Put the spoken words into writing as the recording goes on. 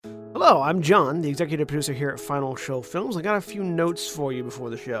Hello, I'm John, the executive producer here at Final Show Films. I got a few notes for you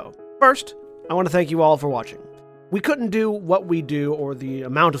before the show. First, I want to thank you all for watching. We couldn't do what we do or the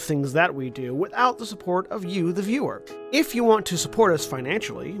amount of things that we do without the support of you, the viewer. If you want to support us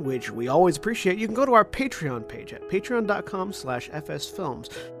financially, which we always appreciate, you can go to our Patreon page at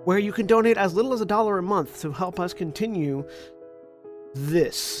patreon.com/fsfilms, where you can donate as little as $1 a month to help us continue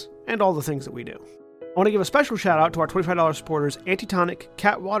this and all the things that we do. I want to give a special shout out to our $25 supporters, Antitonic,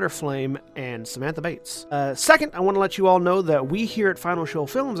 Cat Waterflame, and Samantha Bates. Second, I want to let you all know that we here at Final Show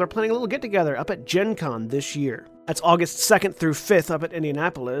Films are planning a little get-together up at Gen Con this year. That's August 2nd through 5th up at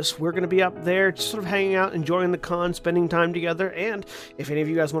Indianapolis. We're going to be up there just sort of hanging out, enjoying the con, spending time together, and if any of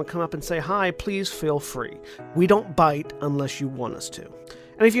you guys want to come up and say hi, please feel free. We don't bite unless you want us to.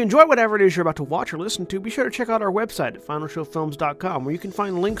 And if you enjoy whatever it is you're about to watch or listen to, be sure to check out our website at finalshowfilms.com, where you can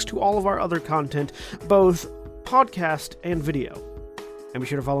find links to all of our other content, both podcast and video. And be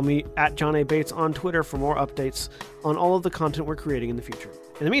sure to follow me at John A. Bates on Twitter for more updates on all of the content we're creating in the future.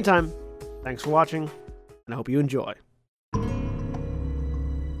 In the meantime, thanks for watching, and I hope you enjoy.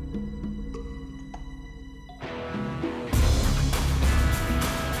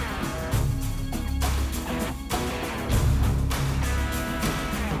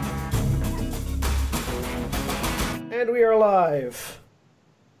 And we are live.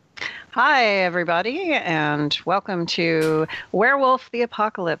 Hi, everybody, and welcome to Werewolf the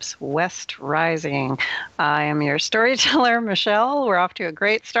Apocalypse West Rising. I am your storyteller, Mishell. We're off to a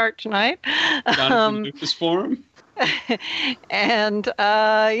great start tonight. John Lupus form. And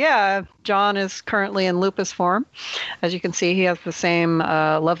John is currently in lupus form. As you can see, he has the same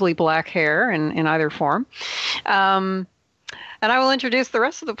lovely black hair in either form. And I will introduce the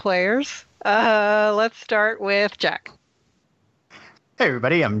rest of the players. Let's start with Jack. Hey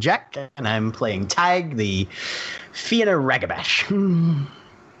everybody, I'm Jack, and I'm playing Tadgh, the Fianna Ragabash.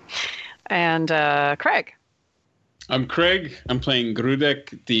 And Craig. I'm Craig. I'm playing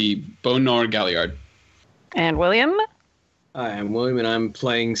Grudek, the Bonar Galliard. And William. Hi, I'm William, and I'm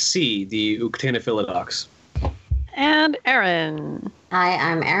playing C, the Uktena Philodox. And Erin. Hi,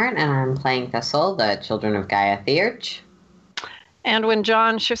 I'm Erin, and I'm playing Thistle, the Children of Gaia Theurge. And when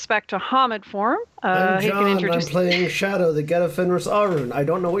John shifts back to Hamid form, I'm he John, can introduce... I'm playing Shadow, the Get of Fenris Ahroun. I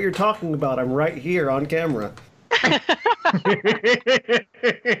don't know what you're talking about. I'm right here on camera.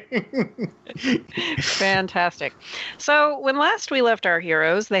 Fantastic. So when last we left our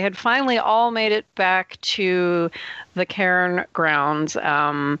heroes, they had finally all made it back to the Cairn grounds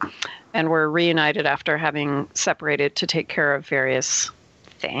and were reunited after having separated to take care of various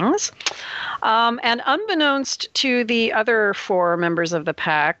things. And unbeknownst to the other four members of the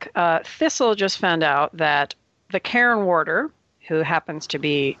pack, Thistle just found out that the Cairn warder, who happens to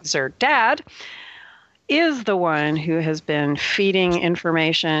be their dad, is the one who has been feeding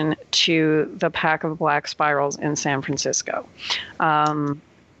information to the pack of Black Spirals in San Francisco,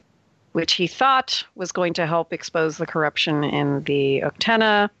 which he thought was going to help expose the corruption in the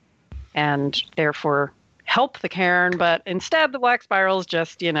Uktena and therefore help the Cairn, but instead the Black Spirals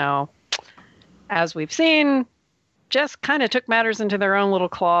just, as we've seen, just kind of took matters into their own little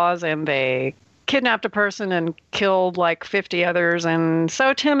claws, and they kidnapped a person and killed like 50 others. And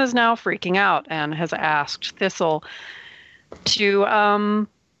so Tim is now freaking out and has asked Thistle to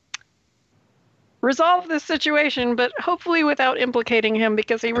resolve this situation, but hopefully without implicating him,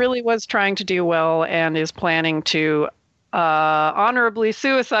 because he really was trying to do well and is planning to honorably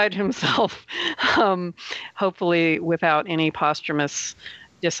suicide himself, hopefully without any posthumous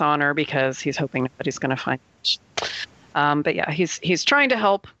dishonor, because he's hoping that he's going to find it. But yeah, he's trying to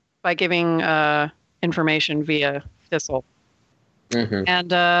help by giving information via Thistle,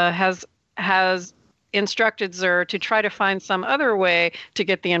 and has instructed Zur to try to find some other way to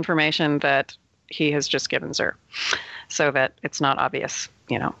get the information that he has just given Zur, so that it's not obvious,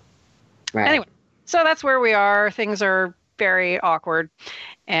 Right. Anyway, so that's where we are. Things are very awkward,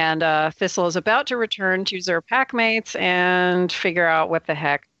 and Thistle is about to return to Zur packmates and figure out what the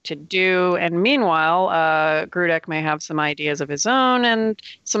heck to do. And meanwhile, Grudek may have some ideas of his own and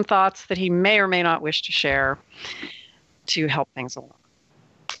some thoughts that he may or may not wish to share to help things along.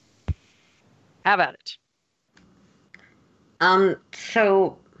 Have at it.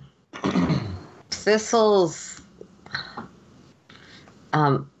 So Thistle's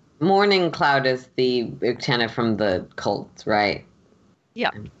Morning Cloud is the Uktena from the cult, right? Yeah.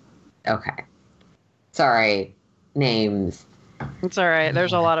 Okay. Sorry, names. It's all right.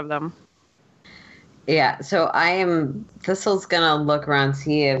 There's a lot of them. Yeah, so Thistle's gonna look around,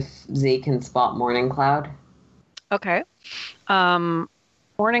 see if Z can spot Morning Cloud. Okay.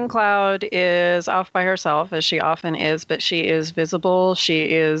 Morning Cloud is off by herself, as she often is, but she is visible. She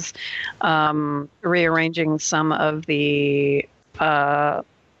is rearranging some of the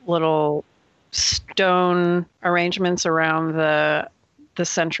little stone arrangements around the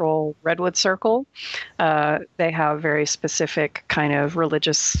central redwood circle. They have very specific kind of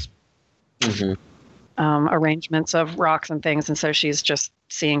religious arrangements of rocks and things, and so she's just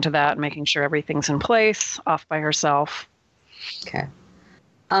seeing to that and making sure everything's in place, off by herself. Okay.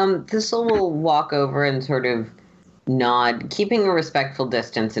 Thistle will walk over and sort of nod, keeping a respectful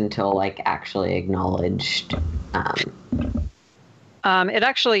distance until, like, actually acknowledged. It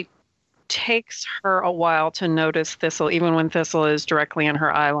actually takes her a while to notice Thistle, even when Thistle is directly in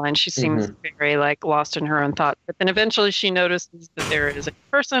her eye line. She seems very, like, lost in her own thoughts. But then eventually she notices that there is a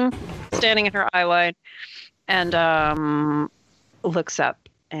person standing in her eye line and looks up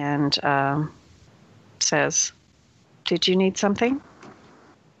and says, "Did you need something?"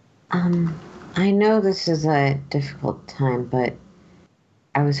 I know this is a difficult time, but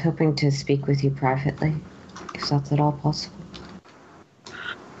I was hoping to speak with you privately, if that's at all possible.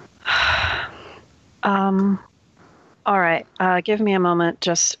 All right. Give me a moment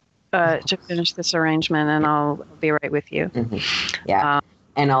just to finish this arrangement, and I'll be right with you. Yeah.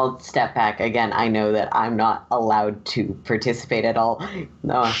 And I'll step back again. I know that I'm not allowed to participate at all.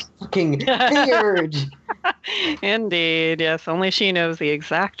 No, fucking Theurge. Indeed, yes. Only she knows the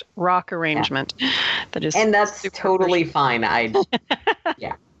exact rock arrangement that is. And that's totally fine. I'll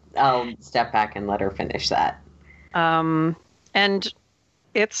step back and let her finish that. And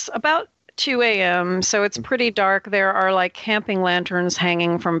it's about 2 a.m., so it's pretty dark. There are, like, camping lanterns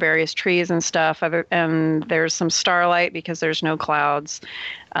hanging from various trees and stuff, and there's some starlight because there's no clouds.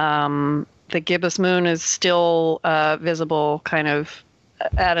 The gibbous moon is still visible kind of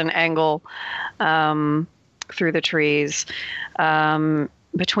at an angle through the trees.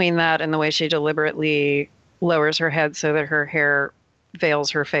 Between that and the way she deliberately lowers her head so that her hair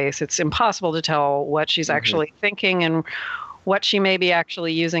veils her face, it's impossible to tell what she's actually thinking and what she may be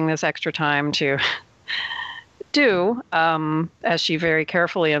actually using this extra time to do, as she very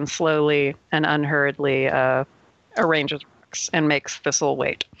carefully and slowly and unhurriedly arranges rocks and makes Thistle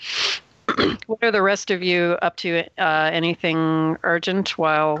wait. What are the rest of you up to? Anything urgent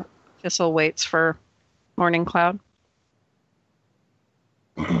while Thistle waits for Morning Cloud?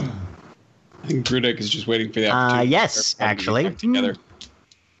 I think Grudek is just waiting for the opportunity. Yes, actually. Together.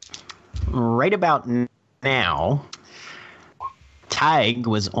 Right about now, Tadgh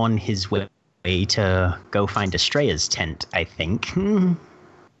was on his way to go find Estrella's tent, I think.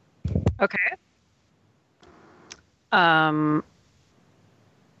 Okay.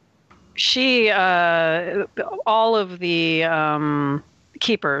 She, all of the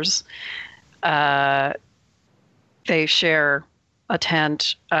keepers, they share a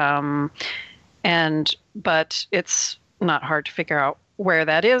tent, but it's not hard to figure out where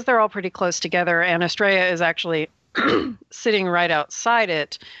that is. They're all pretty close together, and Estrella is actually sitting right outside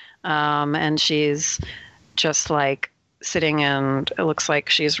it, and she's just, like, sitting, and it looks like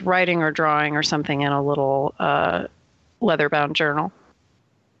she's writing or drawing or something in a little leather-bound journal.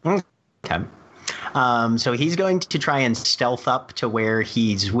 Okay. So he's going to try and stealth up to where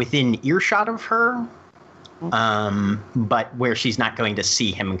he's within earshot of her, but where she's not going to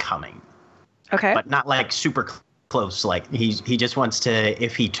see him coming. Okay. But not, like, super close. Like, he just wants to,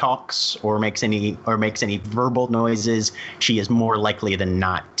 if he talks or makes any verbal noises, she is more likely than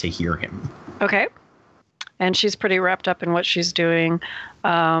not to hear him. Okay. And she's pretty wrapped up in what she's doing.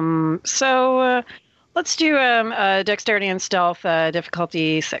 So let's do dexterity and stealth,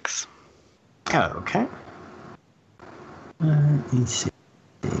 difficulty 6. Okay. Let me see.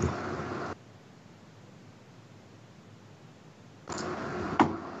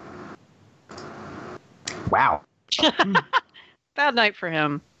 Wow. Bad night for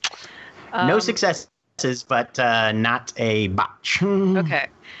him. No successes, but not a botch. Okay.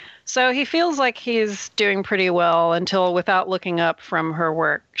 So he feels like he's doing pretty well until, without looking up from her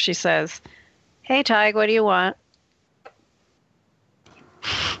work, she says, "Hey, Tadgh, what do you want?"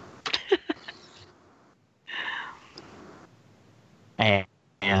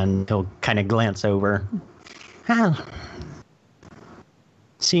 And he'll kind of glance over. Well,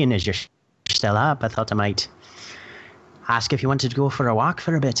 seeing as you're still up, I thought I might ask if you wanted to go for a walk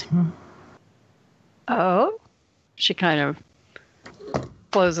for a bit. Oh? She kind of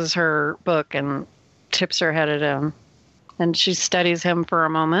closes her book and tips her head at him. And she studies him for a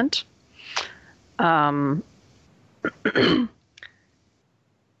moment.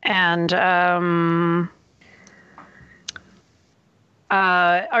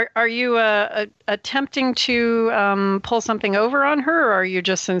 Are you attempting to pull something over on her, or are you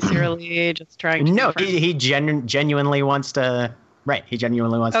just sincerely just trying to? No, he genuinely wants to. Right, he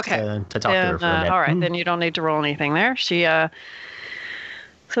genuinely wants to talk to her for a bit. All right, then you don't need to roll anything there. She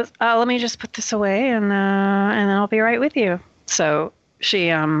says, "Let me just put this away, and I'll be right with you." So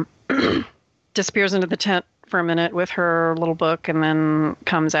she disappears into the tent for a minute with her little book, and then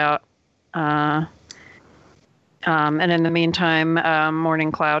comes out. And in the meantime,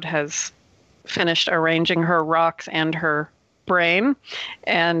 Morning Cloud has finished arranging her rocks and her brain,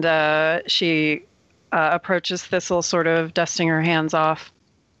 and she approaches Thistle, sort of dusting her hands off,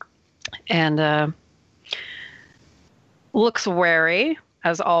 and looks wary,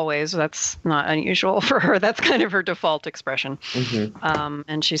 as always. That's not unusual for her. That's kind of her default expression. Mm-hmm.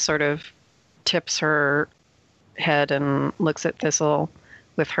 And she sort of tips her head and looks at Thistle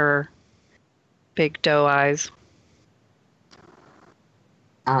with her big doe eyes.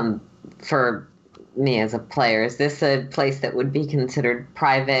 For me as a player, is this a place that would be considered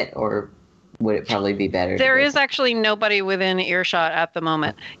private, or would it probably be better? There is actually nobody within earshot at the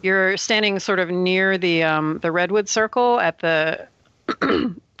moment. You're standing sort of near the redwood circle at the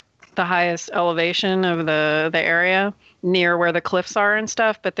the highest elevation of the area, near where the cliffs are and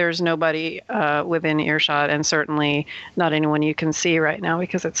stuff. But there's nobody within earshot, and certainly not anyone you can see right now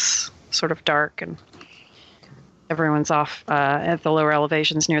because it's sort of dark and everyone's off at the lower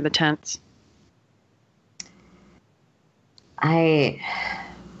elevations near the tents. I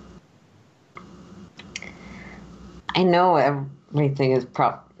know everything is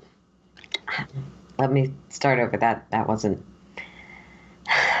Let me start over. That wasn't.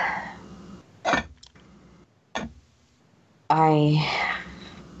 I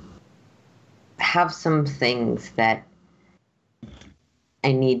have some things that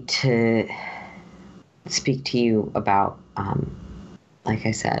I need to speak to you about, like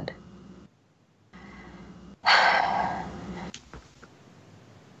I said.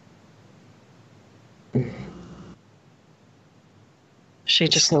 She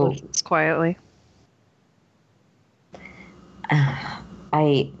just listens quietly.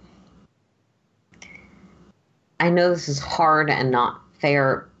 I know this is hard and not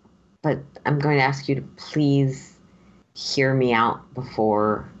fair, but I'm going to ask you to please hear me out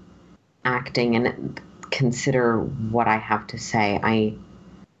before acting and consider what I have to say.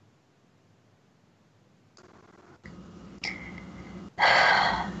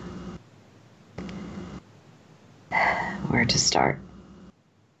 Where to start?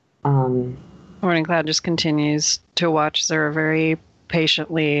 Morning Cloud just continues to watch Zara very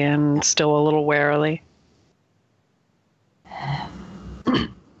patiently and still a little warily.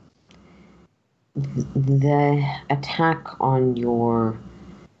 The attack on your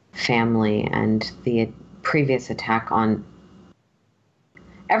family and the previous attack on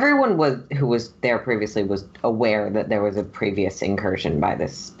everyone who was there previously was aware that there was a previous incursion by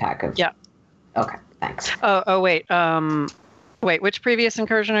this pack of. Yeah. Okay, thanks. Wait, which previous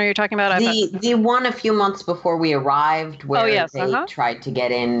incursion are you talking about? The one a few months before we arrived, where they tried to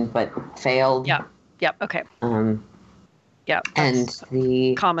get in but failed. Yeah. Yep. Okay. Yeah. And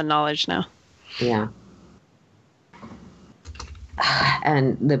the common knowledge now. Yeah.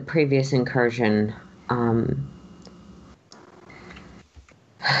 And the previous incursion,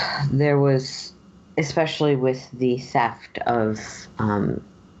 there was, especially with the theft of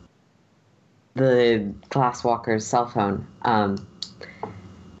the Glasswalker's cell phone,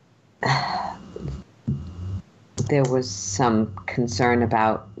 there was some concern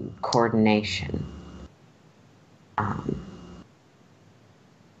about coordination,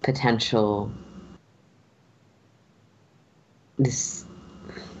 potential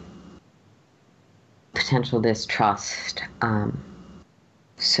distrust.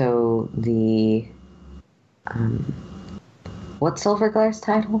 So the what's Silverglare's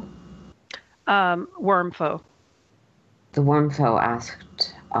title? Wormfoe. The Wormfoe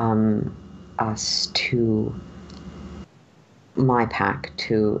asked us to my pack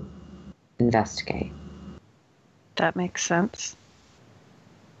to investigate. That makes sense.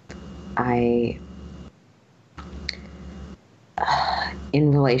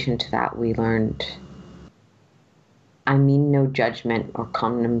 In relation to that, we learned, I mean no judgment or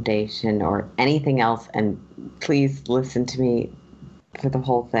condemnation or anything else, and please listen to me for the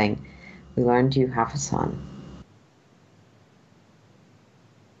whole thing. We learned you have a son.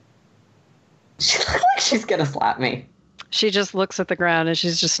 She looks like she's gonna slap me. She just looks at the ground and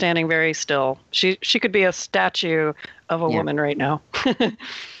she's just standing very still. She could be a statue of a woman right now.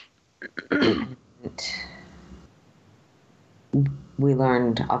 We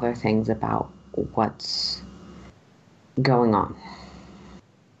learned other things about what's going on.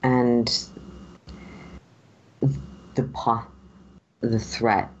 and the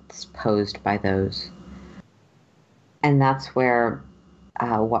threats posed by those. And that's where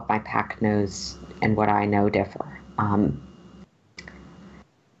what my pack knows and what I know differ.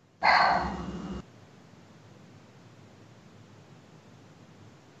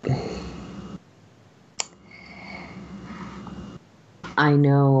 I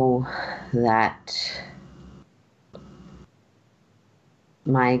know that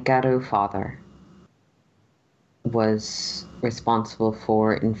my Garu father was responsible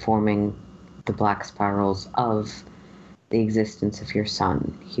for informing the Black Spirals of the existence of your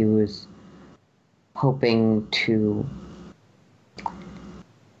son. He was hoping to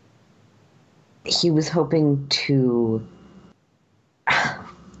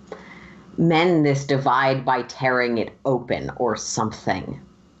mend this divide by tearing it open or something.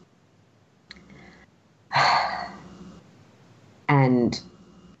 And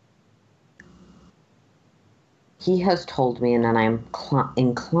he has told me, and I am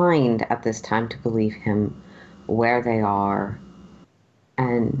inclined at this time to believe him, where they are.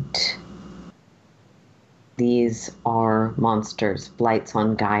 And these are monsters, blights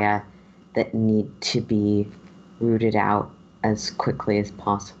on Gaia, that need to be rooted out as quickly as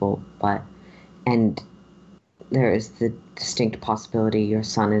possible. And there is the distinct possibility your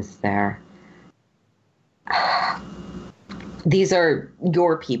son is there. These are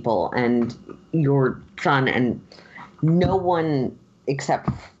your people and your son, and no one except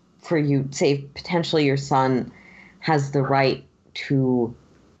for you, save potentially your son, has the right to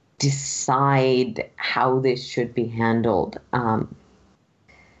decide how this should be handled.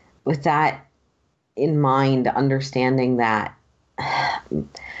 With that in mind, understanding that, I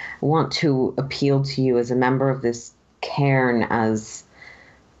want to appeal to you as a member of this cairn, as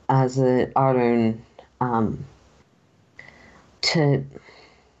a Ahroun, to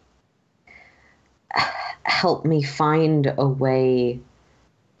help me find a way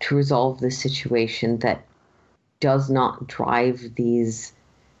to resolve this situation that does not drive these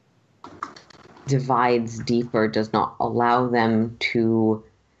divides deeper, does not allow them to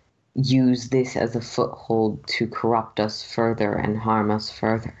use this as a foothold to corrupt us further and harm us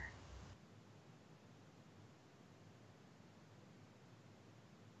further.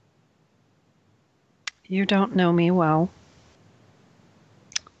 You don't know me well,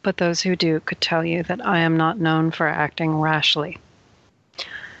 but those who do could tell you that I am not known for acting rashly.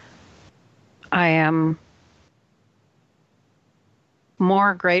 I am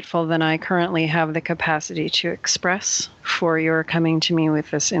more grateful than I currently have the capacity to express for your coming to me with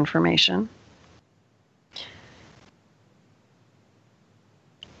this information.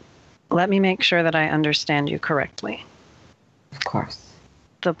 Let me make sure that I understand you correctly. Of course.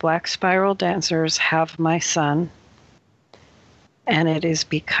 The Black Spiral Dancers have my son, and it is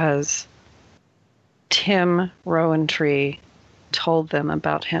because Tim Rowantree told them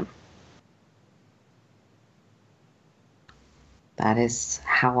about him. That is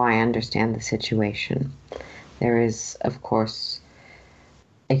how I understand the situation. There is, of course,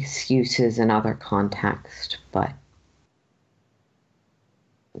 excuses in other context, but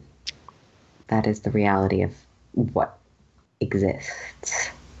that is the reality of what exists.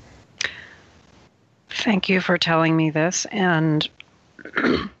 Thank you for telling me this, and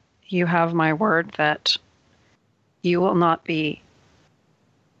you have my word that you will not be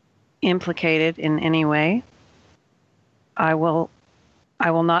implicated in any way. I will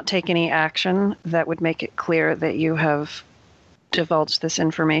not take any action that would make it clear that you have divulged this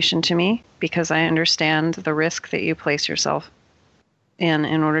information to me, because I understand the risk that you place yourself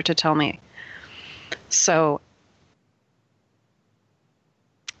in order to tell me. So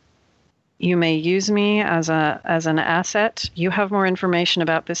you may use me as an asset. You have more information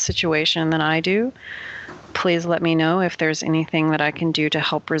about this situation than I do. Please let me know if there's anything that I can do to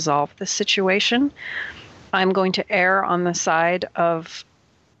help resolve this situation. I'm going to err on the side of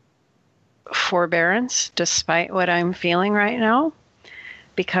forbearance, despite what I'm feeling right now,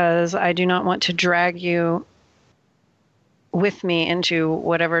 because I do not want to drag you with me into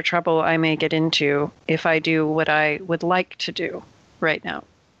whatever trouble I may get into if I do what I would like to do right now.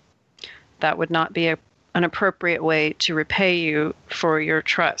 That would not be an appropriate way to repay you for your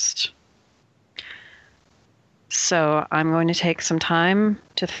trust. So I'm going to take some time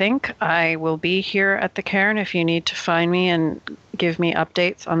to think. I will be here at the cairn if you need to find me and give me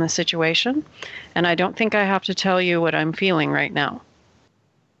updates on the situation. And I don't think I have to tell you what I'm feeling right now.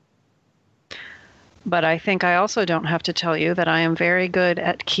 But I think I also don't have to tell you that I am very good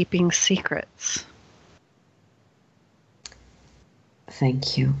at keeping secrets.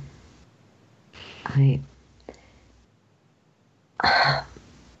 Thank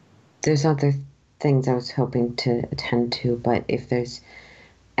There's other things I was hoping to attend to, but if there's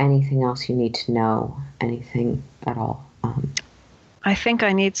anything else you need to know, anything at all. I think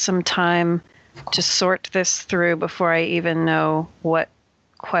I need some time to sort this through before I even know what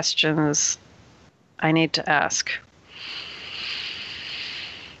questions I need to ask.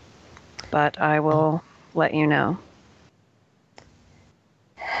 But I will let you know.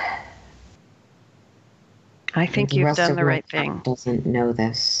 I think you've done the right thing. Doesn't know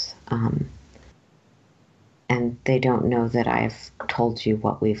this, and they don't know that I've told you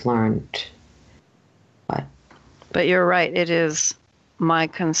what we've learned. But you're right. It is my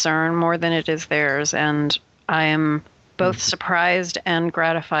concern more than it is theirs, and I am both surprised and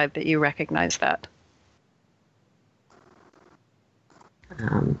gratified that you recognize that.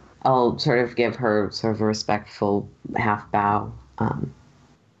 I'll sort of give her sort of a respectful half bow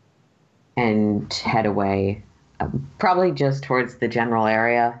and head away, probably just towards the general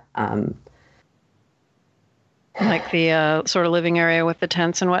area. Like the sort of living area with the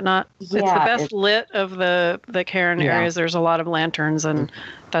tents and whatnot. Yeah, it's the best lit of the cairn areas. There's a lot of lanterns, and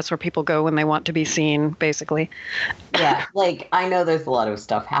that's where people go when they want to be seen, basically. Yeah, like, I know there's a lot of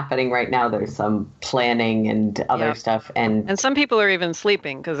stuff happening right now. There's some planning and other stuff. And some people are even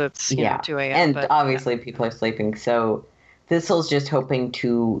sleeping because it's 2 a.m. And obviously people are sleeping. So Thistle's just hoping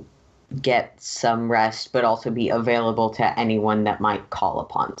to get some rest, but also be available to anyone that might call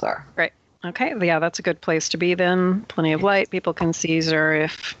upon her. Right. Okay, yeah, that's a good place to be then. Plenty of light. People can see her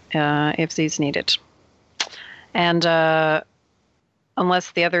if these needed. And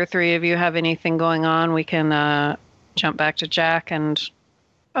unless the other three of you have anything going on, we can jump back to Jack and...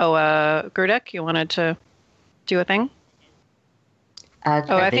 Grudek, you wanted to do a thing?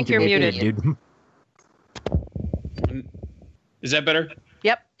 I think you're muted. Dude. Is that better?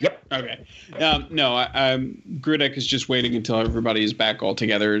 Yep. Okay. No, Grudek is just waiting until everybody is back all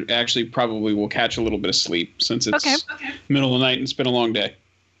together. Actually, probably will catch a little bit of sleep since it's middle of the night and it's been a long day.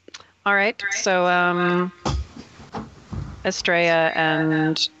 All right. So, Estrella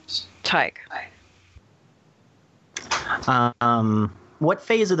and Tadgh. What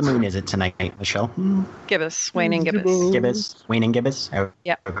phase of the moon is it tonight, Mishell? Gibbous. Waning Gibbous. Gibbous. Waning Gibbous? Oh,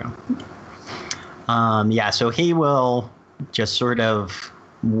 yeah. Okay. So he will just sort of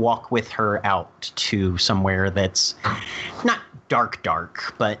walk with her out to somewhere that's not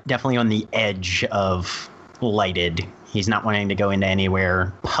dark, but definitely on the edge of lighted. He's not wanting to go into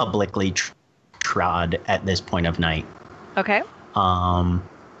anywhere publicly trod at this point of night. Okay.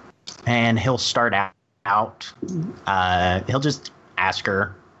 And he'll start out. He'll just ask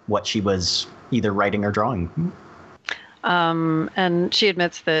her what she was either writing or drawing. And she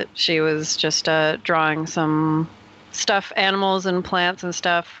admits that she was just drawing some stuff, animals and plants and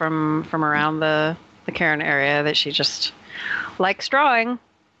stuff from around the cairn area that she just likes drawing.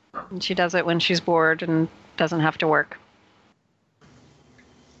 And she does it when she's bored and doesn't have to work.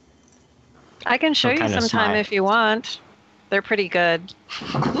 I can show you sometime if you want. They're pretty good.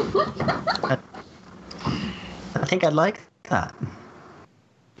 I think I'd like that.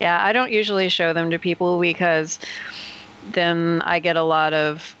 Yeah, I don't usually show them to people because then I get a lot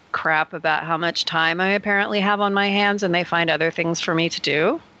of crap about how much time I apparently have on my hands, and they find other things for me to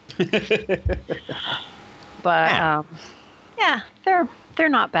do. But they're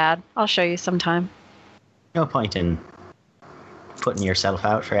not bad. I'll show you sometime. No point in putting yourself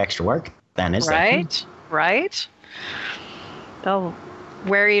out for extra work, then, is there? Right. They'll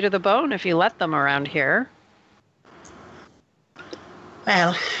wear you to the bone if you let them around here.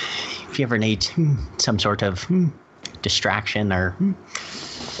 Well, if you ever need some sort of distraction or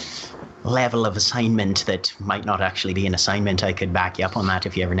level of assignment that might not actually be an assignment, I could back you up on that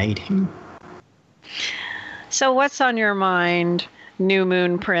if you ever need. So what's on your mind, New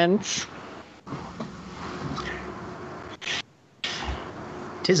Moon Prince?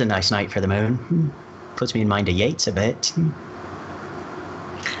 'Tis a nice night for the moon. Puts me in mind of Yeats a bit.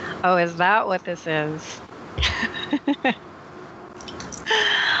 Oh, is that what this is?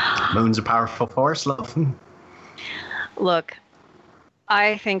 Moon's a powerful force, love. Look,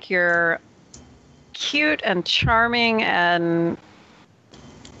 I think you're cute and charming and,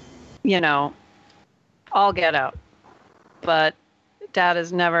 all get out. But Dad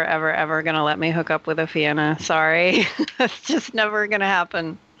is never, ever, ever going to let me hook up with a Fianna. Sorry. That's just never going to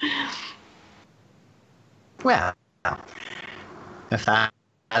happen. Well, if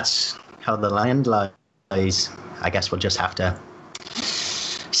that's how the land lies, I guess we'll just have to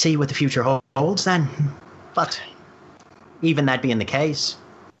see what the future holds then. But even that being the case,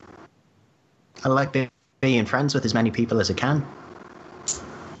 I like being friends with as many people as I can.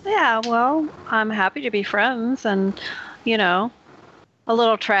 Yeah, well, I'm happy to be friends, and, A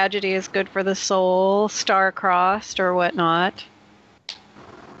little tragedy is good for the soul, star-crossed or whatnot.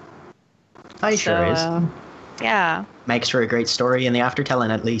 Sure is. Yeah. Makes for a great story in the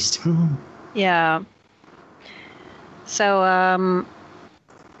aftertelling, at least. Yeah. So,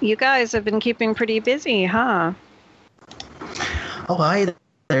 you guys have been keeping pretty busy, huh? Oh, aye.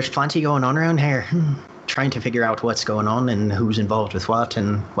 There's plenty going on around here. Trying to figure out what's going on and who's involved with what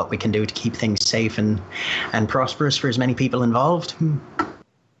and what we can do to keep things safe and prosperous for as many people involved.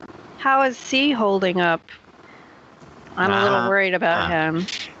 How is C holding up? I'm a little worried about him.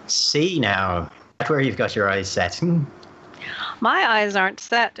 See now, that's where you've got your eyes set. My eyes aren't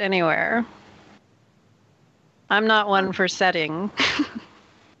set anywhere. I'm not one for setting.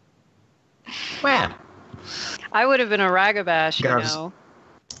 Well, I would have been a Ragabash, girls, you know.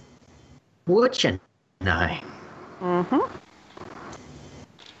 Would you? No. Mm-hmm.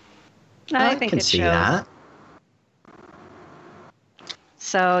 I think can it see shows. that.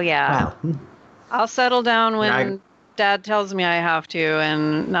 So, yeah. Well, I'll settle down when Dad tells me I have to,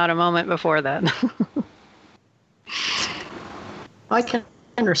 and not a moment before then. I can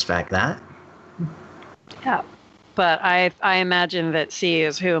respect that. Yeah. But I imagine that C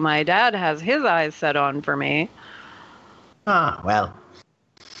is who my dad has his eyes set on for me. Ah, well.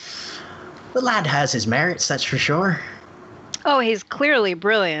 The lad has his merits, that's for sure. Oh, he's clearly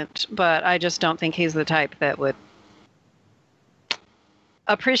brilliant, but I just don't think he's the type that would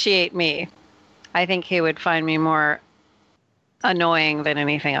appreciate me. I think he would find me more annoying than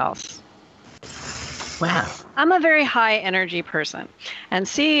anything else. Wow. I'm a very high energy person, and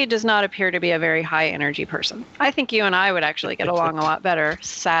C does not appear to be a very high energy person. I think you and I would actually get along a lot better,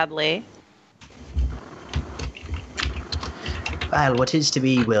 sadly. Well, what is to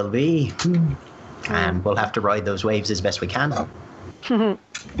be will be. And we'll have to ride those waves as best we can.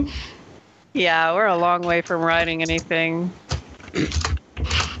 Yeah, we're a long way from riding anything.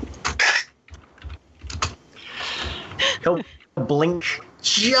 He'll blink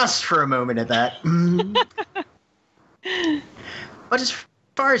just for a moment at that. But as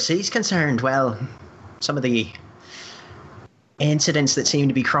far as he's concerned, well, some of the incidents that seem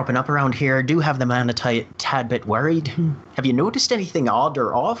to be cropping up around here do have the man a tad bit worried. Have you noticed anything odd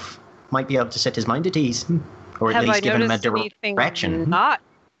or off? Might be able to set his mind at ease, or at least give him a direction. Not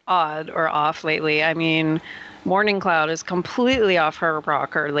odd or off lately. I mean, Morning Cloud is completely off her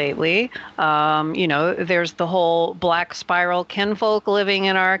rocker lately. You know, there's the whole Black Spiral kinfolk living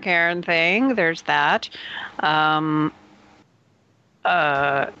in our cairn thing. There's that. Yeah,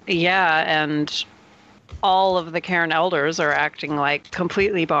 and all of the cairn elders are acting like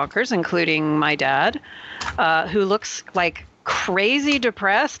completely bonkers, including my dad, who looks like crazy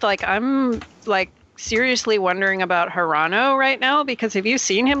depressed. Like, I'm like seriously wondering about Harano right now, because have you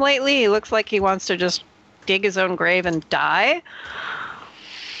seen him lately? He looks like he wants to just dig his own grave and die.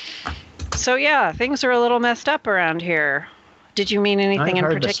 So yeah, things are a little messed up around here. Did you mean anything in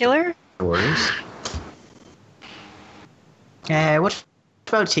particular? What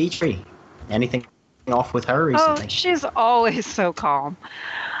about T-Tree? Anything off with her recently? Oh, she's always so calm.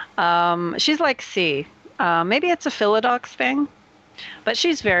 She's like C. Maybe it's a Philodox thing, but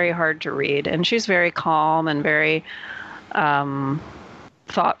she's very hard to read, and she's very calm and very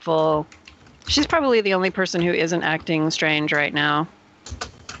thoughtful. She's probably the only person who isn't acting strange right now.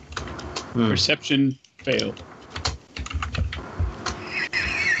 Perception failed.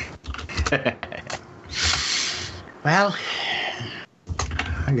 Well,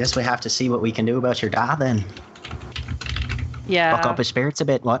 I guess we have to see what we can do about your dad then. Yeah. Buck up his spirits a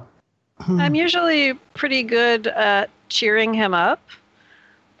bit, what? I'm usually pretty good at cheering him up,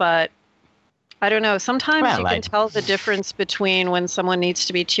 but I don't know. Sometimes you can tell the difference between when someone needs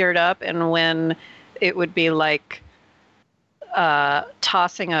to be cheered up and when it would be like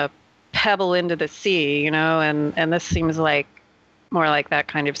tossing a pebble into the sea, you know, and this seems like more like that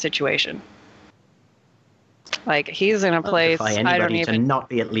kind of situation. Like, he's in a place I don't even... to not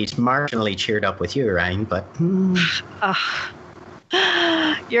be at least marginally cheered up with you, Erin, but...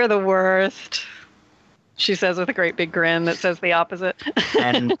 You're the worst, she says with a great big grin that says the opposite.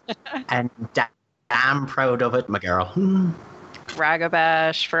 and damn proud of it, my girl.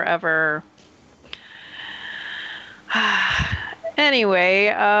 Ragabash forever. Anyway,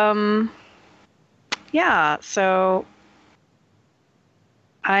 yeah, so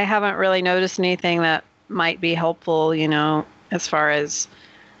I haven't really noticed anything that might be helpful, you know, as far as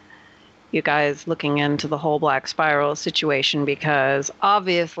you guys looking into the whole Black Spiral situation, because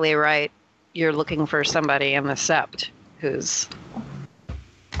obviously, right, you're looking for somebody in the Sept who's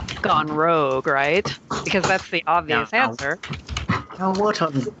gone rogue, right? Because that's the obvious answer. Now, what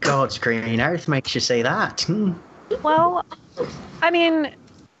on God's green earth makes you say that? Well, I mean,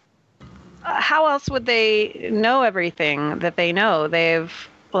 how else would they know everything that they know? They've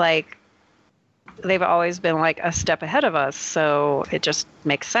always been like a step ahead of us, so it just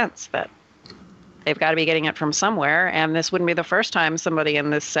makes sense that they've got to be getting it from somewhere, and this wouldn't be the first time somebody in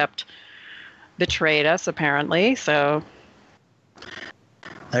this sept betrayed us, apparently, so...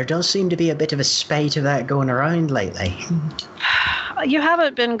 There does seem to be a bit of a spate of that going around lately. You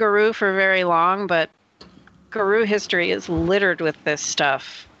haven't been Guru for very long, but Guru history is littered with this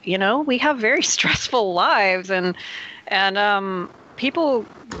stuff. You know, we have very stressful lives, and people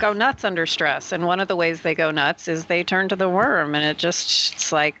go nuts under stress. And one of the ways they go nuts is they turn to the worm, and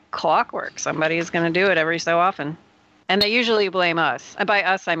it's like clockwork. Somebody's going to do it every so often. And they usually blame us. And by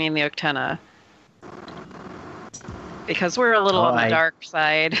us, I mean the Uktena. Because we're a little on the dark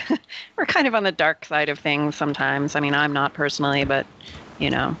side. We're kind of on the dark side of things sometimes. I mean, I'm not personally, but, you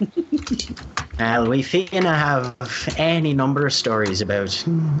know. Well, we Fianna have any number of stories about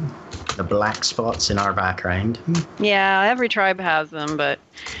the black spots in our background. Yeah, every tribe has them, but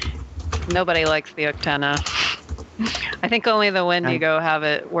nobody likes the Uktena. I think only the Wendigo have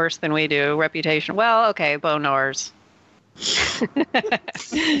it worse than we do. Reputation. Well, okay, Bonors.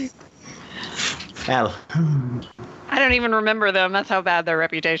 Well... I don't even remember them. That's how bad their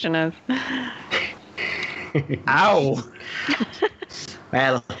reputation is. Ow!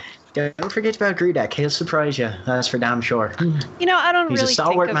 Well, don't forget about Grudek. He'll surprise you. That's for damn sure. You know, I don't He's really a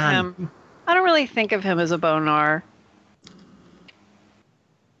stalwart think of man. him. I don't really think of him as a Bonar.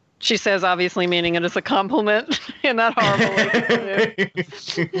 She says, obviously meaning it as a compliment in that horrible way.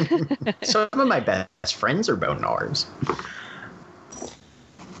 Some of my best friends are Bonars.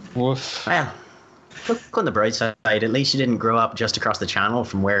 Woof. Well, look on the bright side. At least you didn't grow up just across the channel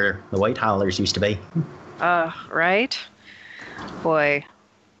from where the White Howlers used to be. Right? Boy.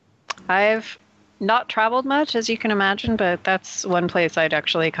 I've not traveled much, as you can imagine, but that's one place I'd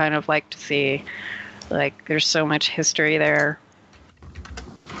actually kind of like to see. Like, there's so much history there.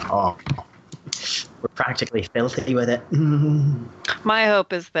 Oh, we're practically filthy with it. My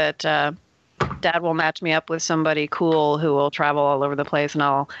hope is that Dad will match me up with somebody cool who will travel all over the place, and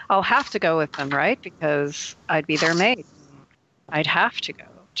I'll have to go with them, right? Because I'd be their mate. I'd have to go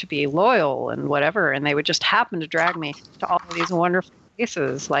to be loyal and whatever, and they would just happen to drag me to all of these wonderful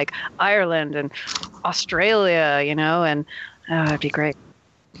places like Ireland and Australia, you know, and it'd be great.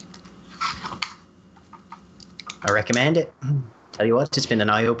 I recommend it. Tell you what, it's been an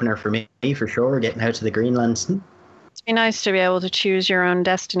eye-opener for me, for sure, getting out to the Greenlands. It'd be nice to be able to choose your own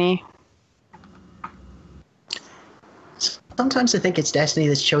destiny. Sometimes I think it's destiny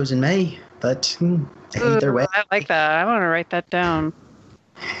that's chosen me, but either way. I like that. I want to write that down.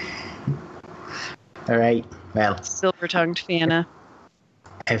 All right, well. Silver-tongued Fianna.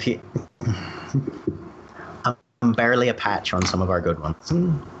 If you... I'm barely a patch on some of our good ones.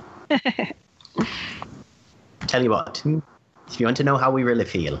 Tell you what, if you want to know how we really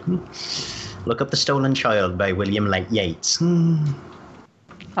feel, look up The Stolen Child by William Yeats.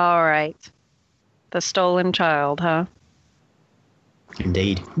 All right. The Stolen Child, huh?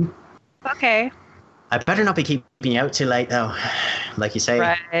 Indeed. Okay. I better not be keeping you out too late, though. Like you say,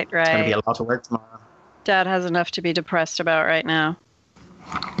 right. It's going to be a lot of work tomorrow. Dad has enough to be depressed about right now.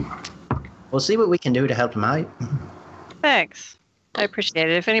 We'll see what we can do to help him out. Thanks. I appreciate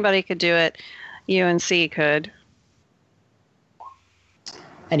it. If anybody could do it, you and C could.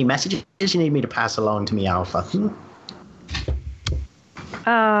 Any messages you need me to pass along to me, Alpha?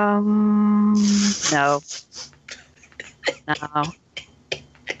 No. No.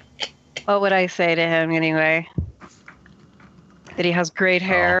 What would I say to him anyway? That he has great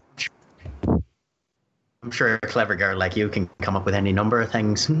hair. I'm sure a clever girl like you can come up with any number of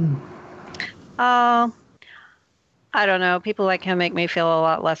things. I don't know. People like him make me feel a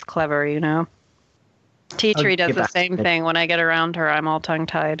lot less clever, you know? Tea-Tree does the same thing. When I get around her, I'm all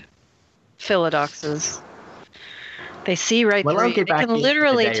tongue-tied. Philodoxes. They see right through you. They can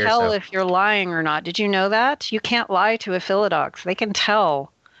literally tell if you're lying or not. Did you know that? You can't lie to a Philodox. They can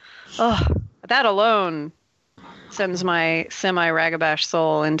tell. Oh, that alone sends my semi-Ragabash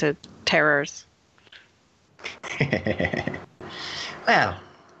soul into terrors. Well,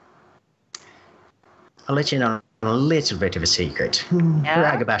 I'll let you know a little bit of a secret.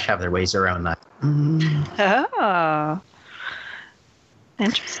 Yeah? Ragabash have their ways around that. Oh.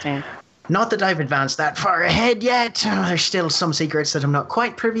 Interesting. Not that I've advanced that far ahead yet. There's still some secrets that I'm not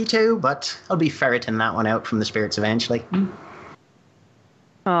quite privy to, but I'll be ferreting that one out from the spirits eventually.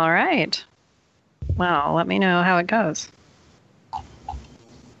 All right. Well, let me know how it goes.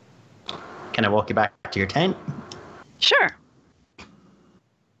 Can I walk you back to your tent? Sure.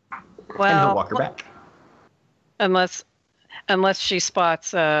 And Well, he'll walk her back. unless she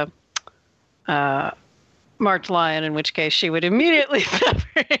spots marked lion, in which case she would immediately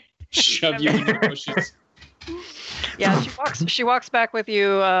separate. Shove you in the bushes. Yeah, she walks back with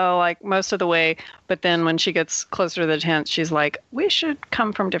you like most of the way, but then when she gets closer to the tent, she's like, "We should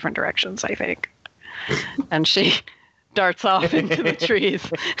come from different directions, I think." And she darts off into the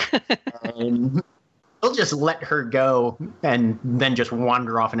trees. We'll just let her go and then just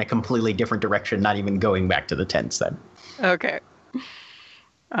wander off in a completely different direction, not even going back to the tents then. Okay.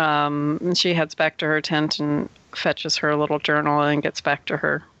 And she heads back to her tent and fetches her little journal and gets back to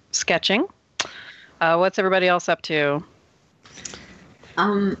her sketching. What's everybody else up to?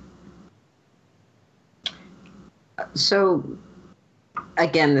 So,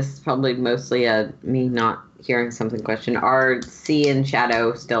 again, this is probably mostly a me not hearing something question. Are Sea and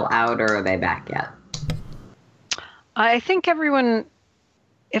Shadow still out, or are they back yet? I think everyone,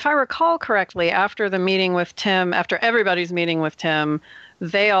 if I recall correctly, after everybody's meeting with Tim,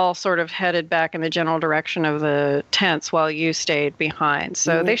 they all sort of headed back in the general direction of the tents while you stayed behind.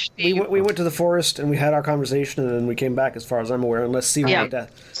 So they should be... We went to the forest and we had our conversation, and then we came back, as far as I'm aware, unless Sea wanted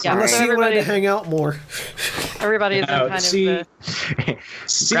to hang out more. Everybody's in kind of the...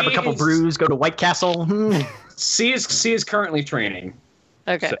 Grab a couple brews, go to White Castle. C is currently training.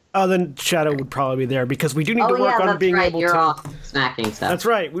 Okay. So, then Shadow would probably be there, because we do need to work on being able You're to... off snacking stuff. That's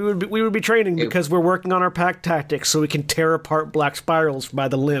right. We would be training because we're working on our pack tactics, so we can tear apart black spirals by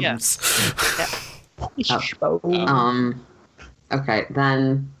the limbs. Yeah. Okay,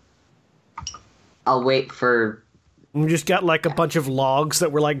 then I'll wait for... We just got like a bunch of logs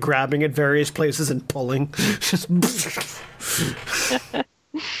that we're like grabbing at various places and pulling. I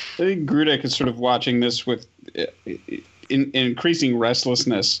think Grudek is sort of watching this with increasing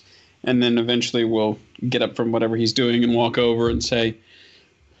restlessness, and then eventually will get up from whatever he's doing and walk over and say,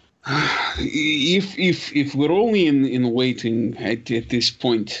 if we're only in waiting at this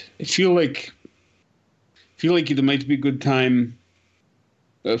point, I feel like it might be a good time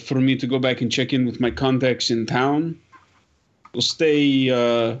for me to go back and check in with my contacts in town. We'll stay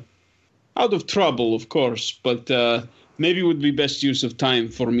out of trouble, of course, but maybe it would be best use of time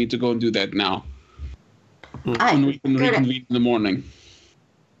for me to go and do that now. And we can reconvene in the morning.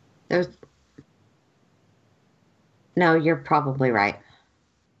 No, you're probably right.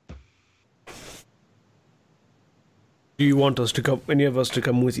 Do you want us to come? Any of us to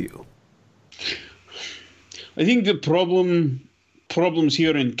come with you? I think the problems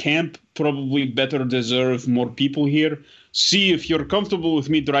here in camp probably better deserve more people here. See, if you're comfortable with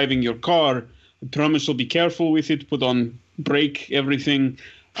me driving your car, I promise I'll be careful with it. Put on brake, everything.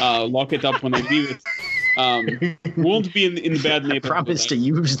 Lock it up when I leave it. Won't be in bad neighborhood. Promise to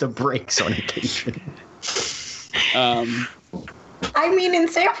use the brakes on occasion. I mean, in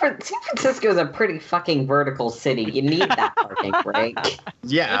San Francisco is a pretty fucking vertical city. You need that parking brake.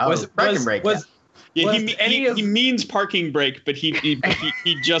 Yeah, parking brake. He means parking brake, but he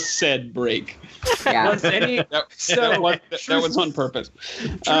just said brake. Yeah. That was on purpose.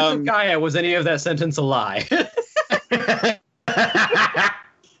 Truth of Gaia, was any of that sentence a lie?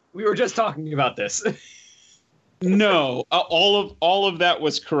 We were just talking about this. No, all of that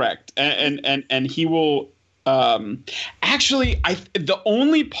was correct, and he will. Actually, the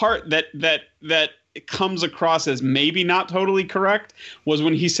only part that comes across as maybe not totally correct was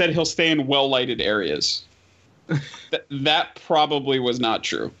when he said he'll stay in well-lighted areas. That probably was not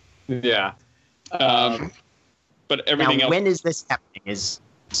true. Yeah. But everything else. When is this happening? Is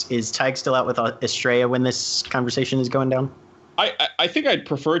Tadgh still out with Estrella when this conversation is going down? I think I'd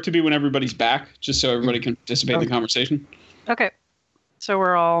prefer it to be when everybody's back, just so everybody can participate in the conversation. Okay. So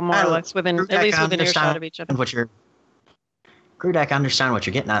we're all more or less within earshot of each other. Grudek, I understand what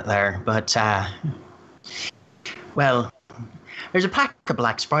you're getting at there, but, well, there's a pack of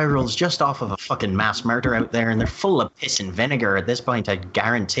black spirals just off of a fucking mass murder out there, and they're full of piss and vinegar at this point, I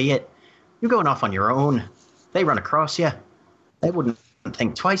guarantee it. You're going off on your own. They run across you. They wouldn't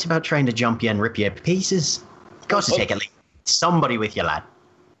think twice about trying to jump you and rip you to pieces. Got to take at least somebody with you, lad.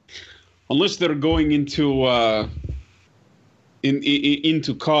 Unless they're going into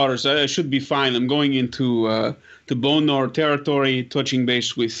cars, I should be fine. I'm going into the Bonor territory, touching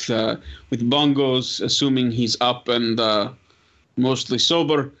base with Bongos, assuming he's up and mostly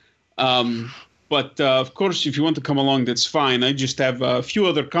sober. But of course, if you want to come along, that's fine. I just have a few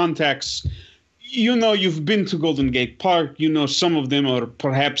other contacts. You know, you've been to Golden Gate Park. You know, some of them are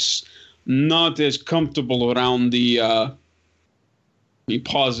perhaps not as comfortable around the. He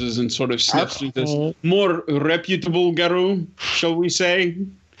pauses and sort of sniffs through this more reputable Garou, shall we say?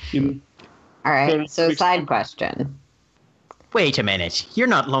 All right, so side question. Wait a minute. You're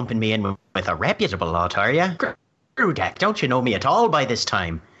not lumping me in with a reputable lot, are you? Grudek, don't you know me at all by this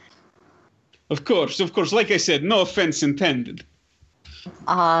time? Of course. Like I said, no offense intended.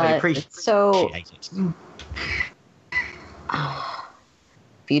 I appreciate it.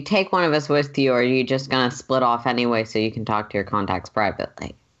 If you take one of us with you, are you just going to split off anyway so you can talk to your contacts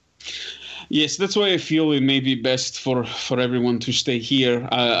privately? Yes, that's why I feel it may be best for everyone to stay here.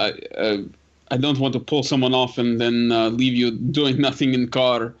 I don't want to pull someone off and then leave you doing nothing in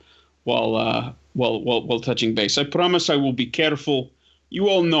car while touching base. I promise I will be careful. You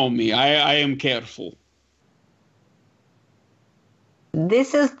all know me. I am careful.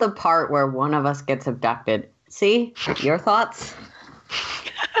 This is the part where one of us gets abducted. See? Your thoughts?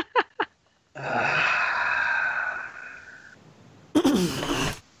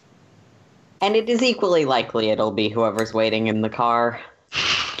 And it is equally likely it'll be whoever's waiting in the car.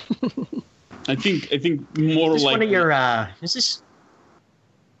 I think more is this like one of your is this?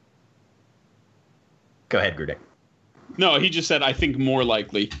 Go ahead, Grudek. No, he just said I think more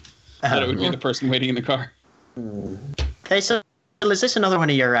likely that it would be the person waiting in the car. Okay, so is this another one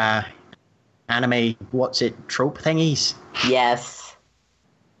of your anime trope thingies? Yes.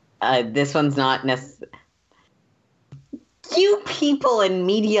 This one's not necessarily. You people in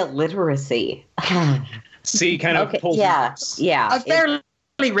media literacy. See, kind of pulls. Yeah. I've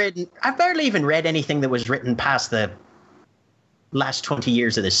barely even read anything that was written past the last 20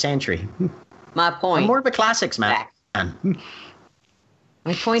 years of this century. My point. I'm more of a classics man.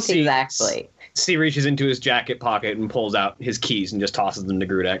 My point exactly. C reaches into his jacket pocket and pulls out his keys and just tosses them to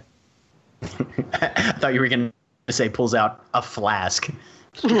Grudek. I thought you were going to say pulls out a flask.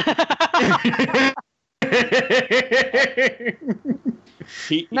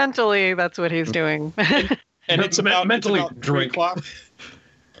 Mentally, that's what he's doing. And it's about mentally it's about drink. 3 o'clock.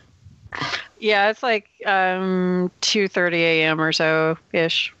 Yeah, it's like 2:30 a.m. or so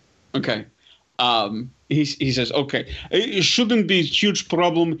ish. Okay. He says, okay, it shouldn't be a huge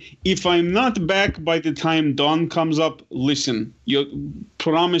problem. If I'm not back by the time dawn comes up, listen, you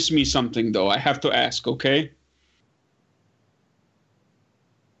promise me something, though. I have to ask, okay?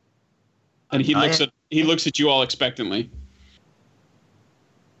 And he looks at you all expectantly.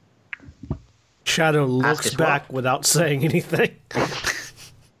 Shadow looks back without saying anything.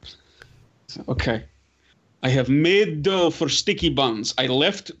 Okay. I have made dough for sticky buns. I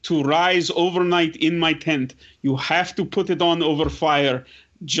left to rise overnight in my tent. You have to put it on over fire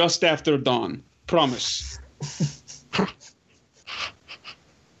just after dawn. Promise.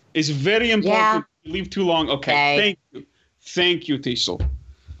 It's very important. Yeah. You leave too long. Okay. Thank you, Thistle.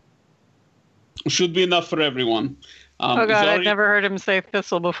 Should be enough for everyone. Oh God, I've never heard him say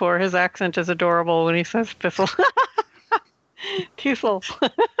Thistle before. His accent is adorable when he says Thistle. Thistle.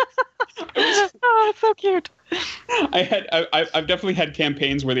 Oh, it's so cute. I've definitely had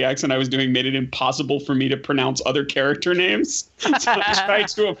campaigns where the accent I was doing made it impossible for me to pronounce other character names. So I tried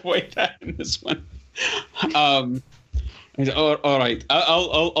to avoid that in this one. All right,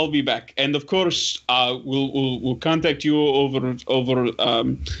 I'll be back, and of course, we'll contact you over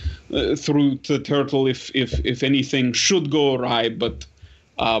through the turtle if anything should go awry. But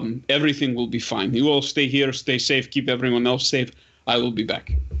everything will be fine. You all stay here, stay safe, keep everyone else safe. I will be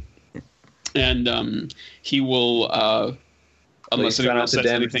back. And he will, unless try anyone not else to says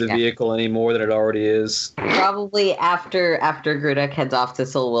damage anything. the vehicle any more than it already is. Probably after Grudek heads off,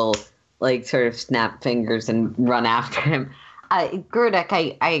 Thistle will sort of snap fingers and run after him. Grudek,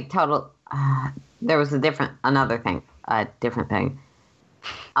 there was a different thing.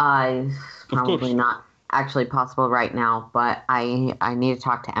 Probably not actually possible right now, but I need to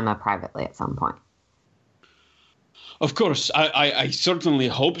talk to Emma privately at some point. Of course, I certainly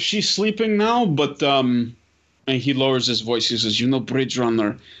hope she's sleeping now, but and he lowers his voice. He says, Bridge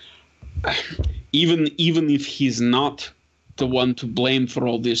Runner, even if he's not the one to blame for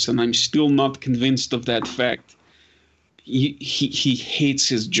all this, and I'm still not convinced of that fact, he hates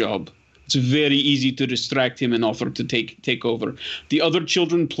his job. It's very easy to distract him and offer to take over. The other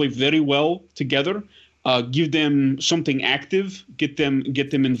children play very well together. Give them something active. Get them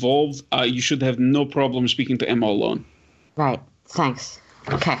involved. You should have no problem speaking to Emma alone. Right. Thanks.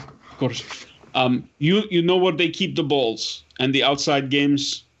 Okay. Of course. You know where they keep the balls and the outside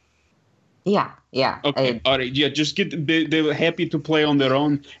games? Yeah. Okay. All right. Yeah. Just they're happy to play on their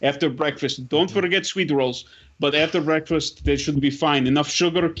own after breakfast. Don't forget sweet rolls. But after breakfast, they should be fine. Enough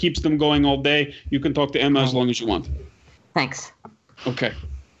sugar keeps them going all day. You can talk to Emma as long as you want. Thanks. Okay.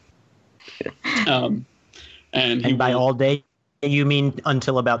 And by all day, you mean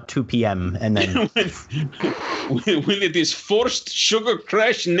until about 2 p.m. and then when it is forced sugar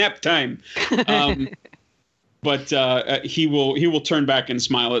crash nap time. But he will turn back and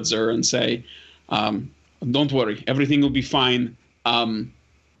smile at Zur and say, Don't worry, everything will be fine.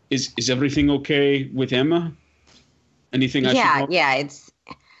 Is everything okay with Emma? Anything I should know? Yeah,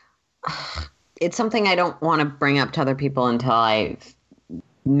 it's something I don't want to bring up to other people until I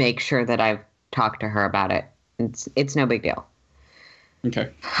make sure that I've talked to her about it. It's no big deal. Okay.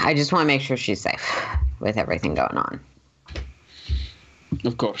 I just want to make sure she's safe with everything going on.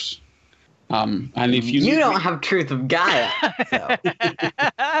 Of course. And if you don't have truth of Gaia. So.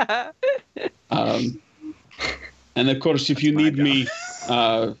 And of course, if you need me,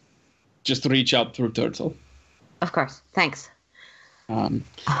 just reach out through Turtle. Of course. Thanks. I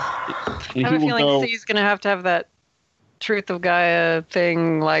have a feeling C's going to have that truth of Gaia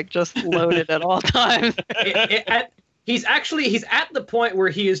thing like just loaded at all times. He's at the point where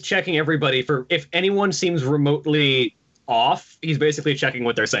he is checking everybody for if anyone seems remotely off. He's basically checking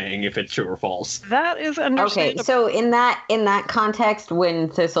what they're saying, if it's true or false. That is understandable. Okay, so in that context, when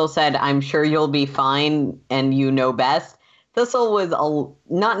Thistle said, "I'm sure you'll be fine and you know best," Thistle was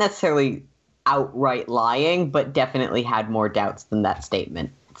not necessarily outright lying, but definitely had more doubts than that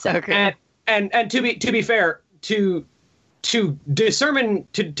statement. So. Okay, and to be fair, to discern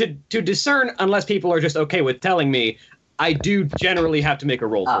unless people are just okay with telling me, I do generally have to make a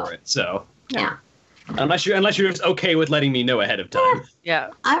roll for it. So yeah. Unless you're just okay with letting me know ahead of time.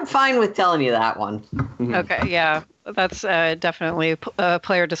 Yeah. I'm fine with telling you that one. Mm-hmm. Okay, yeah. That's definitely a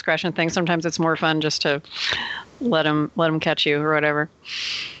player discretion thing. Sometimes it's more fun just to let them catch you or whatever.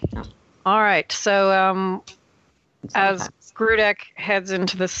 Yeah. All right. So as Grudek heads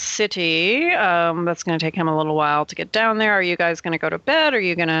into the city, that's going to take him a little while to get down there. Are you guys going to go to bed? Are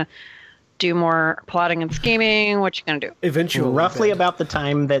you going to do more plotting and scheming? What you going to do? Eventually. Roughly about the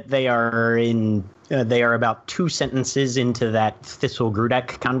time that they are in... they are about 2 sentences into that Thistle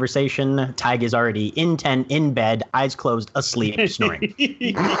Grudek conversation. Tadgh is already in bed, eyes closed, asleep, snoring.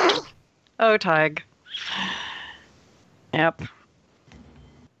 Oh, Tadgh. Yep.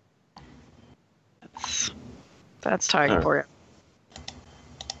 That's Tadgh for you.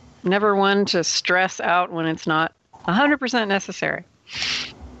 Never one to stress out when it's not 100% necessary.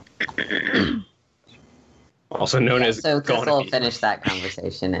 Also known as. So Thistle will finish that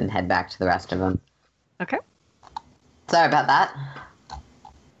conversation and head back to the rest of them. Okay. Sorry about that.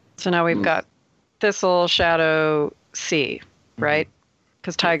 So now we've got Thistle, Shadow, C, right?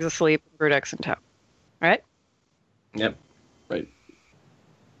 Because Tadgh's asleep, Grudek's in town, right? Yep. Right.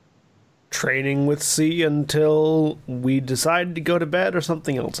 Training with C until we decide to go to bed or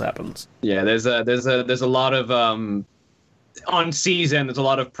something else happens. Yeah, there's a lot of on C's end. There's a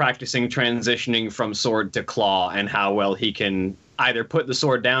lot of practicing transitioning from sword to claw and how well he can either put the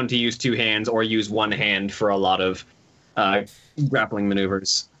sword down to use 2 hands or use 1 hand for a lot of grappling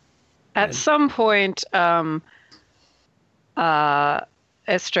maneuvers. At some point,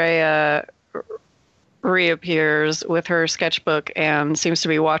 Estrella reappears with her sketchbook and seems to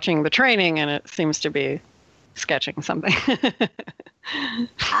be watching the training, and it seems to be sketching something. At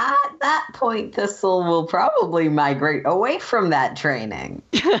that point, Thistle will probably migrate away from that training.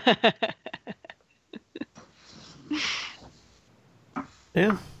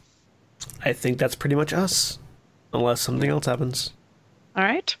 Yeah. I think that's pretty much us. Unless something else happens. All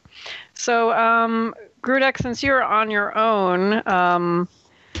right. So, Grudek, since you're on your own,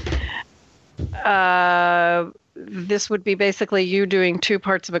 this would be basically you doing 2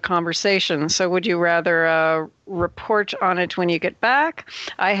 parts of a conversation. So would you rather report on it when you get back?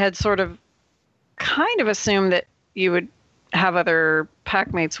 I had sort of kind of assumed that you would have other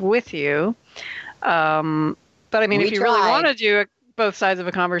packmates with you. But I mean, if you really want to do both sides of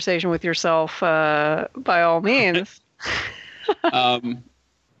a conversation with yourself, by all means. I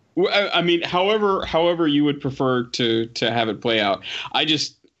mean, however you would prefer to have it play out. I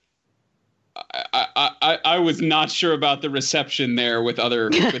was not sure about the reception there with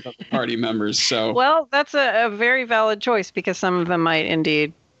other party members. So well, that's a very valid choice because some of them might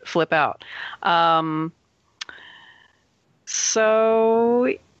indeed flip out.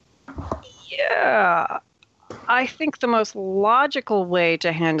 So yeah, I think the most logical way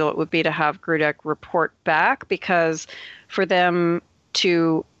to handle it would be to have Grudek report back, because for them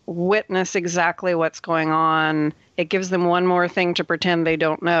to witness exactly what's going on, it gives them one more thing to pretend they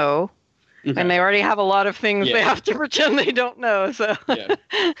don't know. Okay. And they already have a lot of things they have to pretend they don't know. So yeah.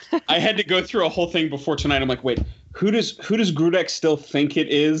 I had to go through a whole thing before tonight. I'm like, wait, who does Grudek still think it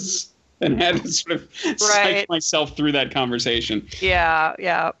is? And had to sort of psych myself through that conversation.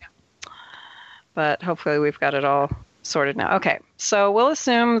 Yeah. But hopefully we've got it all sorted now. Okay, so we'll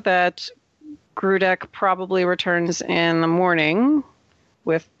assume that Grudek probably returns in the morning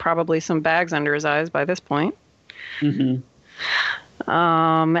with probably some bags under his eyes by this point. Mm-hmm.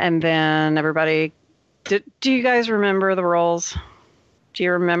 And then everybody Do you guys remember the rolls? Do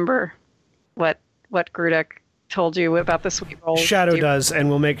you remember what Grudek told you about the sweet rolls? Shadow does, and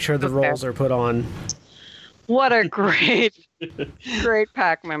we'll make sure the Okay. rolls are put on. What a great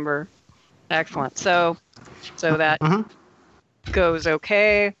pack member. Excellent. So that goes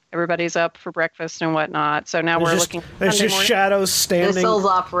okay. Everybody's up for breakfast and whatnot. So now we're looking. There's Sunday just morning. shadows standing. Thistle's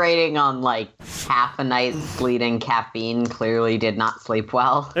operating on like half a night's bleeding caffeine. Clearly did not sleep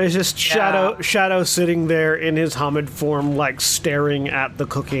well. There's just shadow sitting there in his Hamid form, like staring at the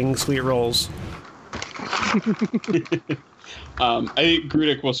cooking sweet rolls. I think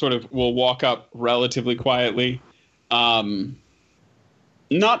Grudek will walk up relatively quietly, not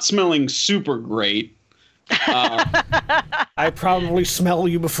smelling super great. I probably smell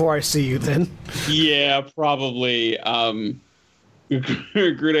you before I see you then. Yeah, probably.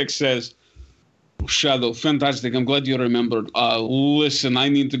 Grudek says, Shadow, fantastic. I'm glad you remembered. Listen, I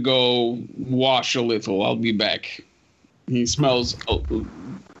need to go wash a little. I'll be back. He smells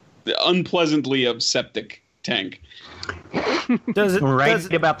unpleasantly of septic tank. Does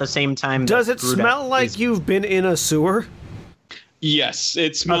it About the same time. Does that it Grudek smell like is- you've been in a sewer? Yes,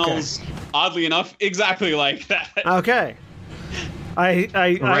 it smells, oddly enough, exactly like that. Okay.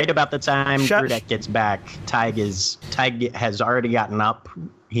 Right about the time Shut- Grudek gets back, Tadgh has already gotten up.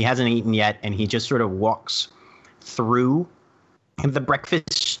 He hasn't eaten yet, and he just sort of walks through the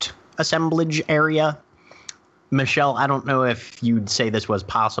breakfast assemblage area. Mishell, I don't know if you'd say this was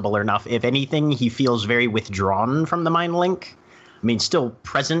possible or not. If anything, he feels very withdrawn from the mind link. I mean, still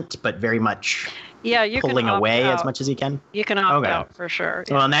present, but very much Yeah, you pulling can opt away out. as much as he can. You can opt Okay. out for sure.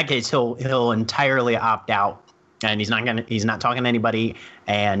 Well, in that case, he'll entirely opt out, and he's not talking to anybody,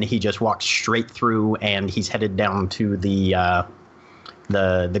 and he just walks straight through, and he's headed down to the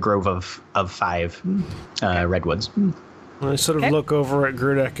grove of five redwoods. I sort of Okay. look over at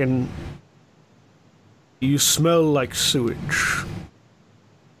Grudek and you smell like sewage.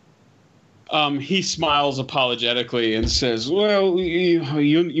 He smiles apologetically and says, "Well,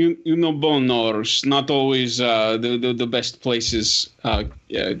 you know, Bone Norse, not always the best places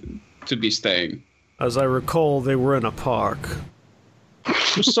to be staying. As I recall, they were in a park.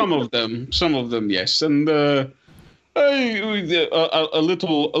 Some of them, yes, and a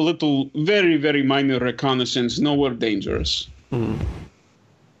little, very, very minor reconnaissance, nowhere dangerous."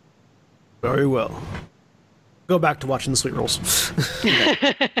 Very well. Go back to watching the sweet rolls.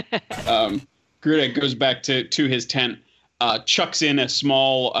 Grudek goes back to his tent, chucks in a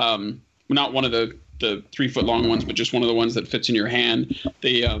small, not one of the 3-foot long ones, but just one of the ones that fits in your hand.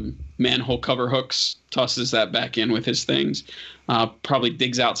 The manhole cover hooks, tosses that back in with his things. Probably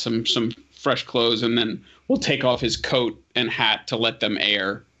digs out some fresh clothes, and then will take off his coat and hat to let them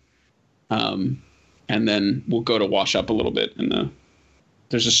air. And then we'll go to wash up a little bit. And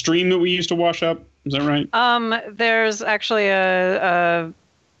there's a stream that we used to wash up. Is that right? There's actually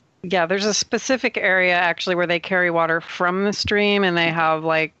there's a specific area actually where they carry water from the stream, and they have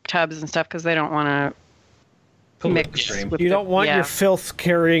like tubs and stuff because they don't want to mix with You don't want yeah. your filth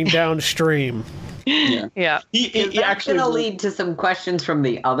carrying downstream. Yeah. Yeah. Is that going to lead to some questions from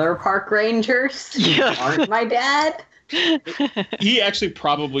the other park rangers? Yeah. Aren't my dad? He actually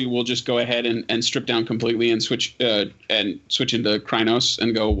probably will just go ahead and strip down completely and switch into Krynos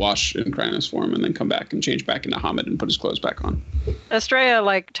and go wash in Krynos form, and then come back and change back into Hamid and put his clothes back on. Estrella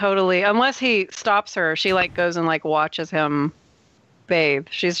like totally, unless he stops her, she like goes and like watches him bathe.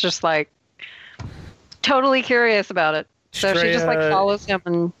 She's just like totally curious about it. So she just like follows him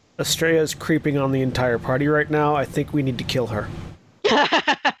and Estrella's creeping on the entire party right now. I think we need to kill her.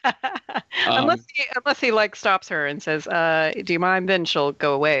 unless he like stops her and says, do you mind? Then she'll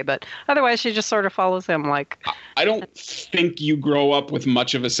go away. But otherwise she just sort of follows him like I don't think you grow up with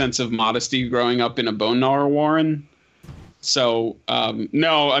much of a sense of modesty growing up in a Bone Gnawer warren. So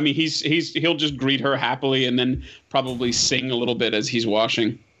no, I mean he'll just greet her happily and then probably sing a little bit as he's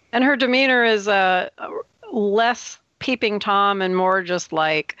washing. and her demeanor is less peeping Tom and more just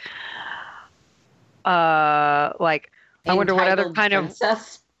like I wonder what other Entitled kind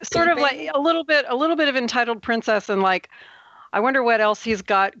princess of sort of peeping? like a little bit of entitled princess, and like I wonder what else he's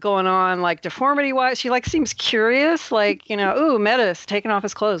got going on, like deformity wise. She like seems curious, like, you know, ooh, Metis taking off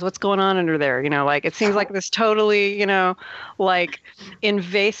his clothes. What's going on under there? You know, like it seems like this totally, you know, like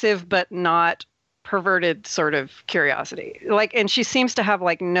invasive but not perverted sort of curiosity. Like, and she seems to have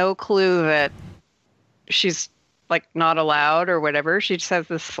like no clue that she's like not allowed or whatever. She just has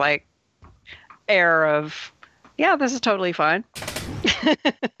this like air of, yeah, this is totally fine.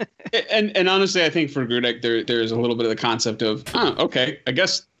 And honestly, I think for Grudek, there's a little bit of the concept of, okay, I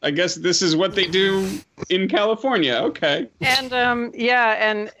guess this is what they do in California. Okay. And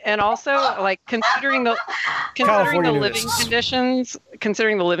and also like considering the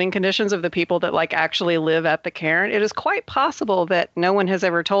living conditions of the people that like actually live at the cairn, it is quite possible that no one has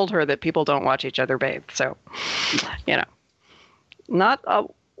ever told her that people don't watch each other bathe. So, not a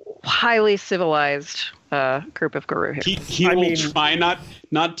highly civilized group of guru here. He will try not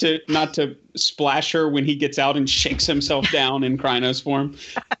to splash her when he gets out and shakes himself down in Krynos form.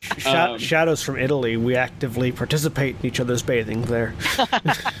 Shadows from Italy, we actively participate in each other's bathing there.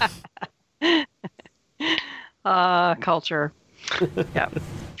 Culture. Yeah.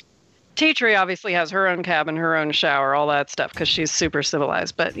 Tea Tree obviously has her own cabin, her own shower, all that stuff, because she's super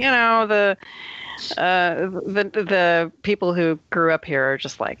civilized. But the people who grew up here are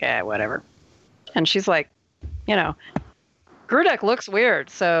just like, whatever. And she's like, Grudek looks weird.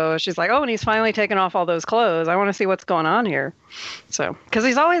 So she's like, oh, and he's finally taken off all those clothes. I want to see what's going on here. So, because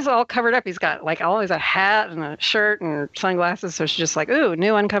he's always all covered up. He's got like always a hat and a shirt and sunglasses. So she's just like, ooh,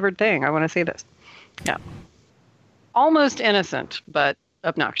 new uncovered thing. I want to see this. Yeah. Almost innocent, but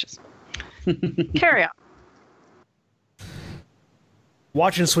obnoxious. Carry on.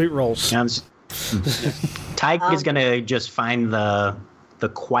 Watching Sweet Rolls. Tadgh is going to just find the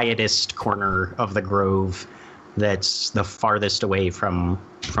quietest corner of the grove that's the farthest away from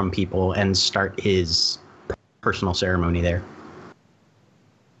people and start his personal ceremony there.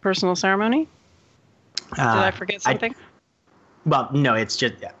 Personal ceremony? Did I forget something? No, it's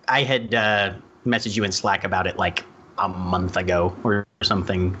just I had messaged you in Slack about it like a month ago or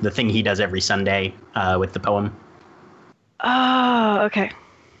something. The thing he does every Sunday with the poem. Oh, okay.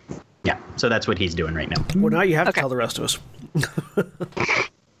 Yeah, so that's what he's doing right now. Well, now you have to tell the rest of us.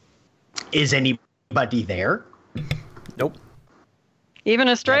 Is anybody there? Nope. Even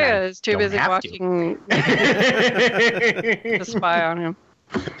Estrella is too busy watching to spy on him.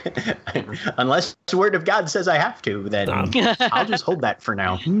 Unless the word of God says I have to, then I'll just hold that for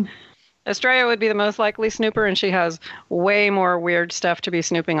now. Estrella would be the most likely snooper, and she has way more weird stuff to be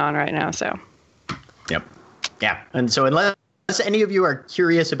snooping on right now. So. Yep. Yeah, and so unless any of you are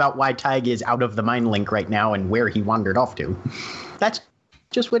curious about why Tadgh is out of the mind link right now and where he wandered off to, that's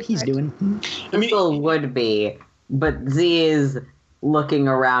just what he's doing. Thistle would be, but Z is looking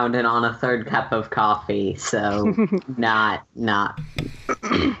around and on a third cup of coffee, so not. The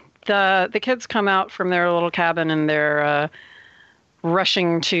kids come out from their little cabin and they're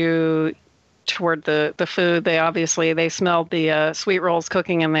rushing toward the food. They smelled the sweet rolls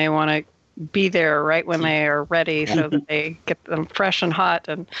cooking and they want to be there right when they are ready so that they get them fresh and hot.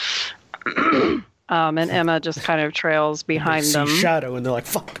 And Emma just kind of trails behind them. Shadow, and they're like,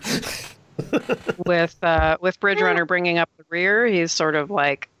 fuck. With Bridge Runner bringing up the rear, he's sort of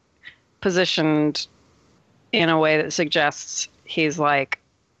like positioned in a way that suggests he's like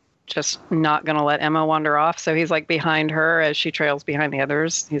just not going to let Emma wander off. So he's like behind her as she trails behind the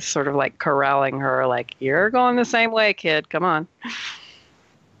others. He's sort of like corralling her, like, you're going the same way, kid. Come on.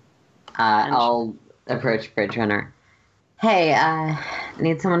 I'll approach Bridge Runner. Hey,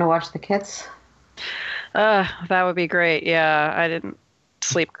 need someone to watch the kids? That would be great. Yeah, I didn't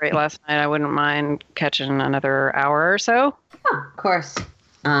sleep great last night. I wouldn't mind catching another hour or so. Oh, of course.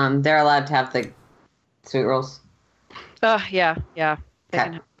 They're allowed to have the sweet rolls. Yeah. They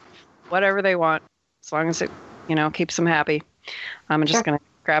can have whatever they want, as long as it, keeps them happy. I'm just going to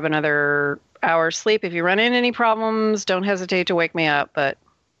grab another hour's sleep. If you run into any problems, don't hesitate to wake me up, but...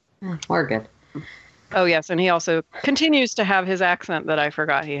 We're good. Oh, yes, and he also continues to have his accent that I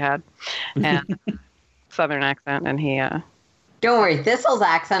forgot he had, and Southern accent, and he... Don't worry, Thistle's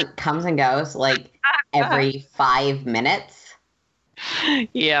accent comes and goes, like, every 5 minutes.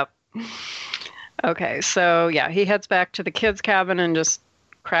 Yep. Okay, so, yeah, he heads back to the kids' cabin and just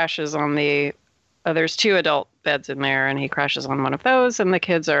crashes on there's 2 adult beds in there, and he crashes on one of those, and the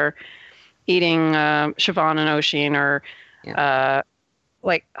kids are eating, Siobhan and Oshin are... Yeah.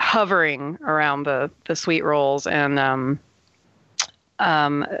 Like hovering around the sweet rolls, and the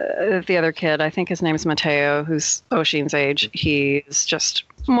other kid, I think his name's Mateo, who's Oshin's age, he's just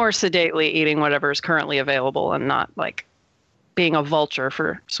more sedately eating whatever is currently available and not like being a vulture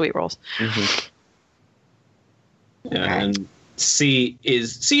for sweet rolls. Mm-hmm. Yeah, and C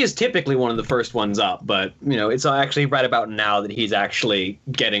is typically one of the first ones up, but it's actually right about now that he's actually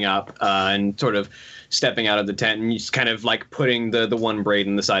getting up and sort of stepping out of the tent, and he's kind of like putting the one braid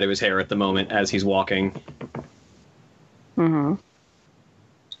in the side of his hair at the moment as he's walking. Mm-hmm.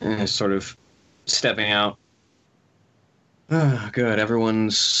 And he's sort of stepping out. Oh, good,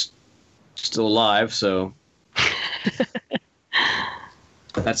 everyone's still alive, so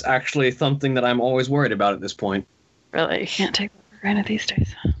That's actually something that I'm always worried about at this point. Really, you can't take that for granted these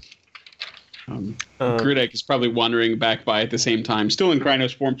days. Grudek is probably wandering back by at the same time, still in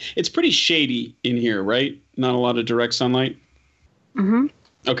Krynos form. It's pretty shady in here, right? Not a lot of direct sunlight? Mm-hmm.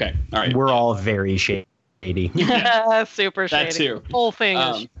 Okay, all right. We're all very shady. Super shady. That too. Whole thing.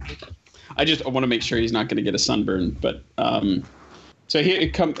 I want to make sure he's not going to get a sunburn, but... So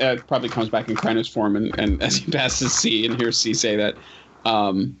it probably comes back in Krynos form, and as he passes C and hears C say that,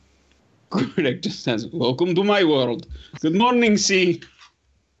 Grudek just says, "Welcome to my world. Good morning, C."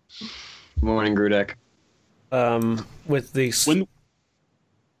 Good morning, Grudek. With the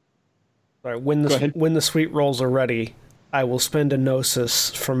when the sweet rolls are ready, I will spend a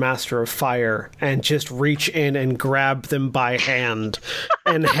gnosis for Master of Fire and just reach in and grab them by hand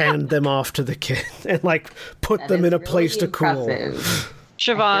and hand them off to the kid and put them in a place to cool.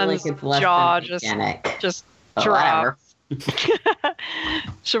 Siobhan's jaw just drops.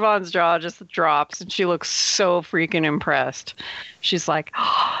 Siobhan's jaw just drops and she looks so freaking impressed. She's like,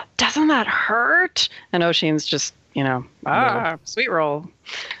 oh, doesn't that hurt? And Oisin's just, sweet roll.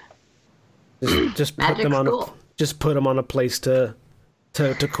 Just put them on a place to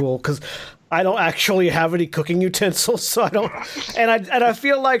cool, because I don't actually have any cooking utensils, so I don't, and I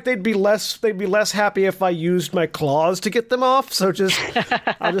feel like they'd be less happy if I used my claws to get them off. So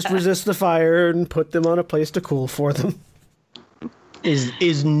I'll just resist the fire and put them on a place to cool for them.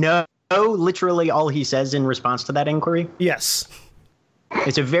 Is no literally all he says in response to that inquiry? Yes.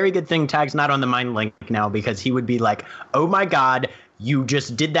 It's a very good thing Tadgh's not on the mind link now, because he would be like, "Oh my God, you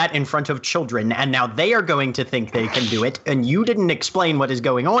just did that in front of children, and now they are going to think they can do it, and you didn't explain what is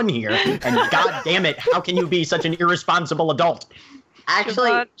going on here, and God damn it, how can you be such an irresponsible adult?"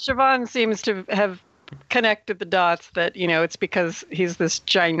 Actually, Siobhan seems to have connected the dots that, it's because he's this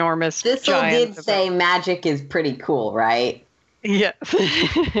ginormous Thistle giant. did say magic is pretty cool, right? Yes.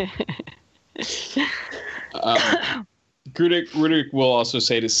 Grudek will also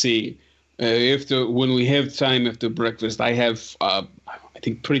say to C, when we have time after breakfast, I have, I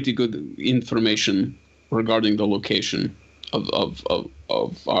think, pretty good information regarding the location of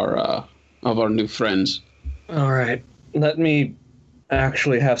our new friends. All right, let me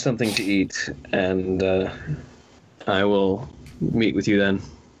actually have something to eat, and I will meet with you then.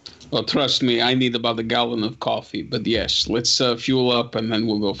 Well, trust me, I need about a gallon of coffee. But yes, let's fuel up, and then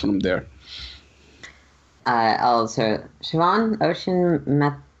we'll go from there. Also, Siobhan, Oisin,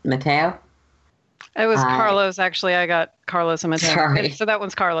 Mateo. It was Carlos, actually. I got Carlos and Mateo. Sorry. So that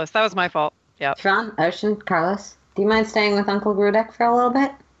one's Carlos. That was my fault. Yeah. Siobhan, Oisin, Carlos. Do you mind staying with Uncle Grudek for a little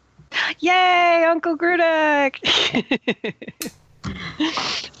bit? Yay, Uncle Grudek!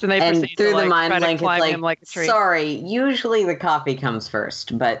 So they And proceed through to the mind try to link, climb it's him like a tree. sorry, usually the coffee comes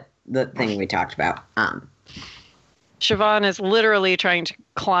first, but the thing we talked about. Siobhan is literally trying to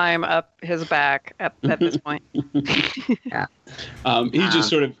climb up his back at this point. Yeah. He's just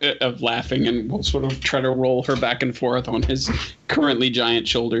sort of laughing, and will sort of try to roll her back and forth on his currently giant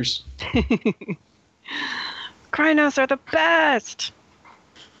shoulders. Krynos are the best!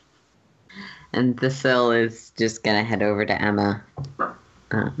 And Thistle is just going to head over to Emma.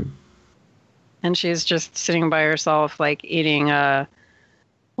 And she's just sitting by herself, eating a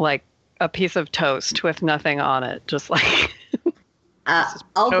piece of toast with nothing on it. Just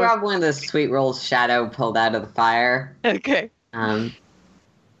I'll grab one of the sweet rolls Shadow pulled out of the fire. Okay.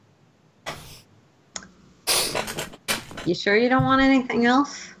 You sure you don't want anything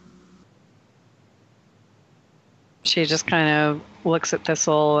else? She just kind of looks at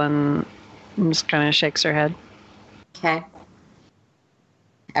Thistle and just kind of shakes her head. Okay.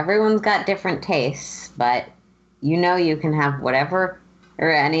 Everyone's got different tastes, but you can have whatever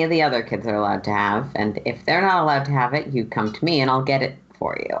or any of the other kids are allowed to have, and if they're not allowed to have it, you come to me and I'll get it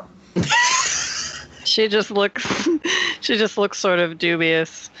for you. She just looks sort of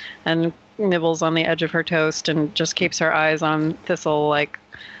dubious and nibbles on the edge of her toast and just keeps her eyes on Thistle like,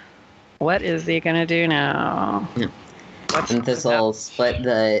 what is he gonna do now? Yeah. And Thistle split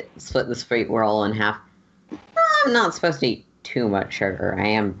the sweet roll in half. I'm not supposed to eat too much sugar. I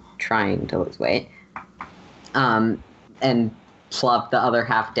am trying to lose weight. And plop the other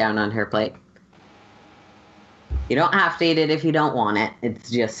half down on her plate. You don't have to eat it if you don't want it. It's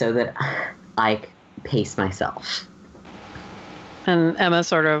just so that I pace myself. And Emma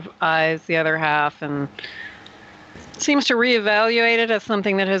sort of eyes the other half and seems to reevaluate it as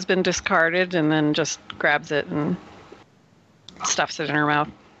something that has been discarded, and then just grabs it and stuffs it in her mouth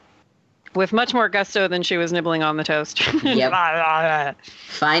with much more gusto than she was nibbling on the toast. Yep.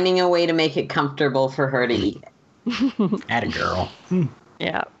 Finding a way to make it comfortable for her to eat. Atta girl.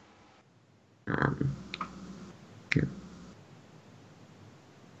 Yeah.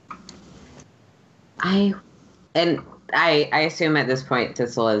 I assume at this point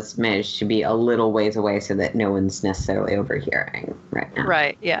Thistle has managed to be a little ways away so that no one's necessarily overhearing right now.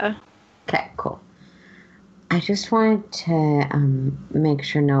 Right, yeah. Okay, cool. I just wanted to make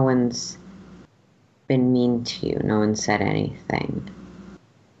sure no one's been mean to you. No one said anything.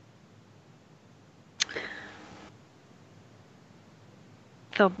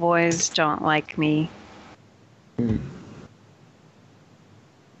 The boys don't like me.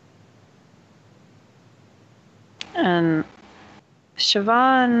 And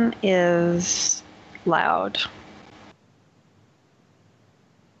Siobhan is loud.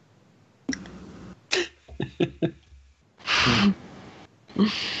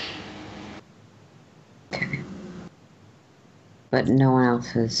 But no one else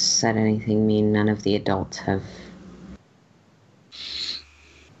has said anything mean. None of the adults have.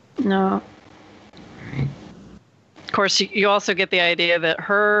 No. Right. Of course, you also get the idea that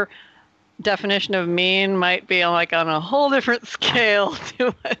her definition of mean might be like on a whole different scale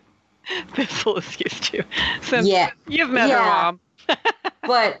to what Thistle is used to. Since you've met her mom.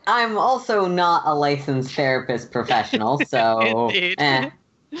 But I'm also not a licensed therapist professional, so. Indeed. Okay.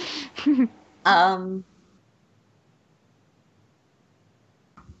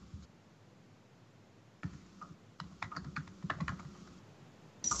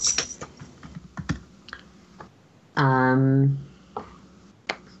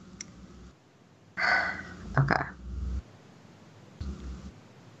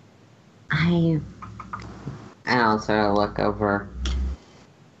 I'll sort of look over.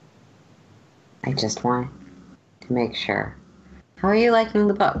 I just want to make sure. How are you liking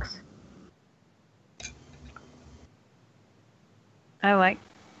the books? I like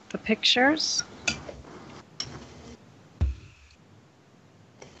the pictures.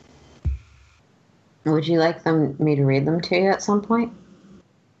 Would you like me to read them to you at some point?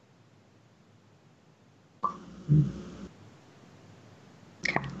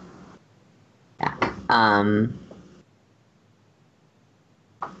 Okay. Yeah.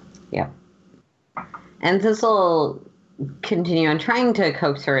 Yep. And this will continue. I'm trying to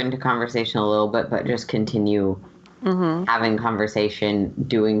coax her into conversation a little bit, but just continue having conversation,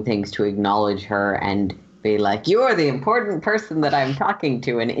 doing things to acknowledge her and be like, you're the important person that I'm talking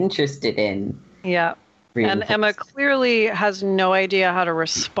to and interested in. Yeah. And Emma clearly has no idea how to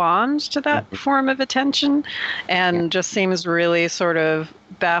respond to that form of attention and just seems really sort of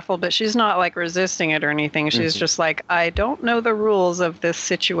baffled, but she's not like resisting it or anything. She's just like, I don't know the rules of this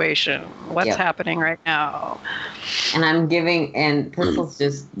situation. What's happening right now? And and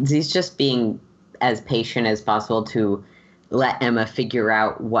he's just being as patient as possible to let Emma figure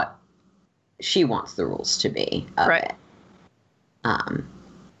out what she wants the rules to be of it.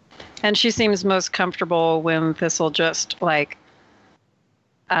 And she seems most comfortable when Thistle just like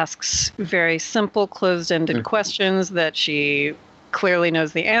asks very simple, closed-ended questions that she clearly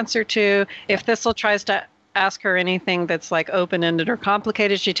knows the answer to. If Thistle tries to ask her anything that's like open-ended or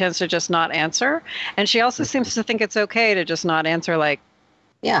complicated, she tends to just not answer. And she also seems to think it's okay to just not answer, like,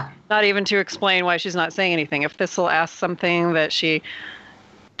 not even to explain why she's not saying anything. If Thistle asks something that she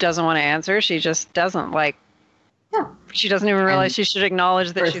doesn't want to answer, she just doesn't, like, she doesn't even realize she should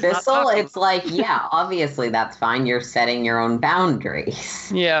acknowledge that she's Thistle, not talking. it's like, obviously that's fine. You're setting your own boundaries.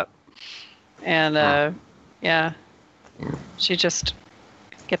 Yeah. And, she just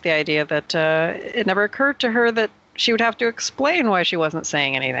get the idea that it never occurred to her that she would have to explain why she wasn't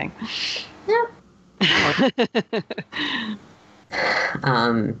saying anything. Yeah.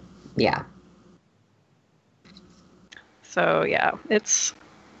 So, it's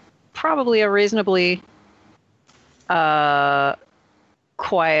probably a reasonably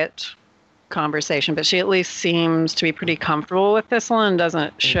quiet conversation, but she at least seems to be pretty comfortable with this one and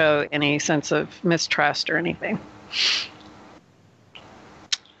doesn't show any sense of mistrust or anything.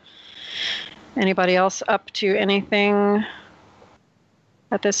 Anybody else up to anything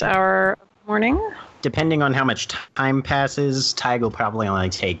at this hour of the morning? Depending on how much time passes, Tadgh will probably only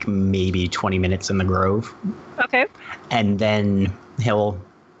take maybe 20 minutes in the grove. Okay. And then he'll,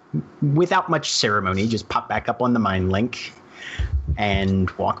 without much ceremony, just pop back up on the mind link and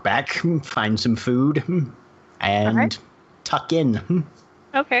walk back, find some food, and tuck in.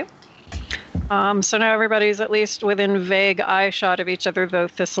 Okay. So now everybody's at least within vague eye shot of each other, though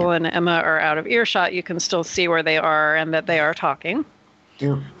Thistle and Emma are out of earshot. You can still see where they are and that they are talking.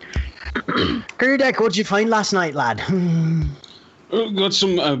 Yeah. Grudek, what'd you find last night, lad? Got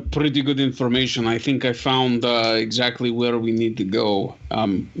some pretty good information. I think I found exactly where we need to go.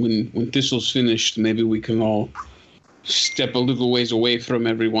 When Thistle's finished, maybe we can all step a little ways away from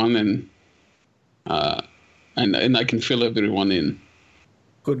everyone, and I can fill everyone in.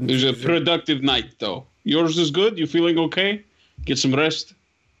 Couldn't It was a choose productive night, though. Yours is good? You feeling okay? Get some rest?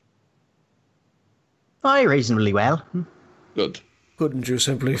 Aye, reasonably well. Good. Couldn't you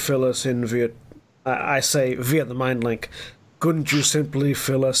simply fill us in via... I say via the mind link. Couldn't you simply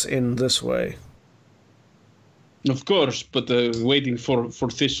fill us in this way? Of course, but waiting for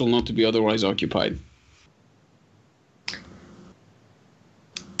Thistle not to be otherwise occupied.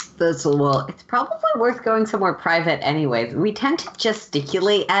 Well, it's probably worth going somewhere private anyways. We tend to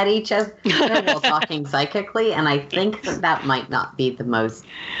gesticulate at each other while talking psychically, and I think that might not be the most...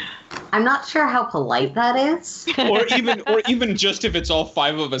 I'm not sure how polite that is. or even just if it's all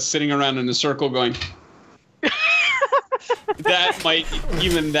five of us sitting around in a circle going...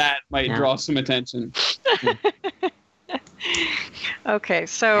 that might draw some attention. Okay,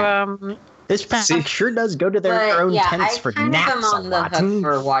 so This pack sure does go to their own tents for naps I'm on a the lot. hook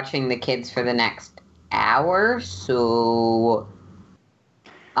for watching the kids for the next hour, so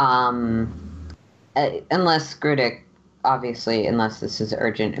unless Grudek, obviously, unless this is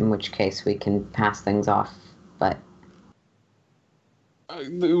urgent, in which case we can pass things off. But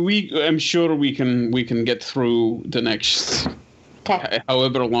I'm sure we can get through the next,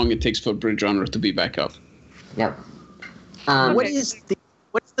 however long it takes for Bridge Runner to be back up. Yep.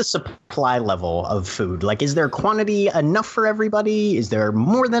 What's the supply level of food? Like, is there quantity enough for everybody? Is there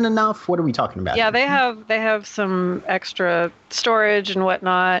more than enough? What are we talking about? yeah, they have some extra storage and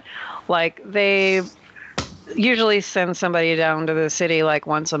whatnot. Like, they usually send somebody down to the city like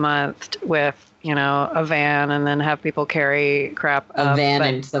once a month with, you know, a van, and then have people carry crap up. A van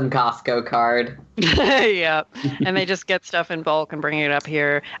and some Costco card. Yeah, and they just get stuff in bulk and bring it up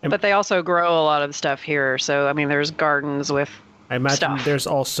here. But they also grow a lot of stuff here. So, I mean, there's gardens with I imagine stuff. there's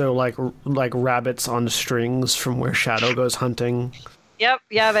also like rabbits on strings from where Shadow goes hunting. Yep,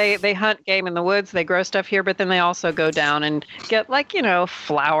 yeah, they hunt game in the woods. They grow stuff here, but then they also go down and get, like, you know,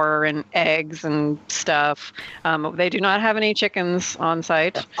 flour and eggs and stuff. They do not have any chickens on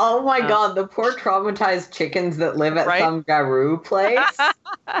site. Oh my god, the poor traumatized chickens that live at some Garou place.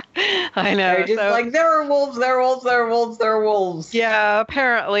 I know. They're just like, there are wolves, there are wolves, there are wolves, there are wolves. Yeah,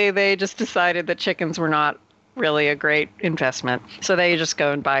 apparently they just decided that chickens were not really a great investment. So they just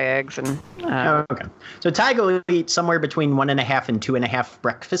go and buy eggs and... okay. So Tadgh will eat somewhere between 1.5 and 2.5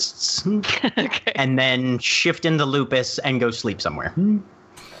 breakfasts. Okay. And then shift into lupus and go sleep somewhere. All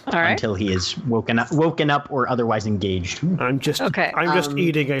right. Until he is woken up or otherwise engaged. I'm just Okay.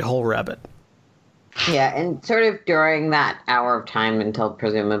 eating a whole rabbit. Yeah, and sort of during that hour of time until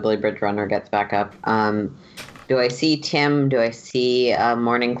presumably Bridge Runner gets back up, do I see Tim? Do I see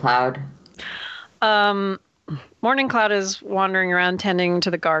Morning Cloud? Morning Cloud is wandering around tending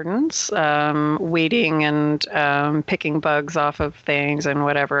to the gardens, weeding and picking bugs off of things and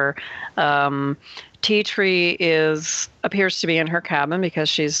whatever. Tea Tree appears to be in her cabin because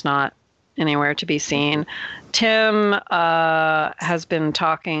she's not anywhere to be seen. Tim has been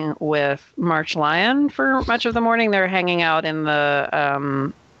talking with March Lion for much of the morning. They're hanging out in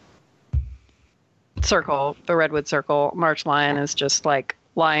the circle, the Redwood Circle. March Lion is just like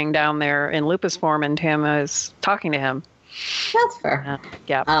lying down there in lupus form, and Tim is talking to him. That's fair.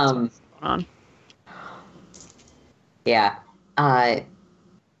 Yeah. That's what's going on. Yeah.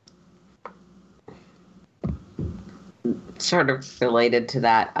 Sort of related to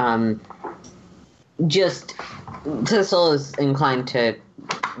that. Just Thistle is inclined to,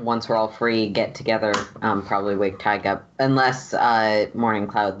 once we're all free, get together, probably wake Tadgh up, unless Morning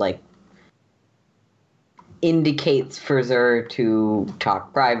Cloud indicates for Xur to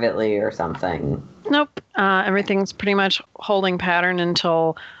talk privately or something. Nope. Everything's pretty much holding pattern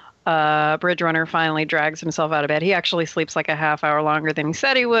until Bridge Runner finally drags himself out of bed. He actually sleeps like a half hour longer than he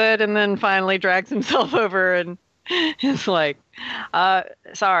said he would, and then finally drags himself over and is like,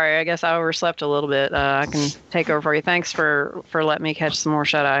 sorry, I guess I overslept a little bit. I can take over for you. Thanks for letting me catch some more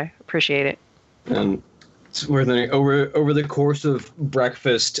shut-eye. Appreciate it. Over the course of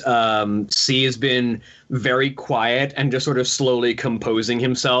breakfast, C has been very quiet and just sort of slowly composing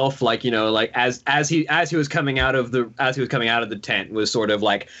himself. Like, you know, like as he was coming out of the tent, was sort of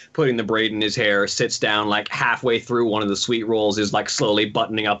like putting the braid in his hair, sits down like halfway through one of the sweet rolls, is like slowly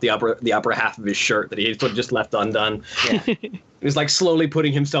buttoning up the upper half of his shirt that he had sort of just left undone. Yeah. He's like slowly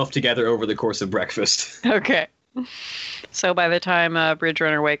putting himself together over the course of breakfast. Okay. So by the time Bridge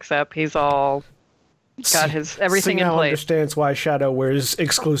Runner wakes up, he's all got his everything in place. Understands why Shadow wears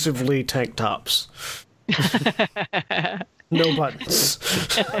exclusively tank tops. No buttons.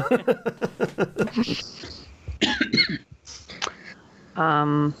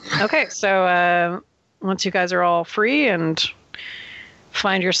 Okay, so once you guys are all free and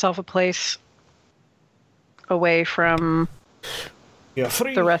find yourself a place away from You're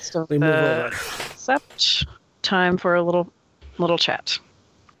free. the rest of We move over. sept. Time for a little chat.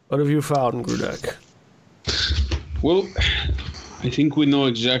 What have you found, Grudek? Well, I think we know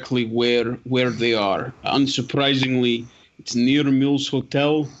exactly where they are. Unsurprisingly, it's near Mills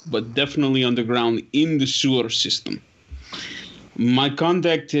Hotel, but definitely underground in the sewer system. My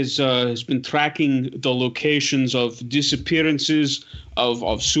contact has been tracking the locations of disappearances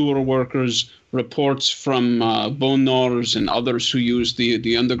of sewer workers, reports from bone gnawers and others who use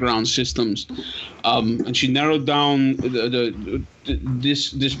the underground systems, and she narrowed down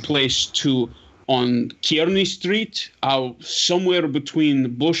this place to on Kearney Street, somewhere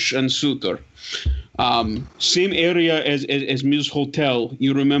between Bush and Suter. Same area as Mills Hotel.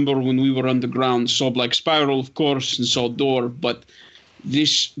 You remember when we were underground, saw Black Spiral, of course, and saw Door, but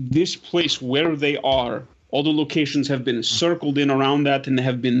this place where they are, all the locations have been circled in around that and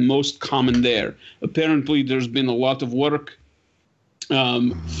have been most common there. Apparently, there's been a lot of work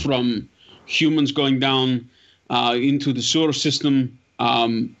from humans going down into the sewer system.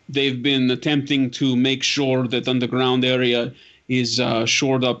 They've been attempting to make sure that underground area is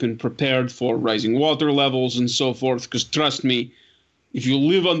shored up and prepared for rising water levels and so forth. Because trust me, if you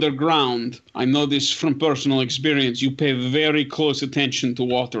live underground, I know this from personal experience, you pay very close attention to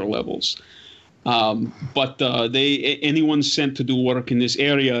water levels. But anyone sent to do work in this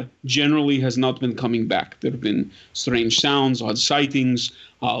area generally has not been coming back. There have been strange sounds, odd sightings,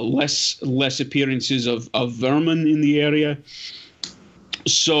 less appearances of vermin in the area.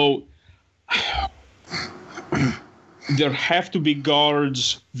 So there have to be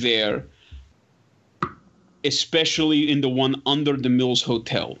guards there, especially in the one under the Mills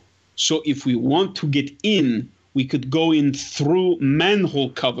Hotel. So if we want to get in, we could go in through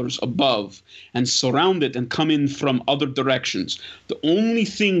manhole covers above and surround it and come in from other directions. The only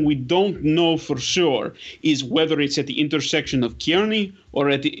thing we don't know for sure is whether it's at the intersection of Kearney or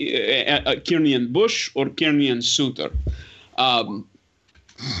at the Kearney and Bush or Kearney and Suter.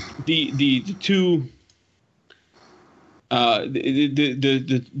 The two. Those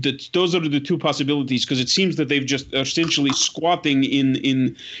are the two possibilities, because it seems that they've just essentially squatting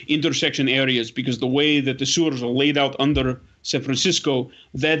in intersection areas, because the way that the sewers are laid out under San Francisco,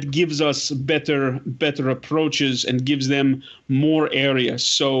 that gives us better approaches and gives them more area.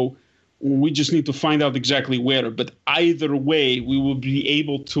 So we just need to find out exactly where. But either way, we will be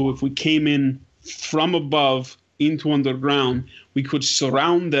able to, if we came in from above into underground, we could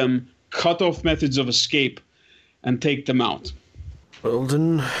surround them, cut off methods of escape, and take them out. Well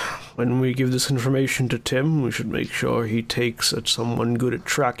then, when we give this information to Tim, we should make sure he takes someone good at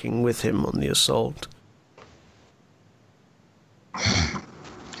tracking with him on the assault.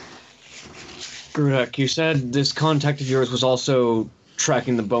 Grudek, you said this contact of yours was also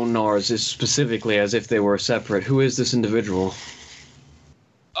tracking the bone gnawers specifically as if they were separate. Who is this individual?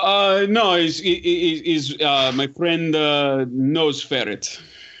 No, he's my friend Nose Ferret.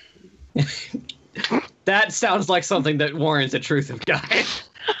 That sounds like something that warrants a truth of Gaia.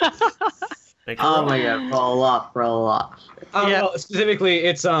 Oh my god, roll up. Yeah. Well, specifically,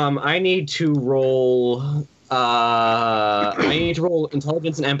 it's I need to roll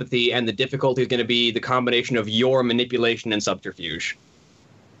intelligence and empathy, and the difficulty is going to be the combination of your manipulation and subterfuge.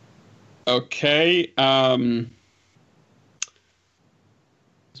 Okay.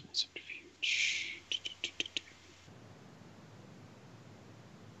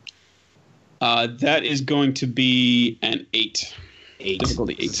 That is going to be an 8.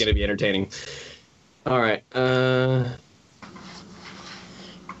 Difficulty 8. It's going to be entertaining. All right.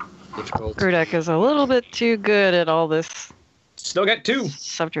 Difficult. Grudek is a little bit too good at all this Still get 2.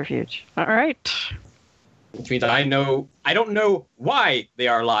 subterfuge. All right. Which means I don't know why they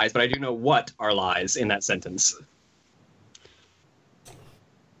are lies, but I do know what are lies in that sentence.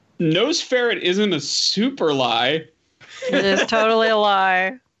 Nose Ferret isn't a super lie. It is totally a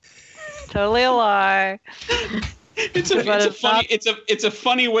lie. Totally a lie. It's a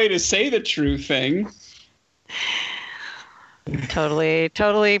funny way to say the true thing.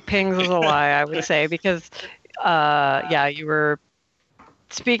 Totally pings as a lie, I would say, because you were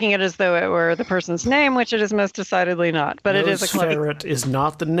speaking it as though it were the person's name, which it is most decidedly not. But it is a clever. Ferret is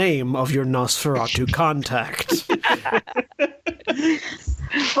not the name of your Nosferatu contact.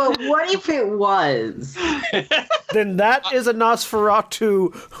 But what if it was? Then that is a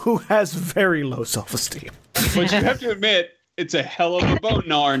Nosferatu who has very low self-esteem. But you have to admit, it's a hell of a bone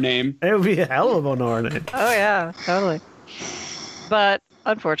gnawer name. It would be a hell of a gnawer name. Oh yeah, totally. But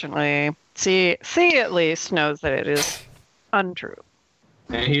unfortunately, C at least knows that it is untrue.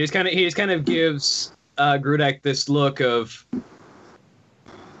 And he just kind of gives Grudek this look of,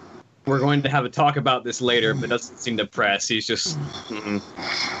 we're going to have a talk about this later, but doesn't seem to press. He's just...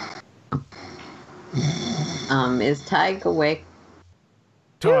 Is Tadgh awake?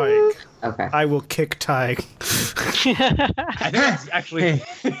 Tadgh. Okay. I will kick Tadgh. I think it's actually...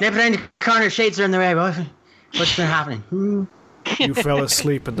 Nip around the corner, shades are in the way, boy. What's been happening? You fell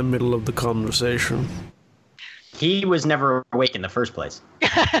asleep in the middle of the conversation. He was never awake in the first place.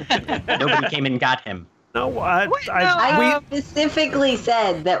 Nobody came and got him. No, I specifically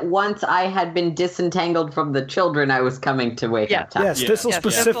said that once I had been disentangled from the children, I was coming to wake up Tadgh. Yes, Thistle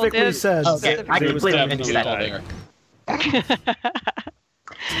specifically said. Okay, I completely missed that. there.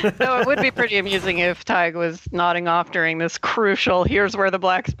 No, it would be pretty amusing if Tadgh was nodding off during this crucial "here's where the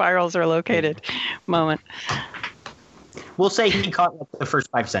black spirals are located" moment. We'll say he caught like the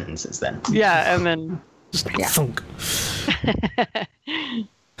first 5 sentences then. Yeah, and then Thunk.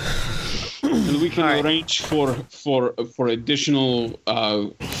 And we can arrange for additional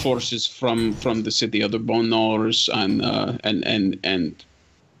forces from the city, other bone gnawers, and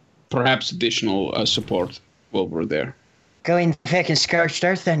perhaps additional support while we're there. Going fucking scorched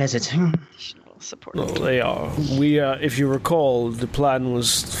earth then, is it? support. Well, they are. We, if you recall, the plan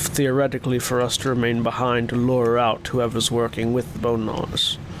was theoretically for us to remain behind to lure out whoever's working with the bone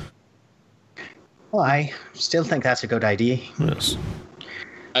gnawers. Well, I still think that's a good idea. Yes.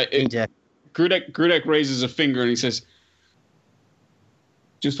 Grudek raises a finger and he says,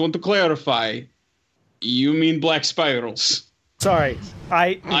 "Just want to clarify, you mean black spirals?" Sorry,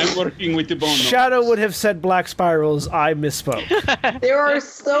 I'm working with the bone gnawers. Shadow would have said black spirals. I misspoke. There are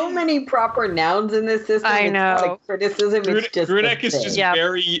so many proper nouns in this system. I know. It's not a criticism. It's just Grudek is just Yeah.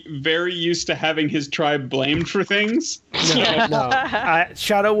 very, very used to having his tribe blamed for things. No.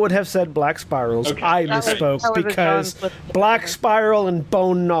 Shadow would have said black spirals. Okay. I That was misspoke a because John slip. black spiral and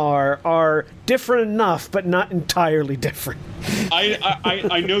bone gnawer are different enough, but not entirely different.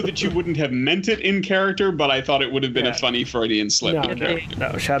 I know that you wouldn't have meant it in character, but I thought it would have been a funny Freudian slip in character.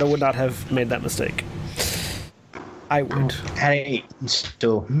 No, Shadow would not have made that mistake. I would. Hey,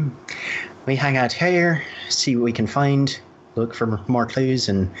 so we hang out here, see what we can find, look for more clues,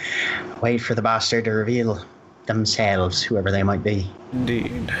 and wait for the bastard to reveal themselves, whoever they might be.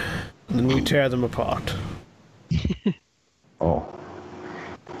 Indeed. And then we tear them apart. Oh,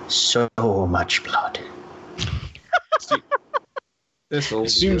 so much blood. Thistle, It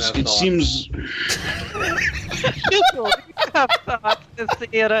seems. Have thoughts to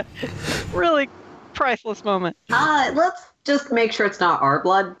see at a really priceless moment. Let's just make sure it's not our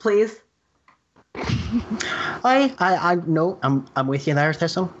blood, please. I no, I'm with you there,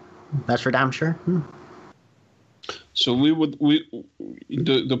 Thistle. That's for damn sure. So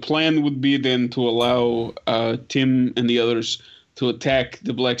the plan would be then to allow Tim and the others to attack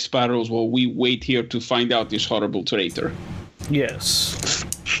the black spirals while we wait here to find out this horrible traitor. Yes.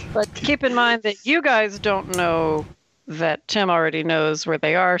 But keep in mind that you guys don't know that Tim already knows where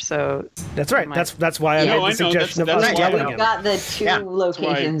they are, so That's right. That's why I Yeah. made No, I the know. suggestion That's of us why telling We've him. got the two Yeah.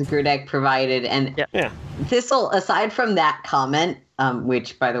 locations Grudek provided, and Yeah. Thistle, aside from that comment,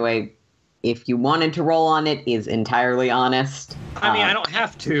 which, by the way, if you wanted to roll on it, is entirely honest. I mean, I don't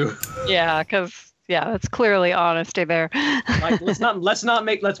have to. yeah, because that's clearly honesty there. Like,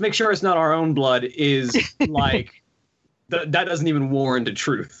 let's make sure it's not our own blood. Is like that doesn't even warrant a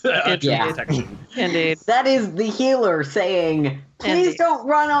truth. Truth Yeah. detection. Indeed. That is the healer saying, "Please Indeed. don't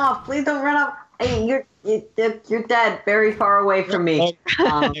run off. Please don't run off. Hey, you're dead, very far away from me."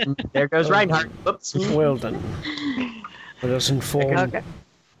 There goes Reinhardt. Whoops. Well done. Let us inform. Okay.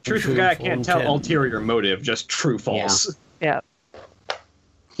 Truth True of guy form can't tell 10. ulterior motive, just true false. Yeah.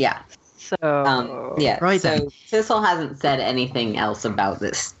 Yeah. So. Yeah. Right so then. Thistle hasn't said anything else about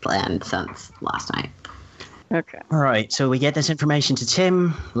this plan since last night. Okay. All right, so we get this information to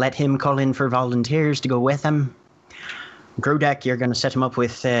Tim, let him call in for volunteers to go with him. Grudek, you're going to set him up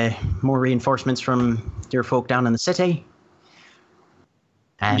with more reinforcements from your folk down in the city.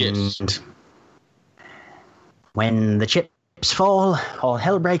 And Yes. when the chips fall, all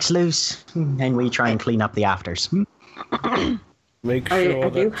hell breaks loose, and we try and clean up the afters. Make sure I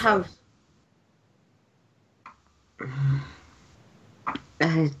do that have.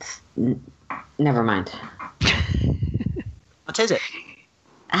 Never mind. What is it?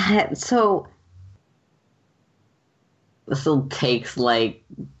 So this will takes like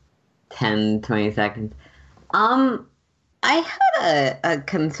 10, 20 seconds. I had a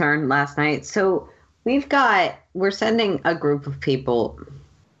concern last night. So we're sending a group of people,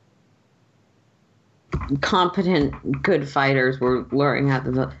 competent, good fighters. We're luring out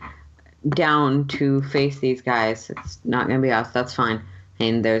down to face these guys. It's not going to be us. That's fine.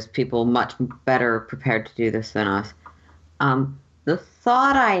 And there's people much better prepared to do this than us. the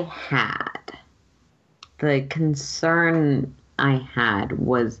thought I had, the concern I had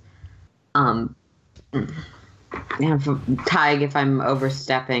was, Tadgh, if I'm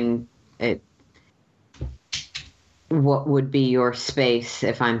overstepping it, what would be your space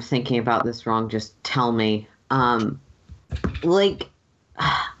if I'm thinking about this wrong? Just tell me.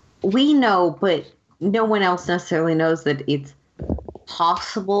 We know, but no one else necessarily knows that it's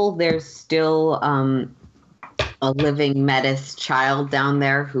possible there's still a living Metis child down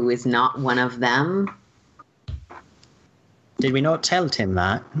there who is not one of them. Did we not tell Tim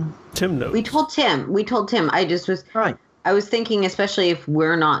that? Tim knows. We told Tim. I just was Right. I was thinking, especially if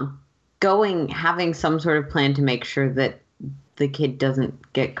we're not having some sort of plan to make sure that the kid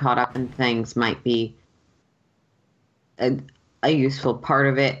doesn't get caught up in things might be a useful part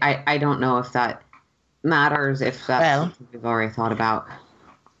of it. I don't know if that matters, if that's something we've already thought about.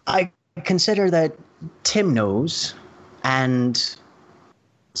 I consider that Tim knows, and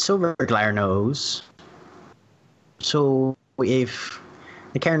Silverglare knows. So if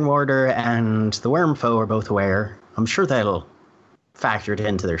the Cairn Warder and the Wormfoe are both aware, I'm sure they'll factor it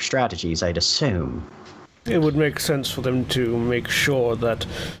into their strategies, I'd assume. It would make sense for them to make sure that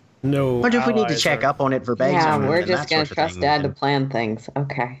no. What if we need to check up on it verbatim? Yeah, we're and just that going to sort of trust thing? Dad to plan things.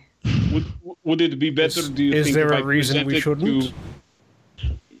 Okay. Would it be better? Do you Is think there if a I reason we present it shouldn't?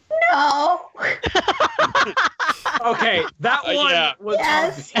 No. Okay, that one was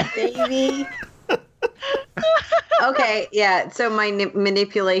Yes, baby. Okay, yeah. So my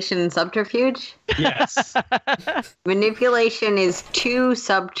manipulation and subterfuge. yes. Manipulation is 2,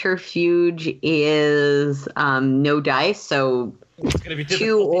 subterfuge is no dice, so It's gonna be 2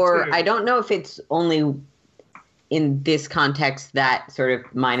 difficulty or two. I don't know if it's only in this context that sort of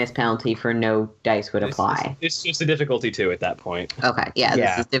minus penalty for no dice would apply. It's just a difficulty 2 at that point. Okay, yeah,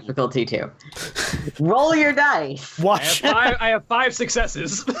 Yeah. this is difficulty 2. Roll your dice. Watch. I have 5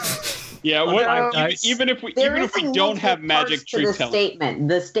 successes. Yeah, even if we don't have magic to the truth telling. statement.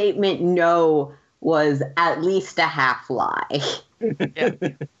 The statement no was at least a half lie.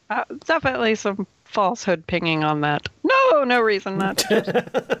 Definitely some falsehood pinging on that. No reason not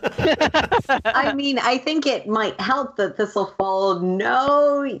to. I mean, I think it might help that Thistle followed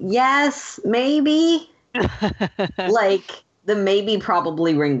no, yes, maybe. Like, the maybe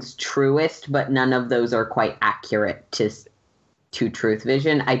probably rings truest, but none of those are quite accurate to truth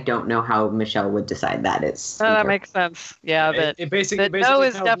vision. I don't know how Mishell would decide that is. That makes sense. Yeah, that It basically no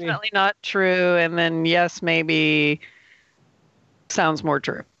is tells me- definitely not true, and then yes, maybe sounds more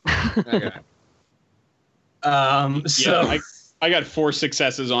true. Okay. So Yeah, I got 4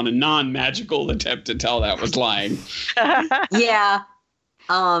 successes on a non-magical attempt to tell that was lying. Yeah.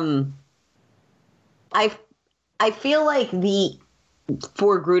 I feel like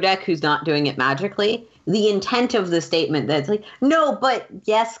for Grudek, who's not doing it magically, the intent of the statement that's like, no, but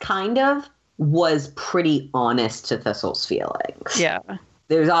yes, kind of, was pretty honest to Thistle's feelings. Yeah.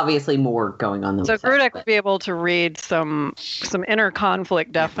 There's obviously more going on than So we said, Grudek but- would be able to read some inner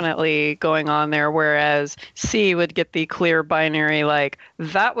conflict definitely going on there, whereas C would get the clear binary, like,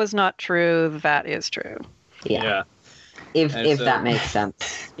 that was not true, that is true. Yeah. If so- that makes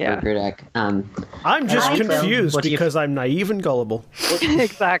sense Yeah. for Grudek. I'm just I feel- confused What do you- because I'm naive and gullible.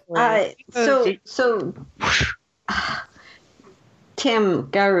 Exactly. So Tim,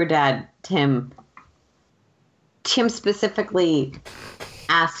 Garudad, Tim specifically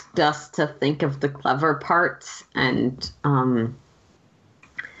asked us to think of the clever parts, and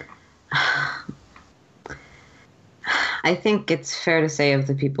I think it's fair to say of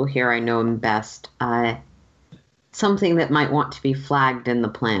the people here I know him best, something that might want to be flagged in the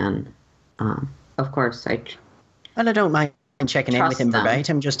plan. Of course, And I don't mind checking in with him Trust them.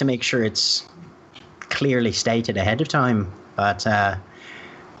 verbatim just to make sure it's clearly stated ahead of time. But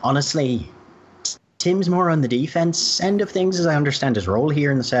honestly, Tim's more on the defense end of things, as I understand his role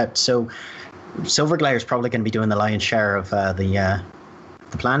here in the set. So Silverglare is probably going to be doing the lion's share of the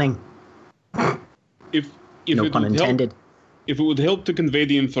planning. If No it pun would intended. if it would help to convey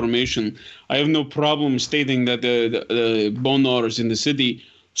the information, I have no problem stating that the Bonors in the city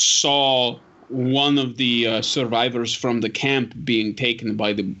saw one of the survivors from the camp being taken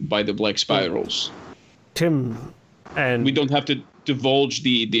by the Black Spirals. Tim and We don't have to divulge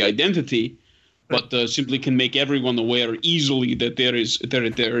the identity, but simply can make everyone aware easily that there is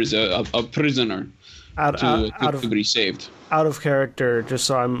a prisoner to be saved. out of character, just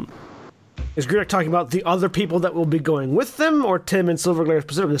so I'm... Is Grudek talking about the other people that will be going with them, or Tim and Silverglare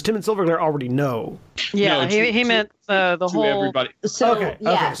specifically? Because Tim and Silverglare already know. Yeah, No, he meant the To whole... everybody. So, Okay,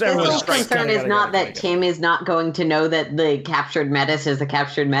 yeah, so everyone's Thistle's right. concern Got it, is got it, not got it, that got it. Tim is not going to know that the captured Metis is the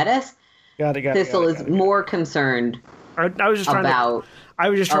captured Metis. Got it. Thistle is more concerned I was just trying about. I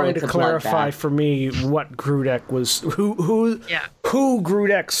was just trying it's to a clarify bloodbath. for me what Grudek was, who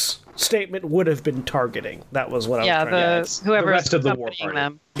Grudek's statement would have been targeting. That was what I was trying to whoever the rest is of the war accompanying party.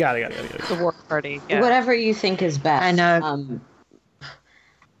 them, Got it. the war party. Yeah. Whatever you think is best. And,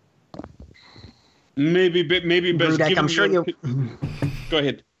 Maybe best. Grudek, given I'm sure your- you. Go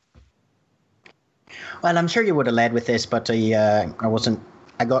ahead. Well, I'm sure you would have led with this, but I wasn't.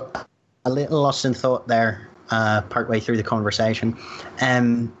 I got a little lost in thought there, partway through the conversation,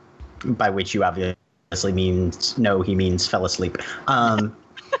 by which you obviously means no. He means fell asleep. I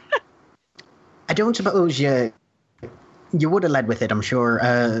don't suppose you would have led with it. I'm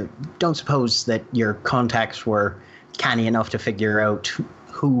sure. Don't suppose that your contacts were canny enough to figure out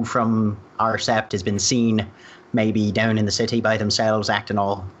who from our sept has been seen, maybe down in the city by themselves, acting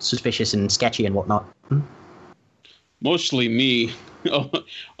all suspicious and sketchy and whatnot. Mostly me. But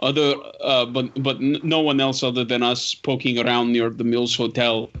no one else other than us poking around near the Mills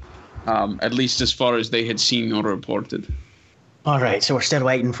Hotel, at least as far as they had seen or reported. All right, so we're still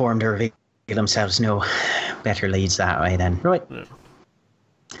waiting for them to reveal themselves. No better leads that way then. Right. Yeah.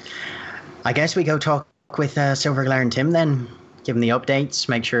 I guess we go talk with Silverglare and Tim then. Give them the updates.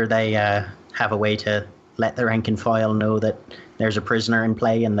 Make sure they have a way to let the rank and file know that there's a prisoner in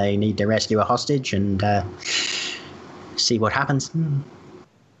play and they need to rescue a hostage, and see what happens.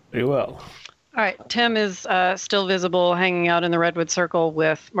 Very well. All right, Tim is still visible, hanging out in the Redwood Circle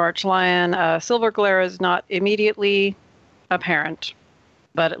with March Lion. Silverglare is not immediately apparent,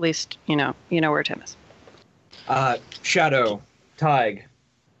 but at least you know where Tim is. Shadow, Tadgh,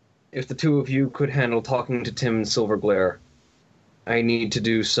 if the two of you could handle talking to Tim and Silverglare, I need to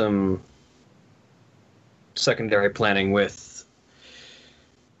do some secondary planning with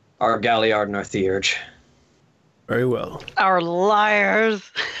our Galliard and our Theurge. Very well. Our liars.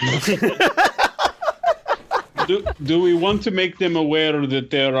 Do we want to make them aware that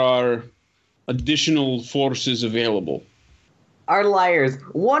there are additional forces available? Our liars,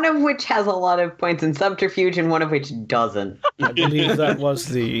 one of which has a lot of points in subterfuge and one of which doesn't. I believe that was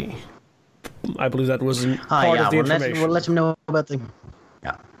part of the information. We'll let them know about the.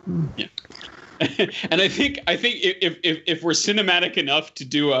 Yeah. And I think if we're cinematic enough to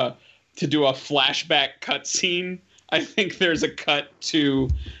do a flashback cutscene, I think there's a cut to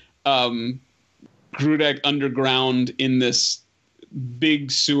Grudek underground in this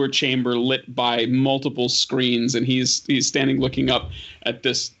big sewer chamber lit by multiple screens, and he's standing looking up at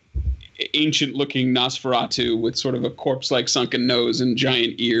this ancient-looking Nosferatu with sort of a corpse-like sunken nose and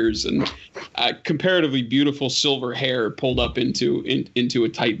giant ears and comparatively beautiful silver hair pulled up into a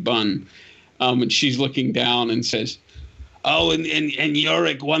tight bun. And she's looking down and says, "Oh, and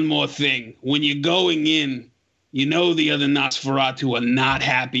Yorick, one more thing. When you're going in, you know the other Nosferatu are not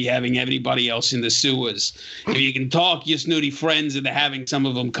happy having everybody else in the sewers. If you can talk your snooty friends into having some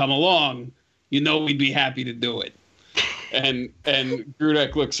of them come along, you know we'd be happy to do it." And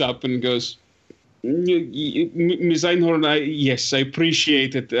Grudek looks up and goes, "Ms. Einhorn, yes, I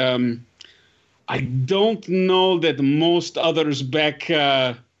appreciate it. I don't know that most others back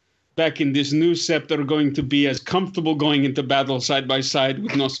in this new sept are going to be as comfortable going into battle side by side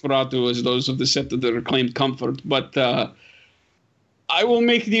with Nosferatu as those of the sept that reclaimed comfort. But I will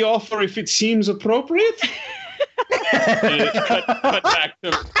make the offer if it seems appropriate."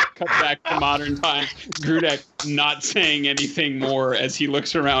 cut back to modern times. Grudek not saying anything more as he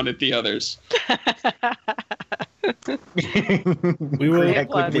looks around at the others. We will,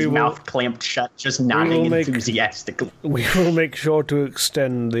 With his mouth clamped shut, just nodding enthusiastically. We will make sure to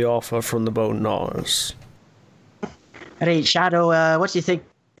extend the offer from the Bone Gnawers. Hey, Shadow, what do you think?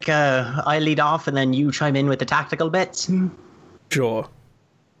 I lead off and then you chime in with the tactical bits? Sure.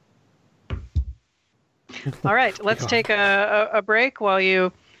 All right, let's take a break while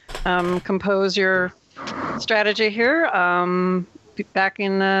you compose your strategy here. Be back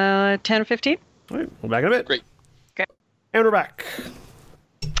in 10:15. All right, we're back in a bit. Great. Okay. And we're back.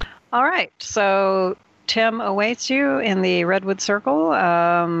 All right, so Tim awaits you in the Redwood Circle,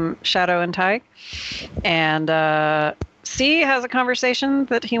 Shadow and Tadgh. And C has a conversation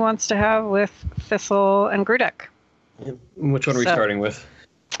that he wants to have with Thistle and Grudek. Which one are we starting with?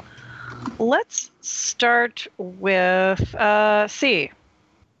 Let's start with C.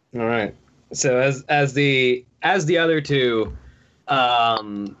 All right. So as the other two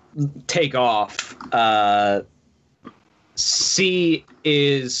take off, C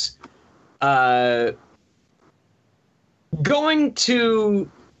is going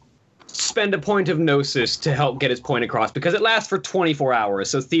to spend a point of gnosis to help get his point across, because it lasts for 24 hours.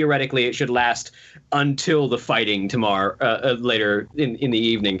 So theoretically, it should last until the fighting tomorrow, later in the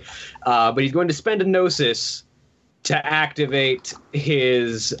evening. But he's going to spend a gnosis to activate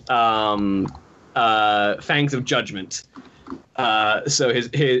his Fangs of Judgment. So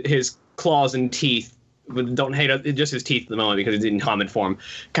his claws and teeth, don't hate it, just his teeth at the moment because he's in Hamid form,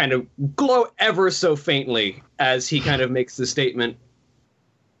 kind of glow ever so faintly as he kind of makes the statement,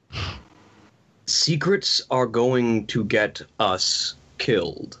 secrets are going to get us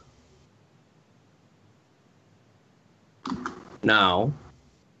killed. Now,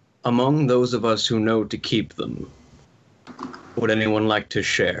 among those of us who know to keep them, would anyone like to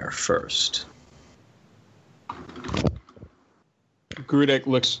share first? Grudek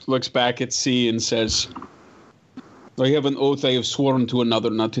looks back at C and says, I have an oath I have sworn to another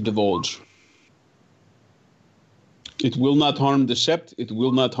not to divulge. It will not harm the Sept. It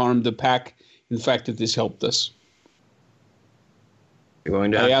will not harm the pack. In fact, it has helped us. You're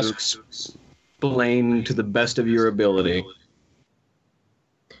going to have to explain to the best of your ability.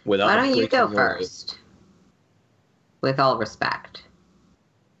 Why don't you go first? With all respect.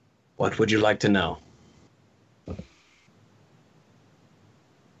 What would you like to know?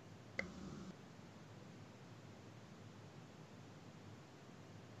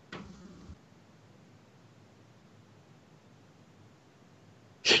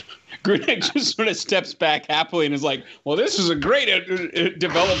 Grudek just sort of steps back happily and is like, well, this is a great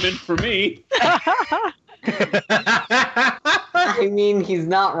development for me. I mean, he's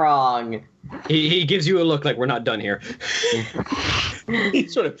not wrong. He gives you a look like we're not done here.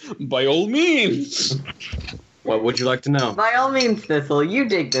 He's sort of, by all means. What would you like to know? By all means, Thistle, you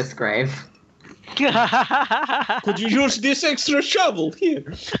dig this grave. Could you use this extra shovel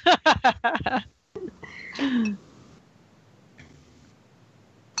here?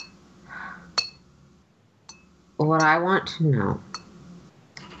 What I want to know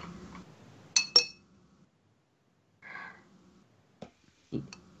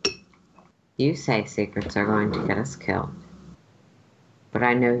you say secrets are going to get us killed, but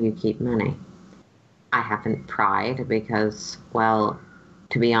I know you keep money. I haven't pried because, well,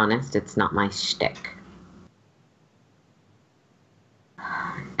 to be honest, it's not my shtick.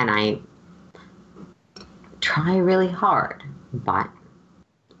 And I try really hard, but...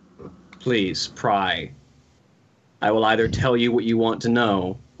 Please, pry. I will either tell you what you want to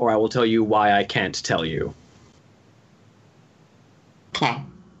know, or I will tell you why I can't tell you. Okay.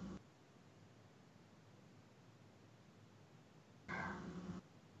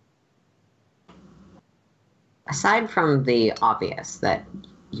 Aside from the obvious that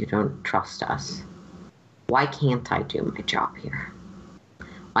you don't trust us, why can't I do my job here?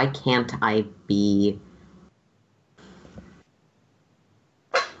 Why can't I be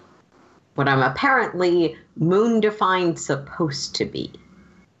what I'm apparently moon-defined supposed to be?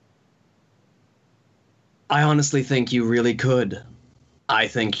 I honestly think you really could. I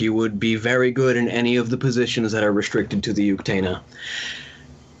think you would be very good in any of the positions that are restricted to the Uktena.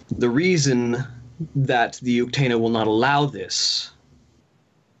 The reason that the Uktena will not allow this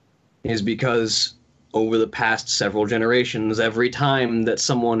is because over the past several generations, every time that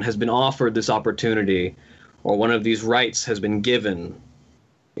someone has been offered this opportunity or one of these rights has been given,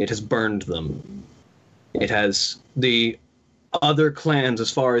 it has burned them. It has... The other clans,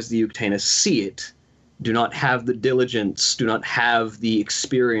 as far as the Uktena see it, do not have the diligence, do not have the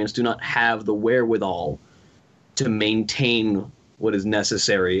experience, do not have the wherewithal to maintain what is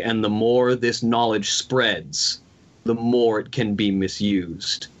necessary. And the more this knowledge spreads, the more it can be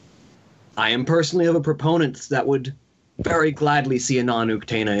misused. I am personally of a proponent that would very gladly see a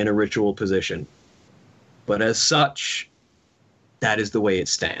non-Uktena in a ritual position. But as such, that is the way it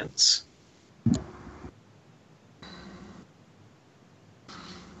stands.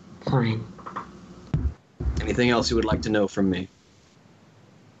 Fine. Anything else you would like to know from me?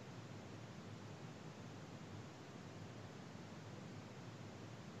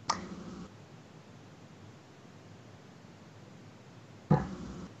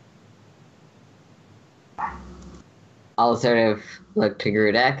 I'll sort of look to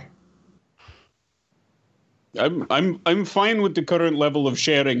Grudek. I'm fine with the current level of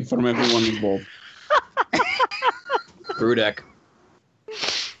sharing from everyone involved. Grudek.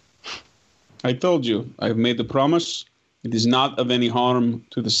 I told you, I've made the promise. It is not of any harm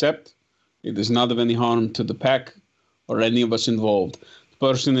to the Sept. It is not of any harm to the pack or any of us involved. The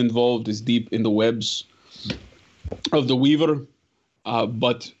person involved is deep in the webs of the Weaver,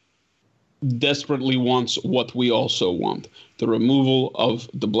 but desperately wants what we also want, the removal of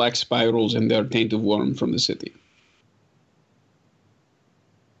the black spirals and their tainted worm from the city.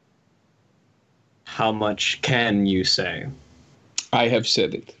 How much can you say? I have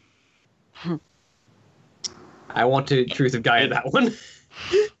said it. I want to Truth of Gaia that one.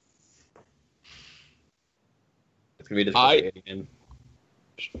 Could be difficulty 8 again.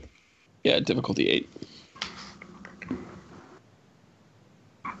 Yeah, difficulty 8.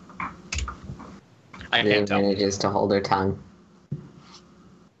 I can't tell. Manages to hold her tongue.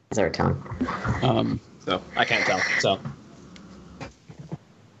 Is her tongue? So I can't tell. So.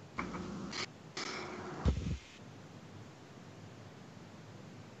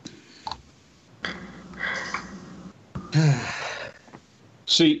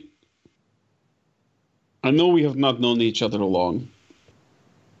 See, I know we have not known each other long.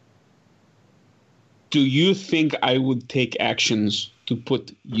 Do you think I would take actions to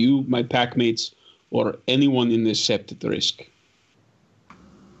put you, my packmates, or anyone in this sept at risk?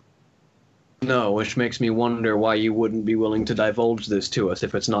 No, which makes me wonder why you wouldn't be willing to divulge this to us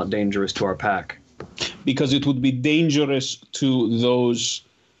if it's not dangerous to our pack. Because it would be dangerous to those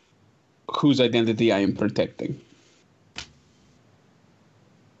whose identity I am protecting.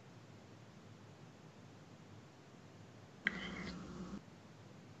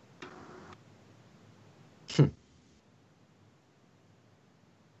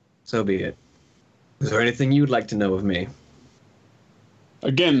 So be it. Is there anything you'd like to know of me?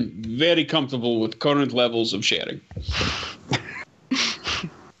 Again, very comfortable with current levels of sharing.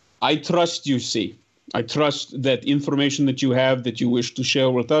 I trust you, see. I trust that information that you have that you wish to share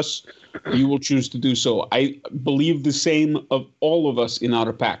with us, you will choose to do so. I believe the same of all of us in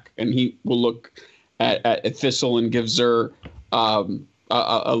our pack. And he will look at Thistle and give Zer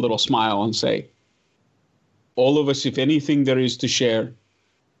a little smile and say, all of us, if anything there is to share,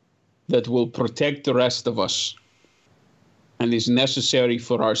 that will protect the rest of us and is necessary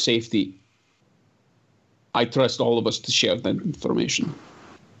for our safety, I trust all of us to share that information.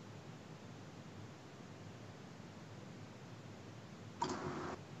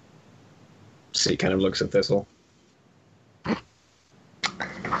 So he kind of looks at Thistle.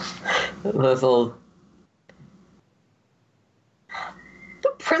 Thistle. The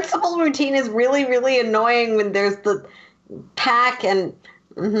principal routine is really, really annoying when there's the pack and...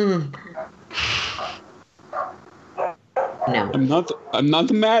 No. I'm not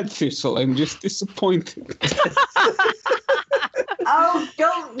mad, Thistle. I'm just disappointed. Oh,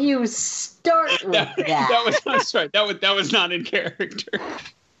 don't you start with that. That was not sorry. That was not in character.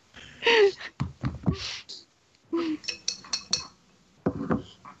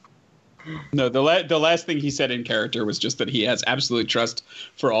 No, the last thing he said in character was just that he has absolute trust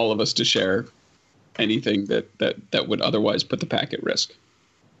for all of us to share anything that would otherwise put the pack at risk.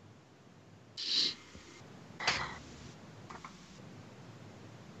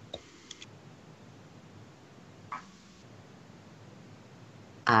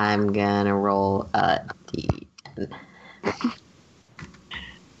 I'm gonna roll a d10.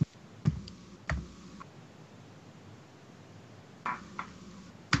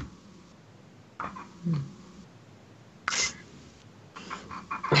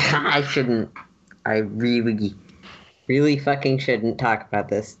 I shouldn't. I really, really fucking shouldn't talk about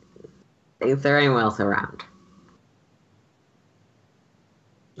this. Is there anyone else around?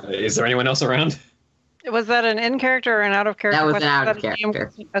 Is there anyone else around? Was that an in character or an out of character? That was question? an out of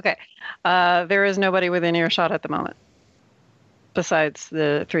character. Okay. There is nobody within earshot at the moment, besides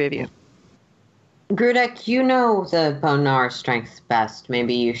the three of you. Grudek, you know the Bonar strength best.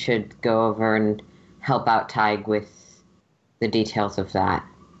 Maybe you should go over and help out Tadgh with the details of that.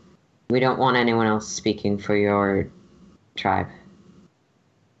 We don't want anyone else speaking for your tribe.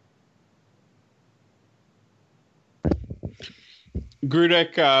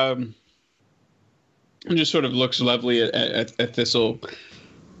 Grudek just sort of looks lovely at Thistle,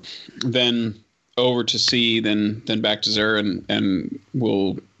 then over to C, then back to Zer, and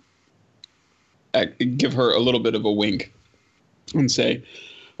will give her a little bit of a wink and say,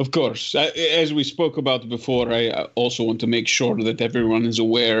 of course, as we spoke about before, I also want to make sure that everyone is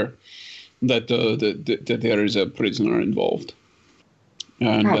aware that that there is a prisoner involved.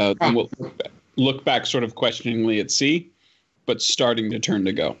 And we'll look back sort of questioningly at C, but starting to turn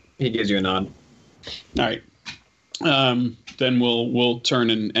to go. He gives you a nod. All right. Then we'll turn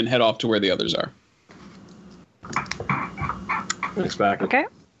and head off to where the others are. Looks back. Okay.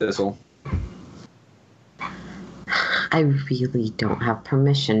 Thistle. I really don't have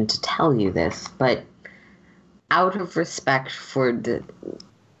permission to tell you this, but out of respect for the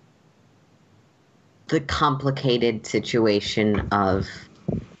complicated situation of...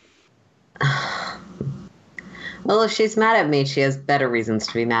 Well, if she's mad at me, she has better reasons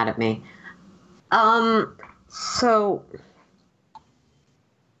to be mad at me. So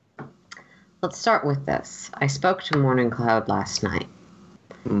let's start with this. I spoke to Morning Cloud last night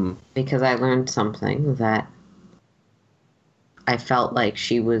because I learned something that I felt like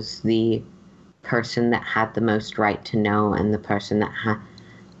she was the person that had the most right to know and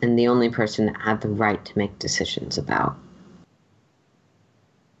and the only person that had the right to make decisions about.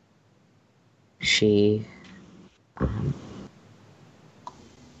 She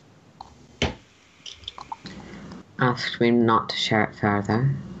asked me not to share it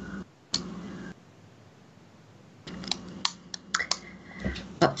further.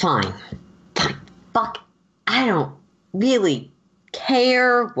 But fine. Fuck. I don't really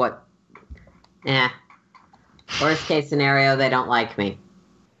care what... Worst case scenario, they don't like me.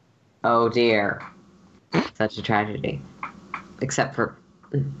 Oh dear. Such a tragedy. Except for...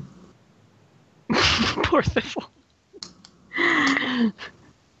 Poor Thistle.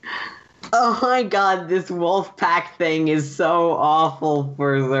 Oh my god, this wolf pack thing is so awful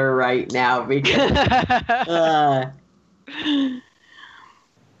for her right now because...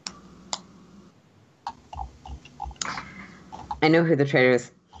 I know who the traitor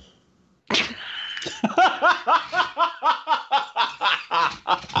is.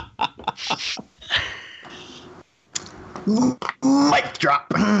 Mic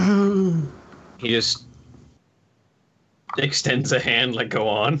drop. He just extends a hand like, go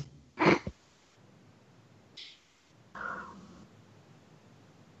on.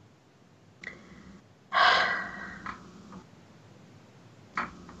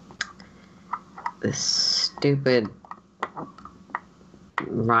 This stupid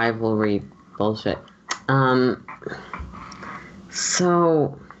rivalry bullshit.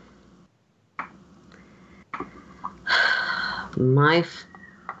 So my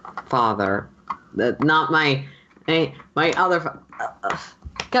father, not my other,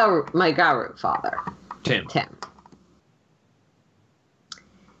 my Garu father, Tim.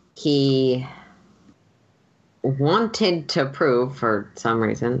 He wanted to prove, for some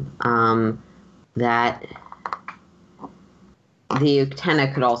reason, that the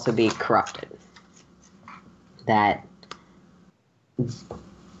Uktena could also be corrupted. That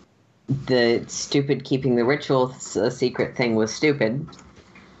the stupid keeping the ritual a secret thing was stupid.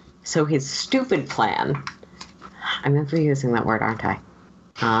 So his stupid plan, I'm overusing that word, aren't I?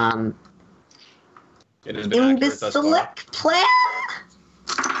 It has been accurate thus far. Imbecilic plan?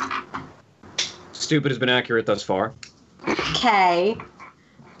 Stupid has been accurate thus far. Okay.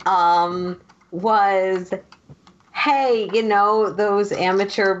 Was, hey, you know, those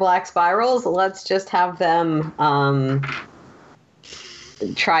amateur black spirals, let's just have them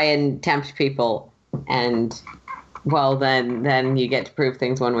try and tempt people, and well, then you get to prove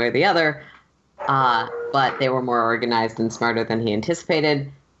things one way or the other. But they were more organized and smarter than he anticipated,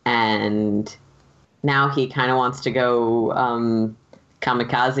 and now he kind of wants to go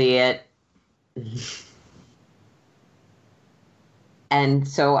kamikaze it. And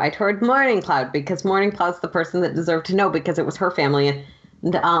so I told Morning Cloud, because Morning Cloud's the person that deserved to know, because it was her family. And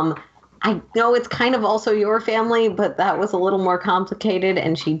I know it's kind of also your family, but that was a little more complicated,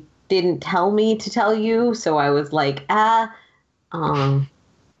 and she didn't tell me to tell you, so I was like, yeah. And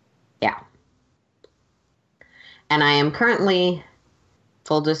I am currently,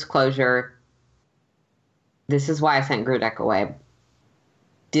 full disclosure, this is why I sent Grudek away,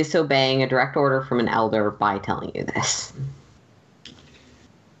 disobeying a direct order from an elder by telling you this.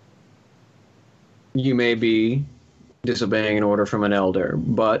 You may be disobeying an order from an elder,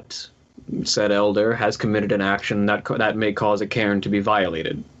 but said elder has committed an action that may cause a cairn to be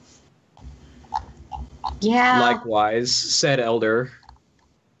violated. Yeah. Likewise, said elder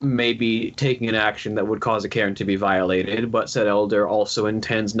may be taking an action that would cause a cairn to be violated, but said elder also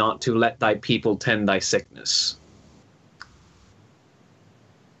intends not to let thy people tend thy sickness.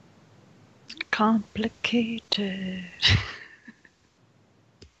 Complicated.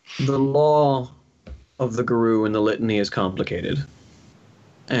 The law of the Guru and the Litany is complicated,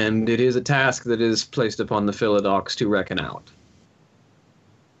 and it is a task that is placed upon the Philodox to reckon out.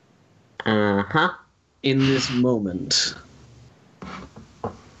 Uh-huh. In this moment,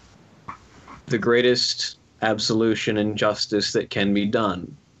 the greatest absolution and justice that can be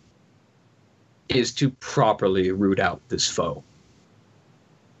done is to properly root out this foe.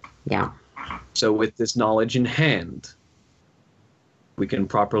 Yeah. So with this knowledge in hand, we can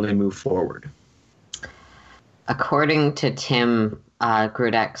properly move forward. According to Tim,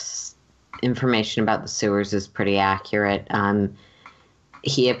 Grudek's information about the sewers is pretty accurate.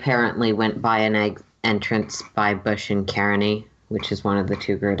 He apparently went by an entrance by Bush and Carony, which is one of the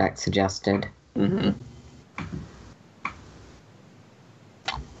two Grudek suggested. Mm-hmm.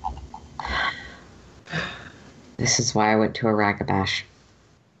 This is why I went to a Ragabash.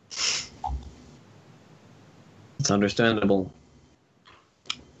 It's understandable.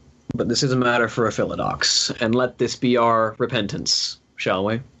 But this is a matter for a Philodox, and let this be our repentance, shall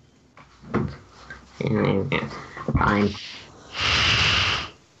we? Fine.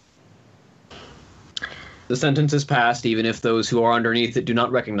 The sentence is passed even if those who are underneath it do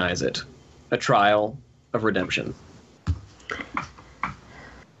not recognize it. A trial of redemption.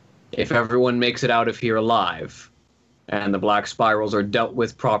 If everyone makes it out of here alive, and the black spirals are dealt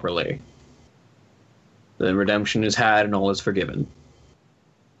with properly, then redemption is had and all is forgiven.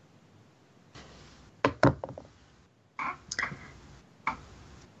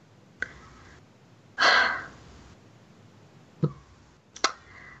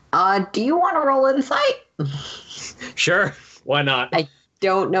 Do you want to roll insight? Sure, why not? I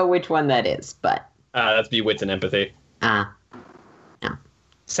don't know which one that is, but... That'd be wits and empathy. No.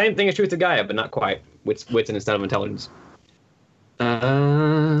 Same thing is true with the Gaia, but not quite. Wits instead of intelligence.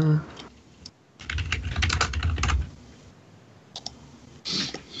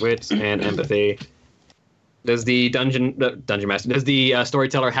 Wits and empathy. Does the dungeon master, does the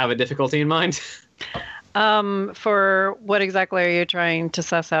storyteller have a difficulty in mind? For what exactly are you trying to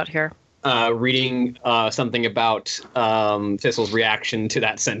suss out here? Reading something about Thistle's reaction to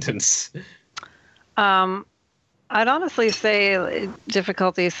that sentence. I'd honestly say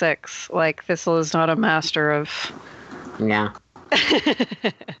difficulty 6. Like, Thistle is not a master of... Yeah.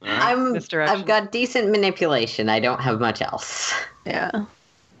 I've got decent manipulation. I don't have much else. Yeah.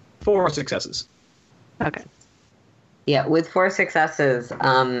 4 successes. Okay. Yeah, with 4 successes,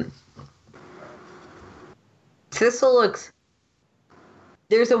 Thistle looks...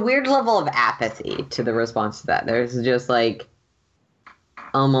 There's a weird level of apathy to the response to that. There's just like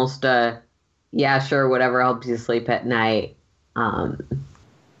almost a, yeah, sure, whatever helps you sleep at night. Not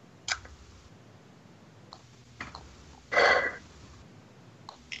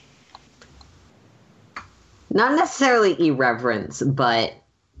necessarily irreverence, but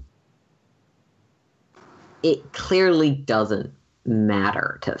it clearly doesn't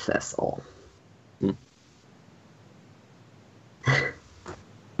matter to Thistle.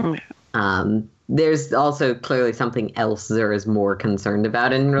 There's also clearly something else Zur is more concerned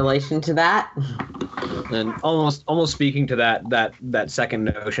about in relation to that. And almost speaking to that second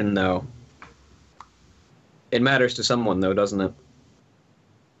notion, though, it matters to someone, though, doesn't it?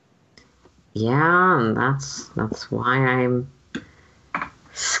 Yeah, and that's why I'm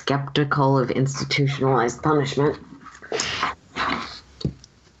skeptical of institutionalized punishment.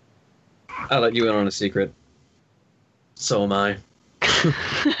 I'll let you in on a secret. So am I.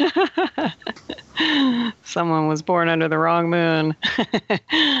 Someone was born under the wrong moon.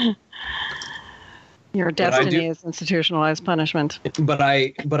 Your destiny is institutionalized punishment. But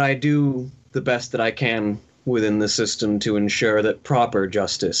I do the best that I can within the system to ensure that proper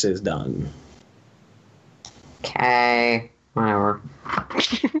justice is done. Okay, whatever.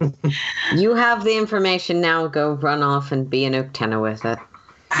 You have the information now. Go run off and be an Uktena with it.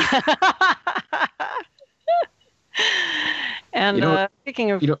 And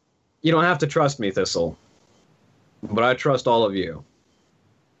speaking of... You don't have to trust me, Thistle. But I trust all of you.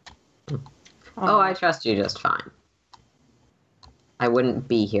 Oh, I trust you just fine. I wouldn't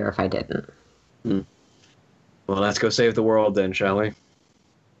be here if I didn't. Well, let's go save the world then, shall we?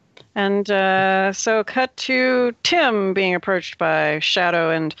 And so cut to Tim being approached by Shadow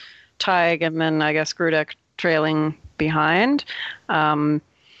and Tadgh, and then I guess Grudek trailing behind.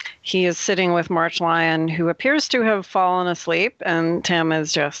 He is sitting with March Lion, who appears to have fallen asleep, and Tim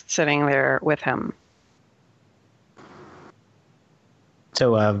is just sitting there with him.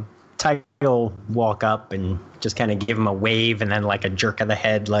 So Tadgh will walk up and just kind of give him a wave and then like a jerk of the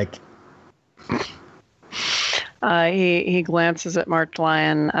head, like... He glances at March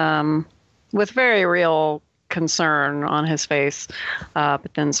Lion with very real concern on his face,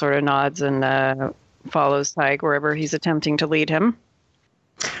 but then sort of nods and follows Tadgh wherever he's attempting to lead him.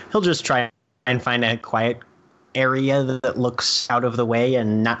 He'll just try and find a quiet area that looks out of the way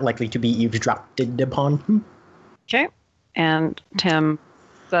and not likely to be eavesdropped upon. Okay. And Tim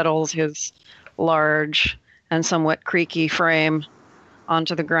settles his large and somewhat creaky frame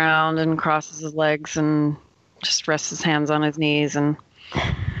onto the ground and crosses his legs and just rests his hands on his knees and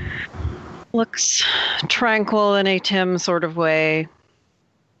looks tranquil in a Tim sort of way.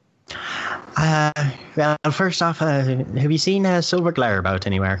 Well, first off, have you seen Silver Glare about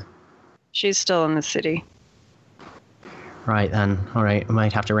anywhere? She's still in the city. Right then. All right, I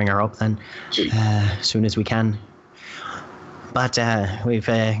might have to ring her up then, as soon as we can. But we've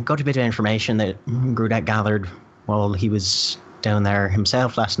got a bit of information that Grudek gathered while he was down there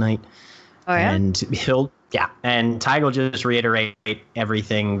himself last night. Oh yeah. And and Tadgh will just reiterate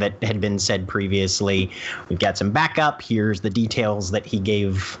everything that had been said previously. We've got some backup. Here's the details that he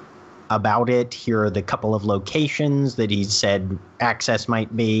gave about it. Here are the couple of locations that he said access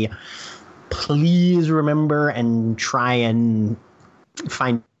might be. please remember and try and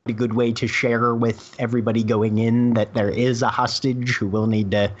find a good way to share with everybody going in that there is a hostage who will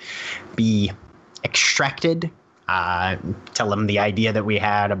need to be extracted. Tell them the idea that we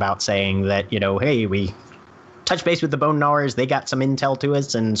had about saying that, hey, we touched base with the Bone Gnawers, they got some intel to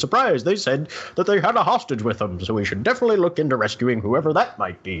us, and surprise, they said that they had a hostage with them, so we should definitely look into rescuing whoever that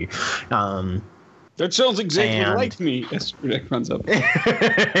might be. That sounds exactly like me. As Grudek runs up.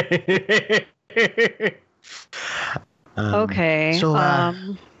 Okay. So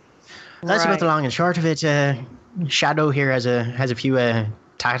that's about the long and short of it. Shadow here has a few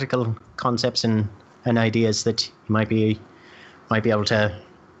tactical concepts and ideas that you might be able to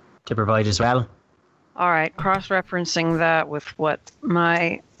provide as well. All right. Cross-referencing that with what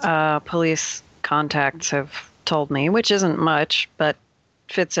my police contacts have told me, which isn't much, but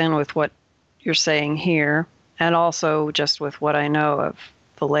fits in with what you're saying here, and also just with what I know of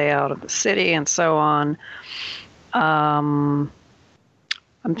the layout of the city and so on. I'm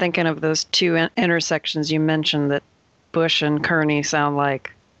thinking of those two intersections you mentioned that Bush and Kearney sound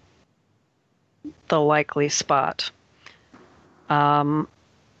like the likely spot. Do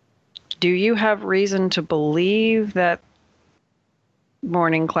you have reason to believe that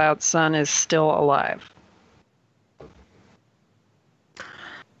Morning Cloud's son is still alive?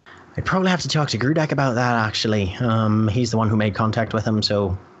 I'd probably have to talk to Grudek about that, actually. He's the one who made contact with him,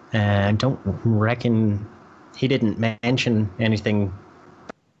 so I don't reckon he didn't mention anything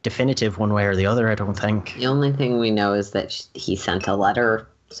definitive one way or the other, I don't think. The only thing we know is that he sent a letter,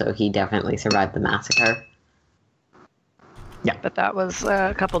 so he definitely survived the massacre. Yeah, but that was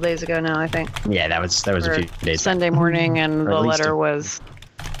a couple days ago now, I think. Yeah, that was a few days. Sunday morning, and the letter was.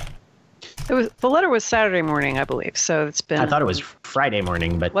 The letter was Saturday morning, I believe. So it's been. I thought it was Friday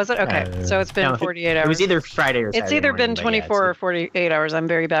morning, but was it? Okay, so it's been 48 hours. It was either Friday or Saturday. It's either been 24 or 48 hours. I'm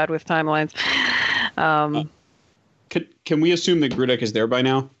very bad with timelines. Can we assume that Grudek is there by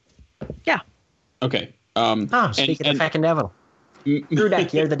now? Yeah. Okay. Speaking of fucking devil,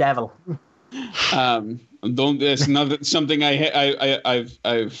 Grudek, you're the devil. Don't. That's not something I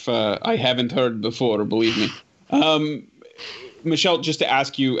haven't heard before. Believe me. Mishell, just to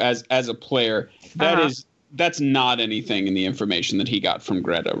ask you as a player, that's not anything in the information that he got from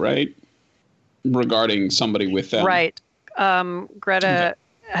Greta, right? Regarding somebody with them. Right. Greta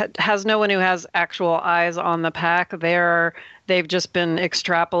has no one who has actual eyes on the pack. They've just been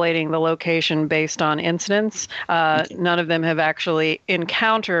extrapolating the location based on incidents. None of them have actually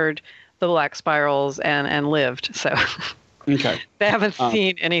encountered the black spirals and lived. So okay. They haven't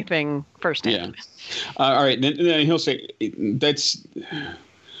seen anything firsthand. Yeah. All right. Then he'll say that's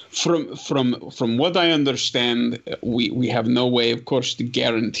from what I understand. We have no way, of course, to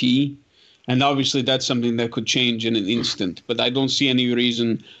guarantee, and obviously that's something that could change in an instant. But I don't see any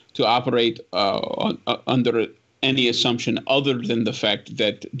reason to operate under any assumption other than the fact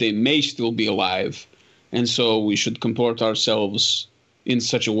that they may still be alive, and so we should comport ourselves in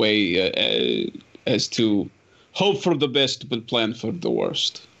such a way as to hope for the best but plan for the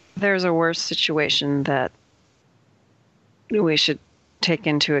worst. There's a worse situation that we should take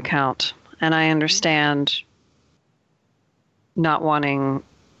into account. And I understand not wanting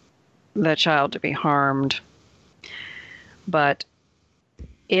the child to be harmed. But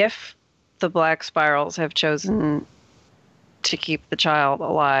if the black spirals have chosen to keep the child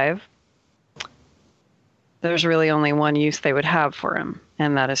alive, there's really only one use they would have for him,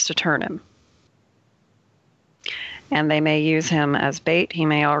 and that is to turn him. And they may use him as bait. He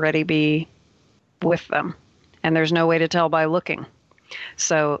may already be with them. And there's no way to tell by looking.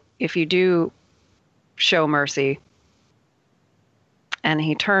 So if you do show mercy and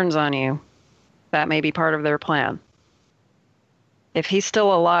he turns on you, that may be part of their plan. If he's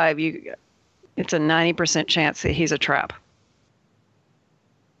still alive, it's a 90% chance that he's a trap.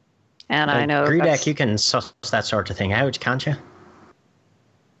 And I know Grudek, you can suss that sort of thing out, can't you?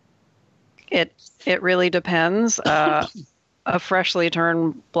 It really depends. A freshly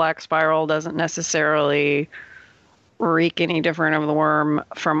turned black spiral doesn't necessarily reek any different of the worm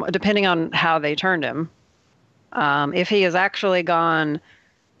depending on how they turned him. If he has actually gone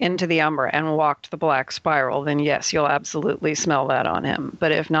into the Umbra and walked the black spiral, then yes, you'll absolutely smell that on him.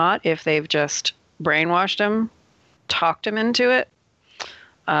 But if not, if they've just brainwashed him, talked him into it,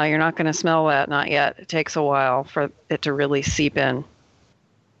 you're not going to smell that, not yet. It takes a while for it to really seep in.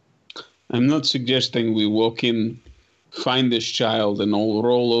 I'm not suggesting we walk in, find this child, and all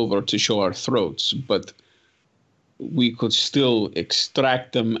roll over to show our throats, but we could still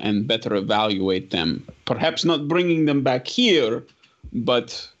extract them and better evaluate them. Perhaps not bringing them back here,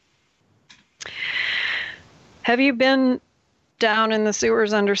 but... Have you been down in the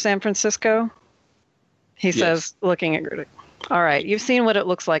sewers under San Francisco? He says, looking at Grudek. All right, you've seen what it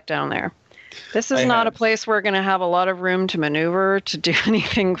looks like down there. This is not a place we're going to have a lot of room to maneuver, to do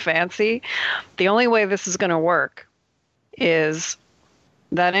anything fancy. The only way this is going to work is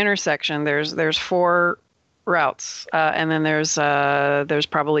that intersection. There's 4 routes, and then there's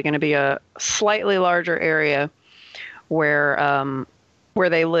probably going to be a slightly larger area where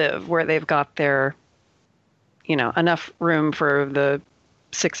they live, where they've got their, enough room for the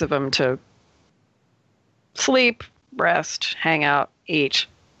 6 of them to sleep, rest, hang out, eat,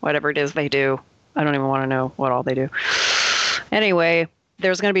 whatever it is they do. I don't even want to know what all they do. Anyway,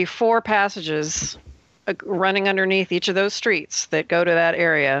 there's going to be 4 passages running underneath each of those streets that go to that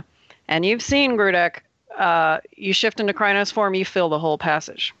area. And you've seen, Grudek, you shift into Krynos form, you fill the whole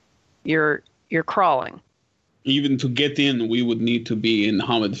passage. You're crawling. Even to get in, we would need to be in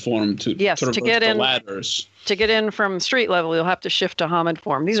Hamid form to traverse the ladders. To get in from street level, you'll have to shift to Hamid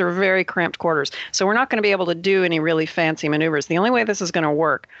form. These are very cramped quarters. So we're not going to be able to do any really fancy maneuvers. The only way this is going to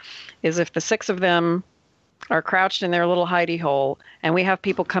work is if the 6 of them are crouched in their little hidey hole, and we have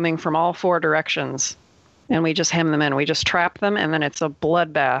people coming from all 4 directions, and we just hem them in. We just trap them, and then it's a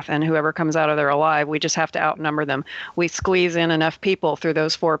bloodbath. And whoever comes out of there alive, we just have to outnumber them. We squeeze in enough people through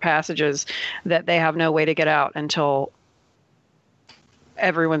those 4 passages that they have no way to get out until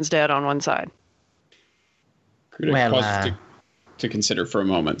everyone's dead on one side. Well, to consider for a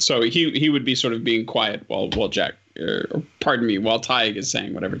moment. So he would be sort of being quiet while Jack, while Tadgh is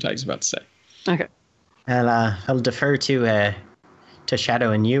saying whatever Tadgh's about to say. Okay. Well, I'll defer to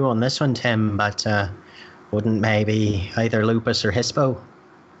Shadow and you on this one, Tim, but wouldn't maybe either Lupus or Hispo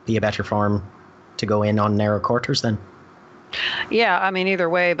be a better form to go in on narrow quarters then? Yeah, I mean, either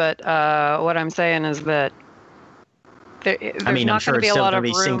way, but what I'm saying is that there's not going to be a lot of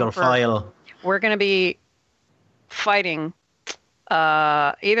room single file. We're going to be fighting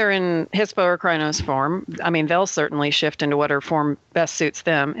either in Hispo or Krynos form. I mean, they'll certainly shift into whatever form best suits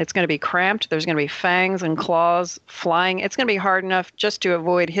them. It's going to be cramped. There's going to be fangs and claws flying. It's going to be hard enough just to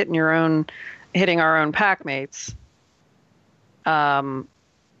avoid hitting our own pack mates, let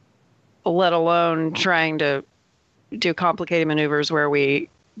alone trying to do complicated maneuvers where we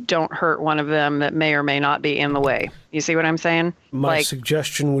don't hurt one of them that may or may not be in the way. You see what I'm saying? My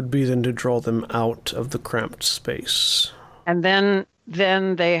suggestion would be then to draw them out of the cramped space. And then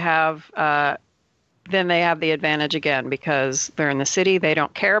they have the advantage again because they're in the city. They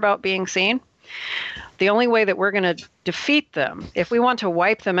don't care about being seen. The only way that we're going to defeat them, if we want to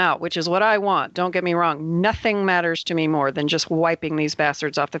wipe them out, which is what I want, don't get me wrong, nothing matters to me more than just wiping these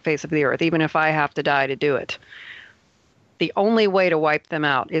bastards off the face of the earth, even if I have to die to do it. The only way to wipe them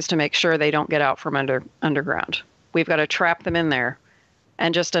out is to make sure they don't get out from underground. We've got to trap them in there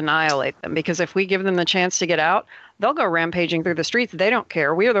and just annihilate them, because if we give them the chance to get out, they'll go rampaging through the streets. They don't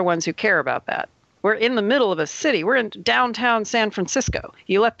care. We are the ones who care about that. We're in the middle of a city. We're in downtown San Francisco.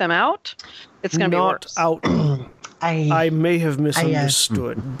 You let them out, it's going to be worse. Not out. I may have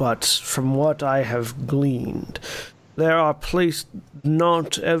misunderstood, but from what I have gleaned, there are places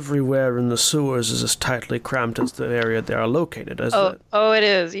not everywhere in the sewers is as tightly cramped as the area they are located. Oh, it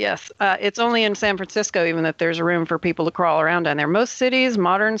is, yes. It's only in San Francisco even that there's room for people to crawl around down there. Most cities,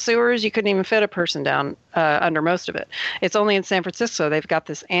 modern sewers, you couldn't even fit a person down under most of it. It's only in San Francisco. They've got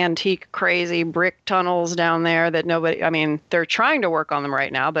this antique, crazy brick tunnels down there that they're trying to work on them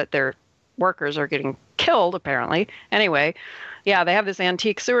right now, but their workers are getting killed, apparently. Anyway, yeah, they have this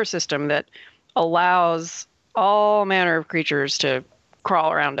antique sewer system that allows all manner of creatures to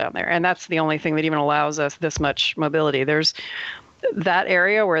crawl around down there. And that's the only thing that even allows us this much mobility. There's that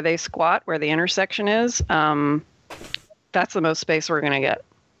area where they squat, where the intersection is. That's the most space we're going to get.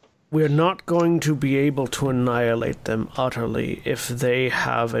 We're not going to be able to annihilate them utterly if they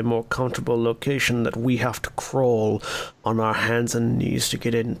have a more comfortable location that we have to crawl on our hands and knees to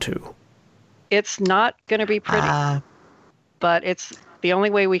get into. It's not going to be pretty, but it's the only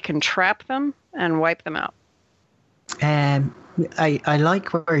way we can trap them and wipe them out. I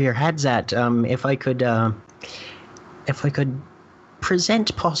like where your head's at. If I could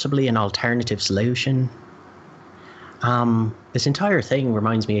present possibly an alternative solution. This entire thing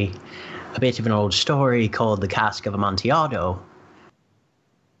reminds me a bit of an old story called The Cask of Amontillado.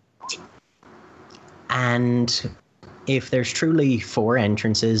 And if there's truly 4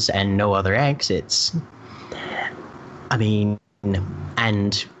 entrances and no other exits, I mean,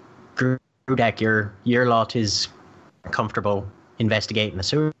 and Grudek, your lot is comfortable investigating the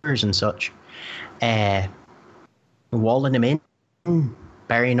sewers and such, walling them in,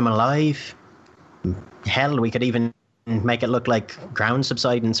 burying them alive. Hell, we could even make it look like ground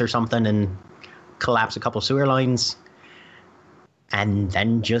subsidence or something and collapse a couple sewer lines. and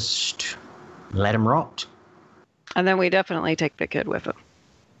then just let him rot. And then we definitely take the kid with him.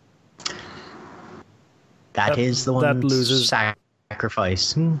 That is the one that loses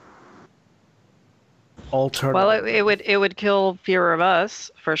sacrifice. Alternative. Well, it would kill fewer of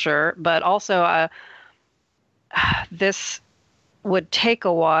us for sure, but also this would take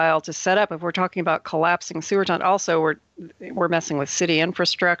a while to set up. If we're talking about collapsing sewer tunnels, also we're messing with city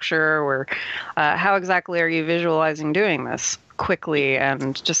infrastructure. How exactly are you visualizing doing this quickly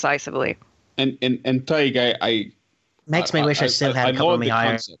and decisively? And Tadgh, I Makes me wish I still had a couple of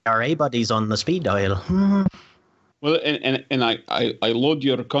my IRA buddies on the speed dial. Well, and I load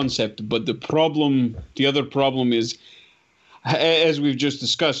your concept, but the other problem is, as we've just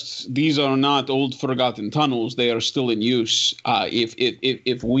discussed, these are not old forgotten tunnels. They are still in use.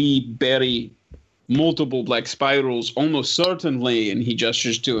 If we bury multiple black spirals, almost certainly, and he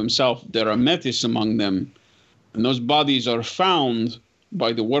gestures to himself, there are metis among them, and those bodies are found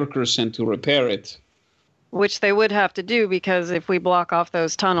by the workers sent to repair it. Which they would have to do, because if we block off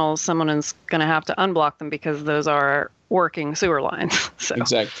those tunnels, someone is going to have to unblock them because those are working sewer lines. So.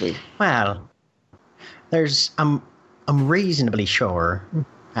 Exactly. Well, I'm reasonably sure,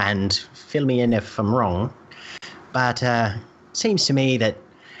 and fill me in if I'm wrong, but seems to me that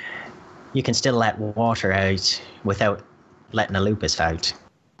you can still let water out without letting a lupus out.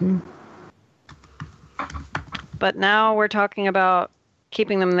 But now we're talking about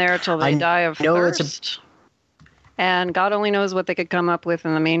keeping them there till they die of thirst. And God only knows what they could come up with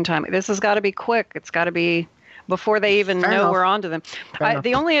in the meantime. This has got to be quick. It's got to be before they even know we're onto them.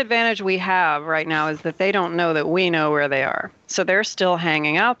 The only advantage we have right now is that they don't know that we know where they are. So they're still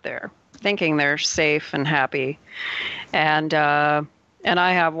hanging out there, thinking they're safe and happy. And I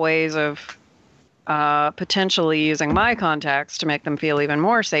have ways of potentially using my contacts to make them feel even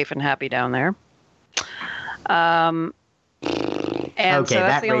more safe and happy down there. And so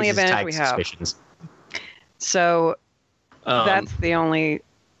that's the only advantage we have. Suspicions. So that's the only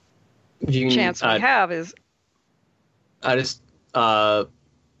chance we have is. I just let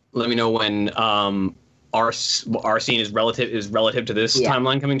me know when our scene is relative to this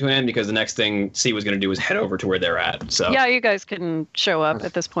timeline coming to an end, because the next thing C was going to do is head over to where they're at. So yeah, you guys can show up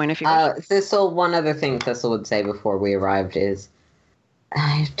at this point if you wish. Thistle, one other thing Thistle would say before we arrived is,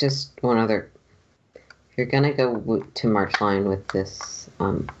 just one other. If you're going to go to Marchline with this,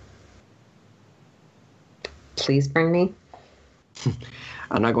 please bring me.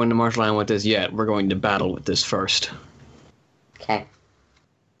 I'm not going to Marchline with this yet. We're going to battle with this first. Okay.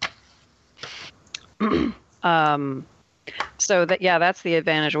 So that's the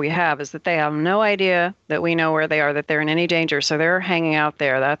advantage we have, is that they have no idea that we know where they are, that they're in any danger. So they're hanging out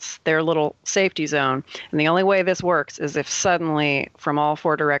there. That's their little safety zone. And the only way this works is if suddenly from all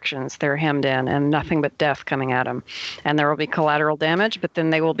four directions they're hemmed in and nothing but death coming at them. And there will be collateral damage, but then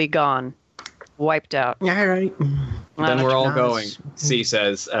they will be gone. Wiped out. Yeah, right. Then we're all going, C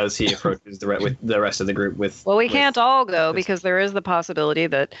says, as he approaches with the rest of the group. Well, we can't all go, because there is the possibility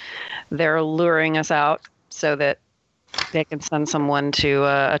that they're luring us out so that they can send someone to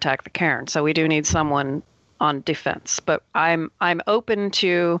attack the cairn. So we do need someone on defense. But I'm open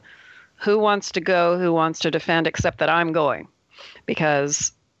to who wants to go, who wants to defend, except that I'm going,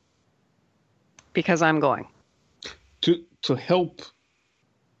 because I'm going. To help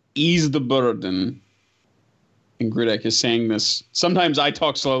ease the burden, and Grudek is saying this. Sometimes I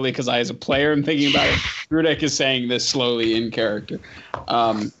talk slowly because I, as a player, am thinking about it. Grudek is saying this slowly in character.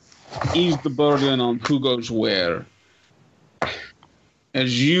 Ease the burden on who goes where.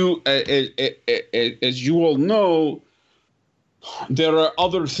 As you all know, there are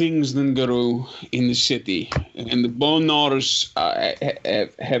other things than Garou in the city, and the Bone Gnawers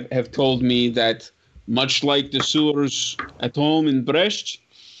have told me that, much like the sewers at home in Brest,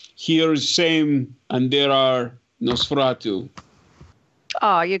 here is same, and there are Nosferatu.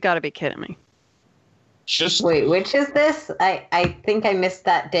 Oh, you got to be kidding me! Wait, which is this? I think I missed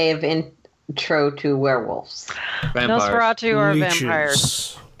that day of intro to werewolves. Vampires. Nosferatu are Leeches.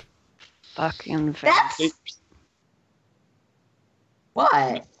 vampires. Fucking vampires.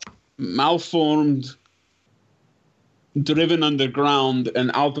 What? Malformed, driven underground, and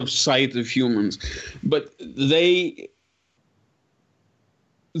out of sight of humans, but they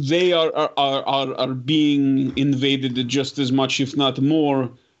are being invaded just as much, if not more,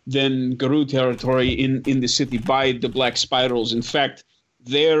 than Garou territory in the city by the Black Spirals. In fact,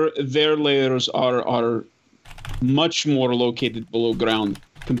 their lairs are much more located below ground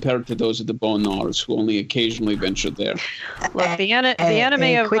compared to those of the Bone Gnawers, who only occasionally venture there. Look, the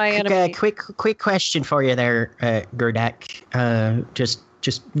enemy of my enemy. Quick question for you there, Grudek. Just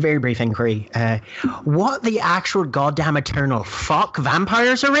just very brief inquiry. What the actual goddamn eternal fuck?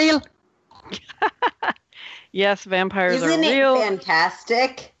 Vampires are real? Yes, vampires Isn't are it real.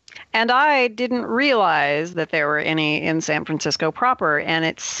 fantastic? And I didn't realize that there were any in San Francisco proper. And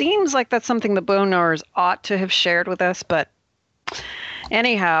it seems like that's something the Bone Gnawers ought to have shared with us. But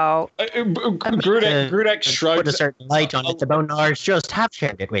anyhow, Grudek shrugs. Put a certain light on it. The Bone Gnawers just have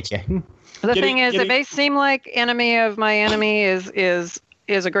shared it with you. the thing is, it may seem like enemy of my enemy is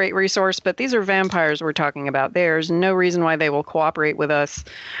a great resource, but these are vampires we're talking about. There's no reason why they will cooperate with us.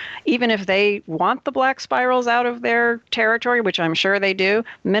 Even if they want the black spirals out of their territory, which I'm sure they do,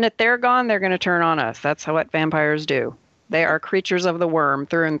 the minute they're gone, they're going to turn on us. That's what vampires do. They are creatures of the worm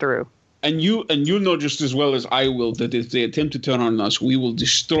through and through. And you know just as well as I will that if they attempt to turn on us, we will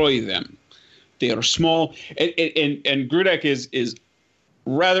destroy them. They are small, and Grudek is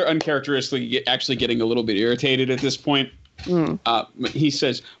rather uncharacteristically actually getting a little bit irritated at this point. He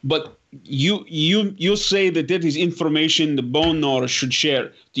says, but you say that is information the Bone Gnawers should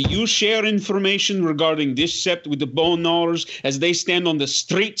share. Do you share information regarding this sept with the Bone Gnawers as they stand on the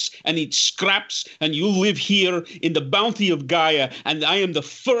streets and eat scraps, and you live here in the bounty of Gaia, and I am the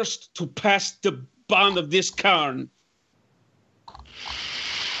first to pass the bond of this cairn?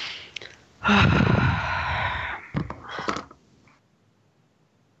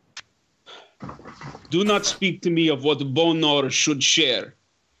 Do not speak to me of what the Bone Gnawers should share.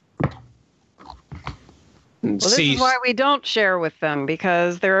 Well, this is why we don't share with them,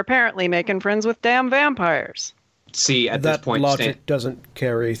 because they're apparently making friends with damn vampires. See, at that this point, logic doesn't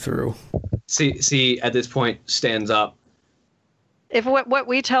carry through. See, at this point, stands up. If what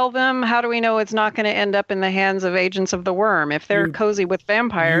we tell them, how do we know it's not going to end up in the hands of agents of the worm? If they're cozy with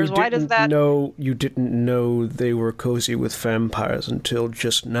vampires, why does that... You didn't know they were cozy with vampires until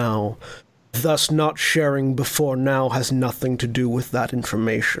just now. Thus, not sharing before now has nothing to do with that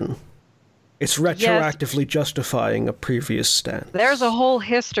information. It's retroactively justifying a previous stance. There's a whole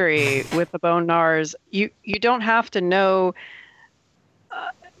history with the Bone Gnawers. You don't have to know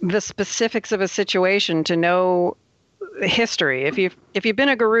the specifics of a situation to know history. If you've been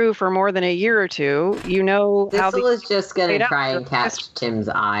a guru for more than a year or two, you know how Thistle is just going to try and catch Tim's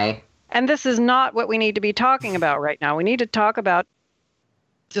eye. And this is not what we need to be talking about right now. We need to talk about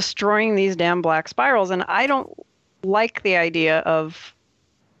destroying these damn black spirals. And I don't like the idea of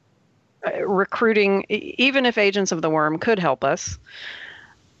recruiting, even if agents of the worm could help us.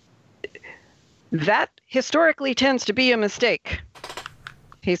 That historically tends to be a mistake,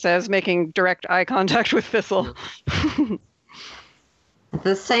 he says, making direct eye contact with Thistle. At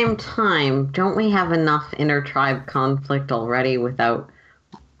the same time, don't we have enough inter-tribe conflict already without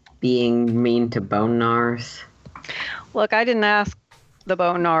being mean to Bone Gnawers? Look, I didn't ask the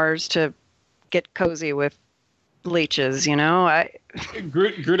Bone Gnawers to get cozy with leeches, you know?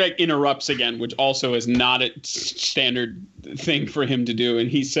 Grudek interrupts again, which also is not a standard thing for him to do, and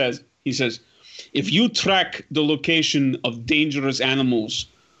he says, if you track the location of dangerous animals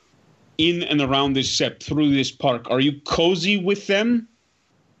in and around this sept through this park, are you cozy with them?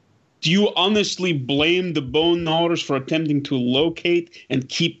 Do you honestly blame the Bone Gnawers for attempting to locate and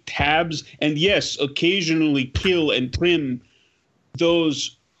keep tabs, and yes, occasionally kill and trim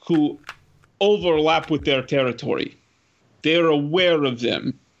those who overlap with their territory? They're aware of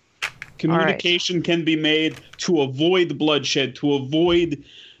them. Communication can be made to avoid bloodshed, to avoid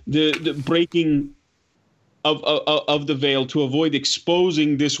the breaking of the veil, to avoid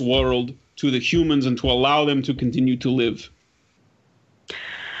exposing this world to the humans and to allow them to continue to live.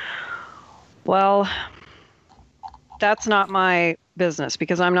 Well, that's not my business,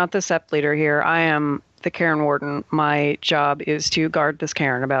 because I'm not the sept leader here. I am the cairn warden. My job is to guard this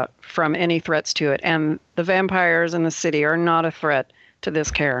cairn from any threats to it. And the vampires in the city are not a threat to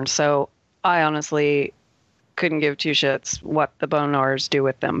this cairn. So I honestly couldn't give two shits what the Bone Gnawers do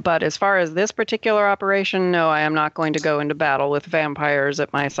with them. But as far as this particular operation, no, I am not going to go into battle with vampires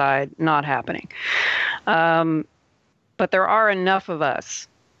at my side. Not happening. But there are enough of us.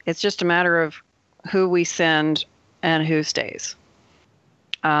 It's just a matter of who we send and who stays.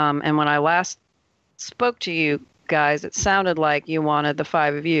 And when I last spoke to you guys, it sounded like you wanted the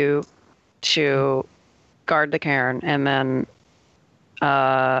five of you to guard the cairn, and then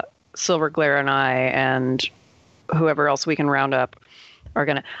Silver Glare and I and whoever else we can round up are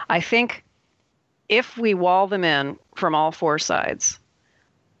gonna. I think if we wall them in from all four sides,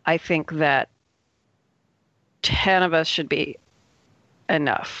 I think that 10 of us should be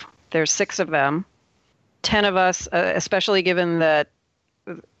enough. There's 6 of them. 10 of us, especially given that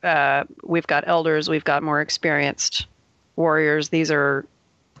we've got elders, we've got more experienced warriors. These are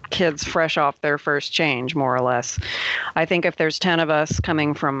kids fresh off their first change, more or less. I think if there's 10 of us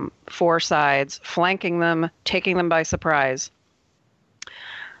coming from 4 sides, flanking them, taking them by surprise,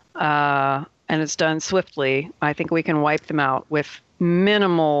 and it's done swiftly, I think we can wipe them out with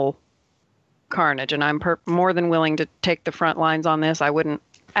minimal carnage. And I'm more than willing to take the front lines on this. I wouldn't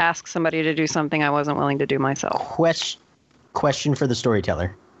ask somebody to do something I wasn't willing to do myself. Question for the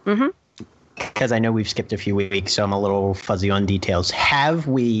storyteller. Mm-hmm. Because I know we've skipped a few weeks, so I'm a little fuzzy on details. Have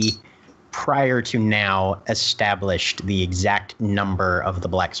we, prior to now, established the exact number of the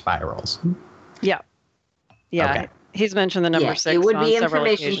black spirals? Yeah. Yeah. Okay. He's mentioned the number 6. It would be several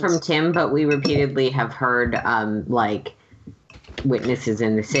information occasions. from Tim, but we repeatedly have heard like witnesses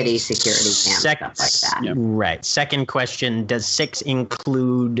in the city, security camps, stuff like that. Yep. Right. Second question, does 6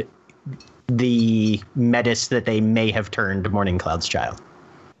 include the metis that they may have turned Morning Cloud's child?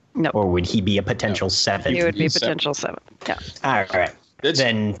 No. Or would he be a potential 7? He would be potential 7. Yeah. All right.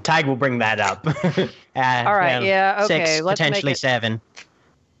 Then Tadgh will bring that up. All right. Yeah. Okay. 6, Let's potentially make it, 7.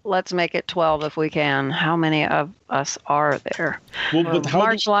 Let's make it 12 if we can. How many of us are there? Well, but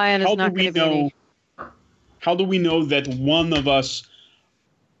March Lion is not going to be. How do we know that one of us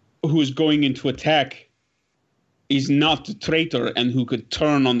who is going into attack is not the traitor and who could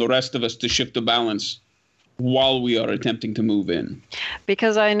turn on the rest of us to shift the balance while we are attempting to move in?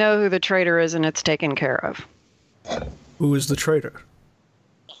 Because I know who the traitor is and it's taken care of. Who is the traitor?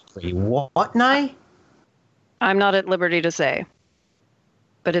 Wait, what, Nye? I'm not at liberty to say,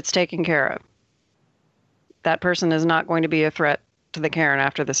 but it's taken care of. That person is not going to be a threat to the Cairn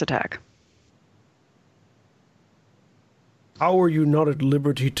after this attack. How are you not at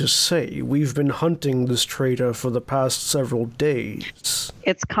liberty to say? We've been hunting this traitor for the past several days.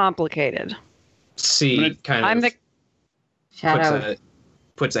 It's complicated. C kind I'm of Shadow.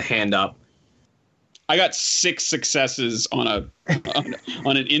 puts a hand up. I got 6 successes on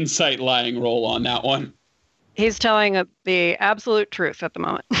an insight lying roll on that one. He's telling the absolute truth at the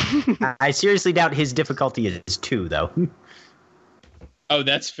moment. I seriously doubt his difficulty is 2, though. Oh,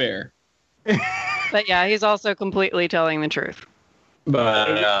 that's fair. But yeah, he's also completely telling the truth. But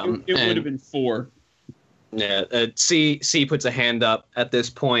it would have been 4. Yeah, C puts a hand up at this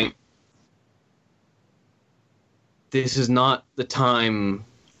point. This is not the time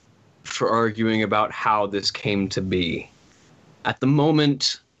for arguing about how this came to be. At the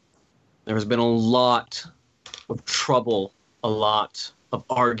moment, there has been a lot of trouble, a lot of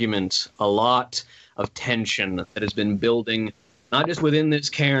argument, a lot of tension that has been building, not just within this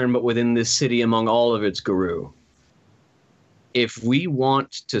cairn, but within this city among all of its guru. If we want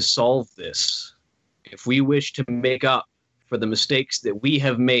to solve this, if we wish to make up for the mistakes that we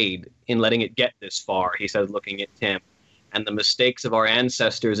have made in letting it get this far, he says, looking at Tim, and the mistakes of our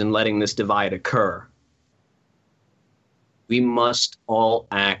ancestors in letting this divide occur, we must all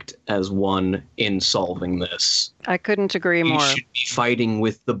act as one in solving this. I couldn't agree more. We should be fighting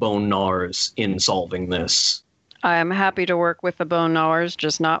with the Bone Gnawers in solving this. I am happy to work with the Bone Gnawers,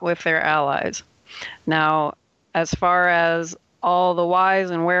 just not with their allies. Now, as far as all the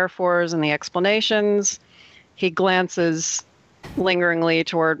whys and wherefores and the explanations, he glances lingeringly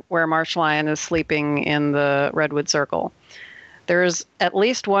toward where Marsh Lion is sleeping in the Redwood Circle. There's at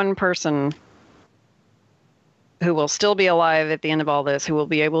least one person who will still be alive at the end of all this, who will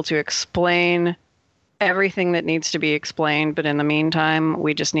be able to explain everything that needs to be explained. But in the meantime,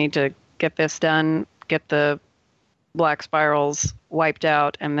 we just need to get this done, get the black spirals wiped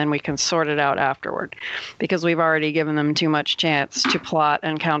out, and then we can sort it out afterward. Because we've already given them too much chance to plot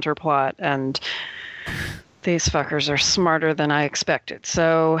and counterplot, and these fuckers are smarter than I expected.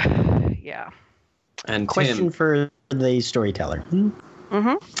 So, yeah. And Question Tim, for the storyteller.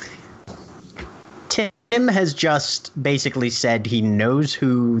 Mm-hmm. Tim has just basically said he knows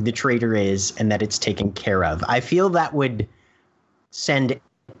who the traitor is and that it's taken care of. I feel that would send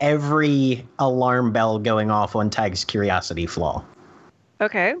every alarm bell going off on Tadgh's curiosity flaw.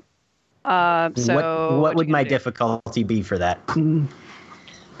 Okay. So what would my difficulty be for that?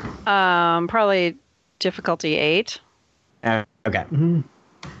 Probably difficulty 8. Okay.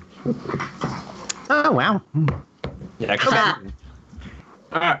 Oh, wow. yeah,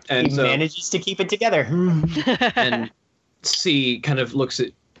 and He manages to keep it together. and C kind of looks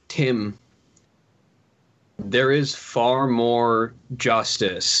at Tim. There is far more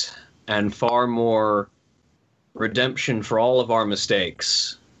justice and far more redemption for all of our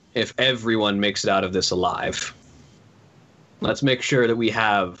mistakes if everyone makes it out of this alive. Let's make sure that we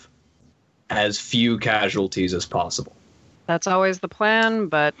have as few casualties as possible. That's always the plan,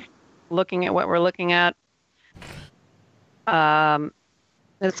 but looking at what we're looking at,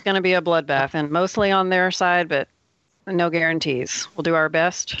 it's going to be a bloodbath, and mostly on their side, but No guarantees. We'll do our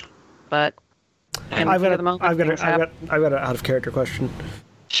best, but I've got an out of character question.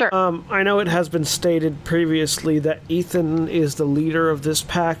 Sure. I know it has been stated previously that Ethan is the leader of this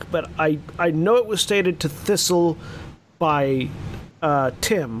pack, but I know it was stated to Thistle by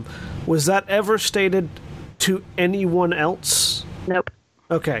Tim. Was that ever stated to anyone else? Nope.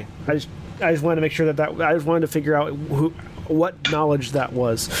 Okay. I just wanted to make sure that I just wanted to figure out what knowledge that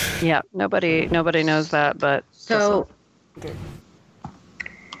was. Yeah. Nobody knows that, but so. Okay.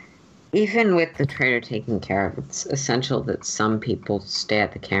 Even with the trader taking care of it, it's essential that some people stay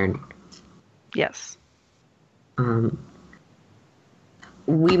at the cairn. Yes.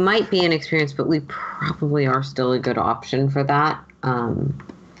 We might be inexperienced, but we probably are still a good option for that. I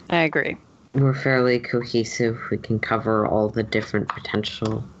agree. We're fairly cohesive. We can cover all the different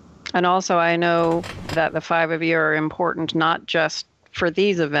potential. And also, I know that the 5 of you are important not just for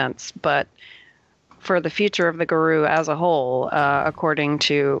these events, but for the future of the Guru as a whole. According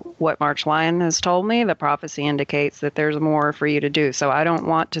to what March Lion has told me, the prophecy indicates that there's more for you to do. So I don't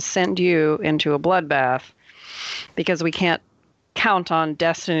want to send you into a bloodbath because we can't count on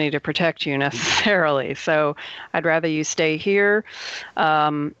destiny to protect you necessarily. So I'd rather you stay here.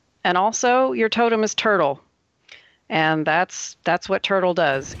 And also, your totem is Turtle. And that's what Turtle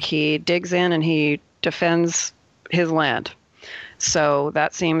does. He digs in and he defends his land. So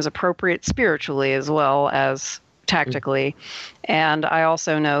that seems appropriate spiritually as well as tactically. And I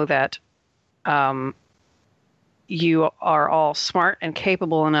also know that you are all smart and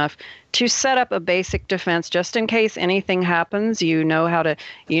capable enough to set up a basic defense just in case anything happens. You know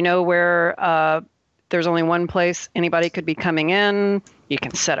where there's only one place anybody could be coming in. You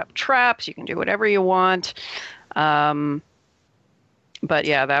can set up traps. You can do whatever you want. But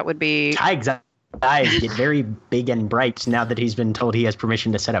yeah, that would be... Eyes get very big and bright now that he's been told he has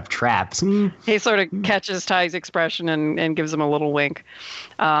permission to set up traps. He sort of catches Ty's expression and gives him a little wink.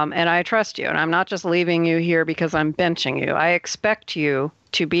 And I trust you. And I'm not just leaving you here because I'm benching you. I expect you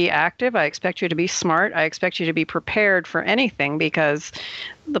to be active. I expect you to be smart. I expect you to be prepared for anything because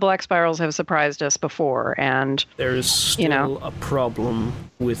the Black Spirals have surprised us before. And there's still a problem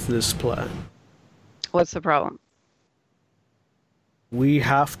with this plan. What's the problem? We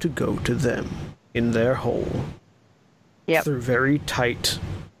have to go to them in their hole. Yep. Through very tight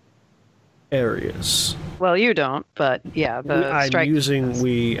areas. Well, you don't, but yeah, I'm using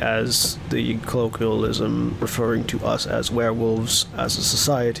we as the colloquialism, referring to us as werewolves as a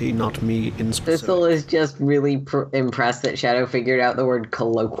society, not me in specific. Thistle is just really impressed that Shadow figured out the word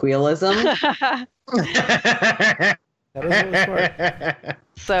colloquialism.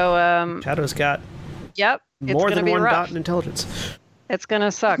 So, Shadow's got more than one dot in intelligence. It's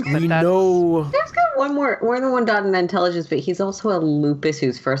gonna suck. We know. There's got more than one dot in intelligence, but he's also a lupus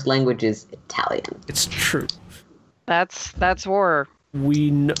whose first language is Italian. It's true. That's war.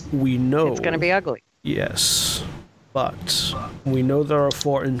 We know it's gonna be ugly. Yes, but we know there are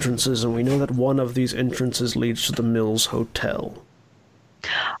 4 entrances, and we know that one of these entrances leads to the Mills Hotel.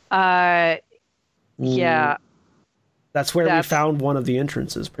 Yeah. That's where we found one of the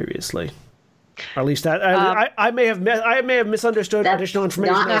entrances previously. Or at least that I may have misunderstood additional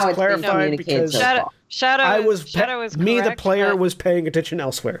information that was clarified because Shadow is me, correct, the player, was paying attention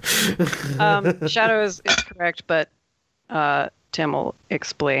elsewhere. Shadow is correct, but Tim will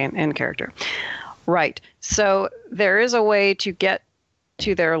explain in character. Right. So there is a way to get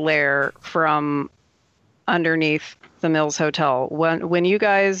to their lair from underneath the Mills Hotel. When you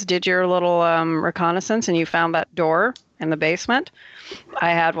guys did your little reconnaissance and you found that door in the basement,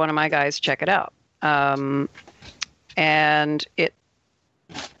 I had one of my guys check it out. And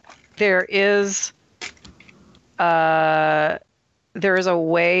there is a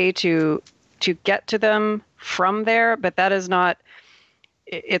way to get to them from there, but that is not,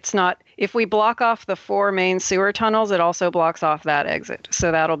 it's not, if we block off the 4 main sewer tunnels, it also blocks off that exit.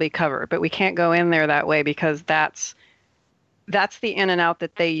 So that'll be covered, but we can't go in there that way because that's the in and out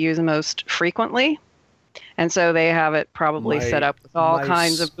that they use most frequently. And so they have it probably set up with all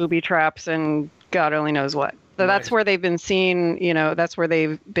kinds of booby traps and God only knows what. So that's where they've been seen, that's where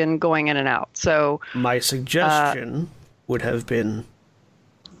they've been going in and out. So my suggestion would have been,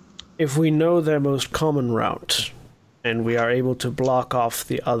 if we know their most common route and we are able to block off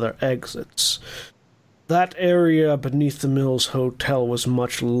the other exits, that area beneath the Mills Hotel was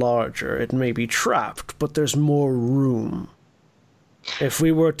much larger. It may be trapped, but there's more room. If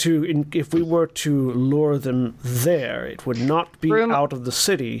we were to lure them there, it would not be out of the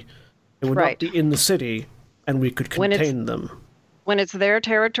city. It would not be in the city, and we could contain them. When it's their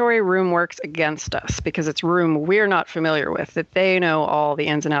territory, room works against us because it's room we're not familiar with, that they know all the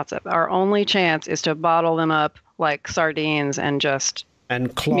ins and outs of. Our only chance is to bottle them up, like sardines and just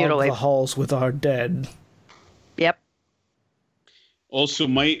clog mutilate the halls with our dead. Yep. Also,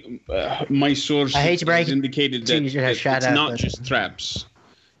 my source I hate to break has indicated that it's not just traps.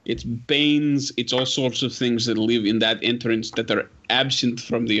 It's banes, it's all sorts of things that live in that entrance that are absent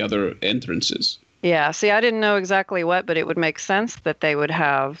from the other entrances. Yeah, see, I didn't know exactly what, but it would make sense that they would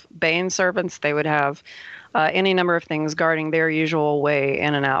have bane servants, they would have any number of things guarding their usual way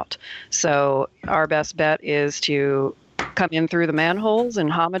in and out. So our best bet is to come in through the manholes in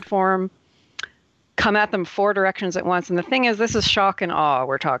Hamid form, come at them 4 directions at once. And the thing is, this is shock and awe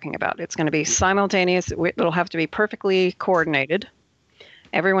we're talking about. It's going to be simultaneous. It'll have to be perfectly coordinated.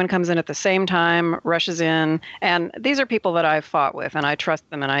 Everyone comes in at the same time, rushes in. And these are people that I've fought with, and I trust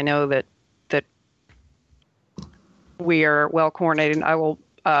them, and I know that we are well coordinated. I will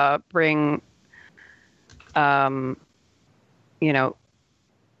bring, I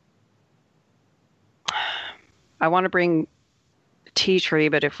want to bring Tea Tree,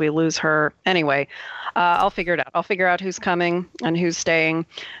 but if we lose her, anyway, I'll figure it out. I'll figure out who's coming and who's staying.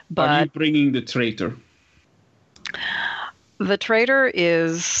 But are you bringing the traitor? The traitor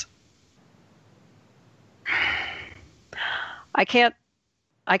is. I can't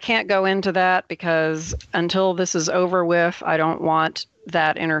go into that because until this is over with, I don't want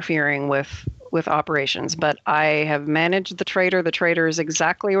that interfering with operations. But I have managed the traitor. The traitor is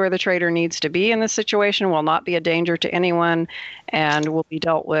exactly where the traitor needs to be in this situation, will not be a danger to anyone, and will be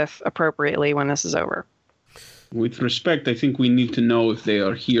dealt with appropriately when this is over. With respect, I think we need to know if they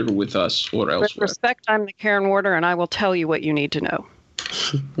are here with us or elsewhere. With respect, I'm the Cairn Warder, and I will tell you what you need to know.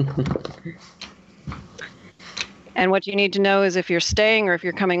 And what you need to know is if you're staying or if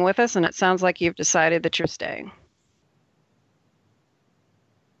you're coming with us, and it sounds like you've decided that you're staying.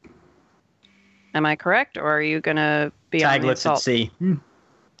 Am I correct, or are you going to be on the assault? Let's see.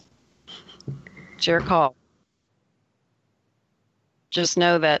 It's your call. Just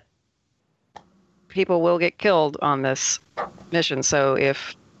know that people will get killed on this mission, so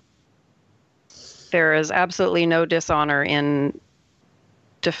if there is absolutely no dishonor in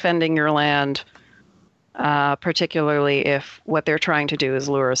defending your land, particularly if what they're trying to do is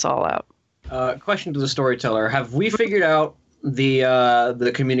lure us all out. Question to the storyteller: have we figured out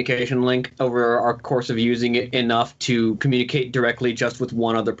the communication link over our course of using it enough to communicate directly just with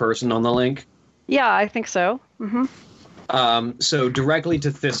one other person on the link? Yeah, I think so. Mm-hmm. So directly to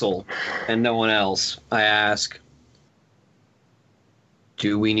Thistle and no one else, I ask,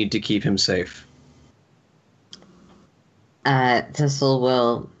 do we need to keep him safe? Thistle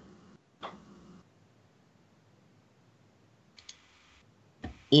will...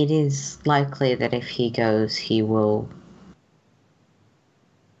 It is likely that if he goes, he will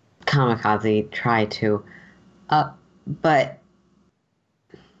kamikaze try to. But...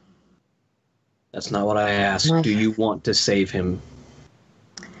 That's not what I asked. Do you want to save him?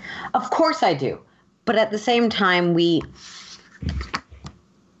 Of course I do. But at the same time,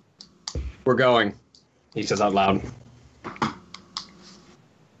 We're going, he says out loud.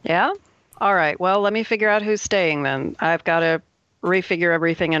 Yeah? All right. Well, let me figure out who's staying then. I've got to refigure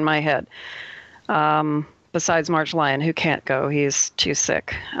everything in my head. Besides March Lion, who can't go. He's too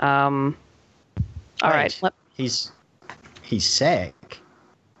sick. All right. He's sick.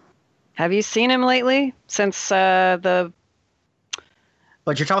 Have you seen him lately? Since the...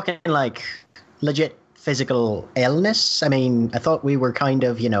 But you're talking like legit physical illness? I mean, I thought we were kind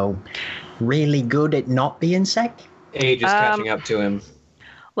of, really good at not being sick. Age is catching up to him.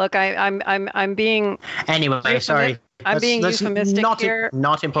 Look, I'm being... Anyway, sorry. I'm being euphemistic here.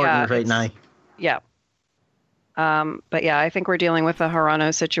 Not important right now. Yeah. But yeah, I think we're dealing with the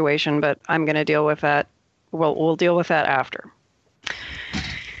Harano situation, but I'm going to deal with that. We'll deal with that after.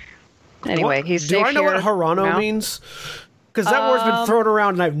 Anyway, he's safe. Do I know here what Harano now? means? Because that word's been thrown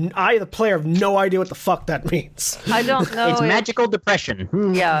around, and I, the player, have no idea what the fuck that means. I don't know. It's magical depression.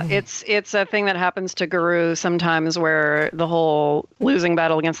 Yeah, it's a thing that happens to Guru sometimes, where the whole losing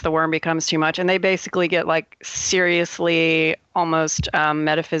battle against the worm becomes too much, and they basically get like seriously, almost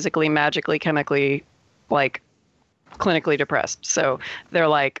metaphysically, magically, chemically, like clinically depressed. So they're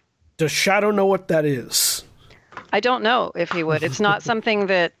like. Does Shadow know what that is? I don't know if he would. It's not something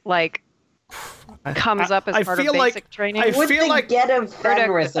that like comes up as part of basic training. Would the Get of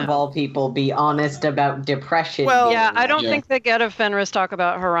Fenris of all people be honest about depression? Well, yeah, I don't think the Get of Fenris talk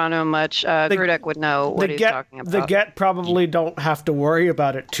about Harano much. Grudek would know what he's talking about. The Get probably don't have to worry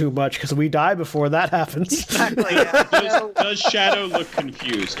about it too much because we die before that happens. Exactly. Yeah. Does Shadow look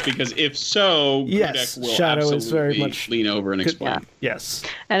confused? Because if so, yes, Grudek will Shadow absolutely is very much lean over and explain. Yeah. Yes.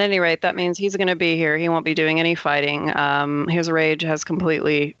 At any rate, that means he's going to be here. He won't be doing any fighting. His rage has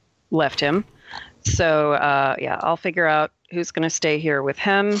completely left him. So yeah, I'll figure out who's going to stay here with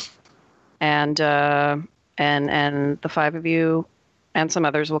him, and the 5 of you, and some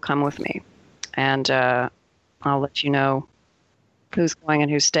others will come with me, and I'll let you know who's going and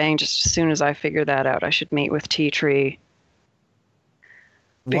who's staying just as soon as I figure that out. I should meet with Tea Tree.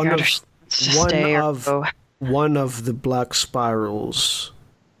 One of the Black Spirals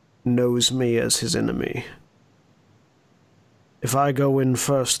knows me as his enemy. If I go in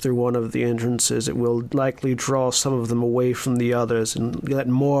first through one of the entrances, it will likely draw some of them away from the others and let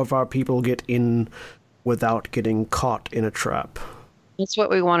more of our people get in without getting caught in a trap. That's what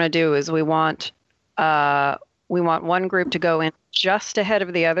we want to do. Is we want one group to go in just ahead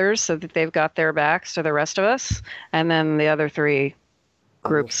of the others so that they've got their backs to the rest of us, and then the other 3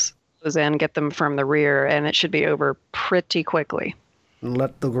 groups goes in, get them from the rear, and it should be over pretty quickly. And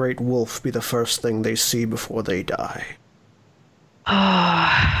let the great wolf be the first thing they see before they die.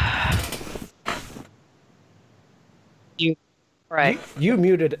 You right. You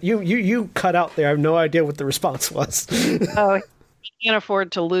muted. You cut out there. I have no idea what the response was. Oh, he can't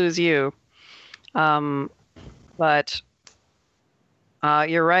afford to lose you. But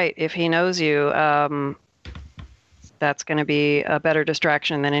you're right. If he knows you, that's going to be a better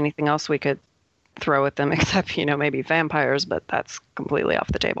distraction than anything else we could throw at them, except, maybe vampires, but that's completely off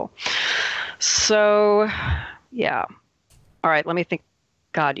the table. So, yeah. All right, let me think.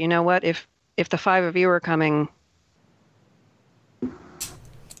 God, you know what? If the 5 of you are coming,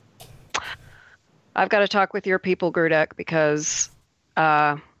 I've got to talk with your people, Grudek, because,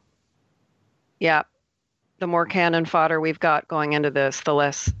 the more cannon fodder we've got going into this,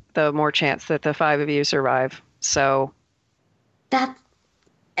 the more chance that the 5 of you survive. So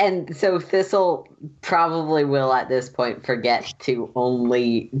so Thistle probably will at this point forget to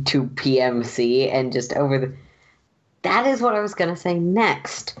PMC and just that is what I was going to say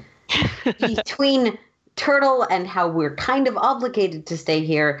next. Between Turtle and how we're kind of obligated to stay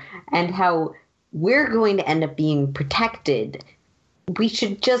here and how we're going to end up being protected, we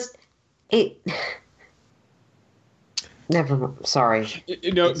should just... Never mind. Sorry.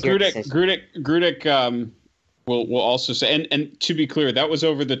 Grudek will also say, and to be clear, that was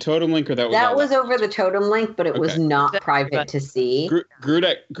over the totem link, or that was over the totem link, but it was not private to see.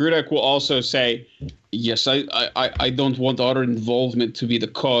 Grudek will also say, yes, I don't want our involvement to be the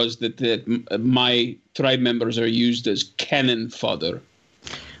cause that my tribe members are used as cannon fodder.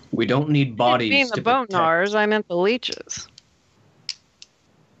 We don't need bodies. I mean the bone gnawers, I meant the leeches.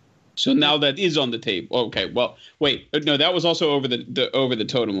 So now that is on the table. Okay, well, wait, no, that was also over the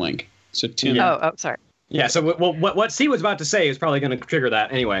totem link. So Tim. Oh, sorry. Yeah. So what C was about to say is probably going to trigger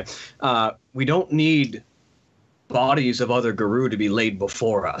that anyway. We don't need bodies of other Guru to be laid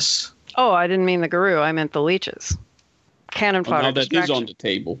before us. Oh, I didn't mean the Guru. I meant the leeches. Cannon fodder. Now that is on the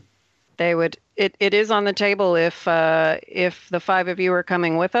table. They would. It is on the table. If the 5 of you are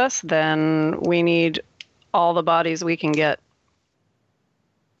coming with us, then we need all the bodies we can get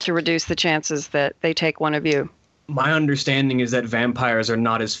to reduce the chances that they take one of you. My understanding is that vampires are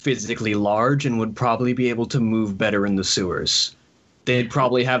not as physically large and would probably be able to move better in the sewers. They'd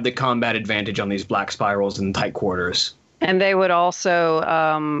probably have the combat advantage on these black spirals and tight quarters. And they would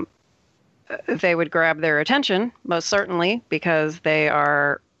also, they would grab their attention, most certainly, because they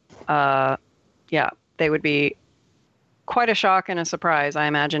are, they would be quite a shock and a surprise, I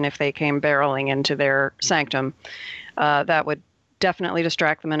imagine, if they came barreling into their sanctum. That would definitely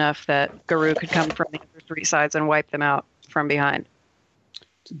distract them enough that Guru could come from the other 3 sides and wipe them out from behind.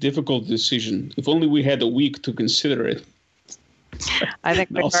 It's a difficult decision. If only we had a week to consider it. I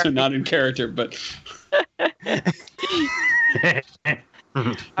think also not in character, but...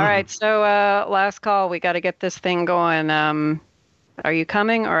 All right, so last call. We got to get this thing going. Are you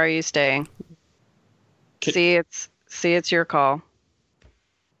coming or are you staying? See, it's your call.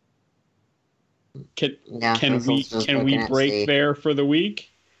 Can we break there for the week,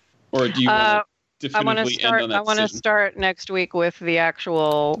 or do you want to definitively end on that? I want to start next week with the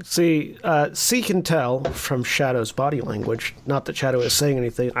actual. See, C can tell from Shadow's body language, not that Shadow is saying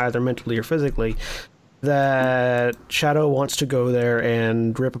anything either mentally or physically, that Shadow wants to go there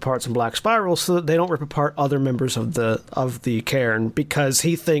and rip apart some black spirals so that they don't rip apart other members of the cairn, because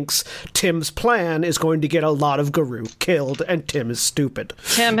he thinks Tim's plan is going to get a lot of Guru killed, and Tim is stupid.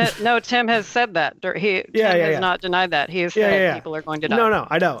 Tim has said that. Tim has not denied that. He has said people are going to die. No,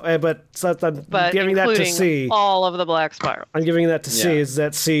 I know, but I'm giving that to C. All of the black spirals. I'm giving that to C, is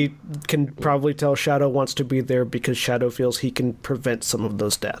that C can probably tell Shadow wants to be there because Shadow feels he can prevent some of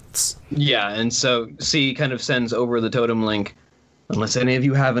those deaths. Yeah, and so C kind of sends over the totem link. Unless any of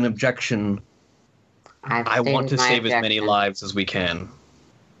you have an objection, I want to save as many lives as we can.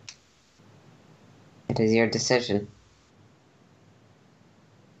 It is your decision.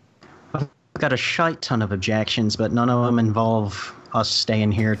 I've got a shite ton of objections, but none of them involve us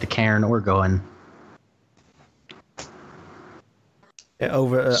staying here at the cairn or going.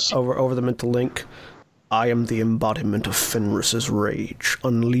 Over the mental link. I am the embodiment of Fenris's rage.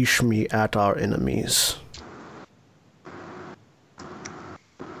 Unleash me at our enemies.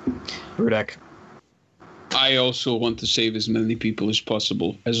 Grudek. I also want to save as many people as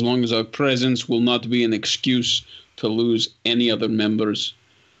possible, as long as our presence will not be an excuse to lose any other members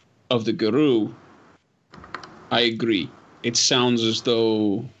of the Guru. I agree. It sounds as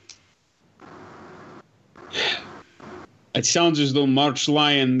though March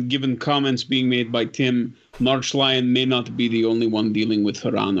Lion, given comments being made by Tim, March Lion may not be the only one dealing with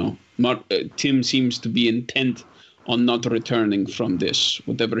Harano. Tim seems to be intent on not returning from this.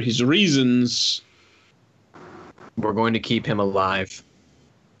 Whatever his reasons, We're going to keep him alive.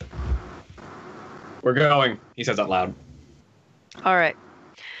 We're going, he says out loud. All right.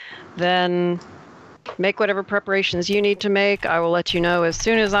 Then make whatever preparations you need to make. I will let you know as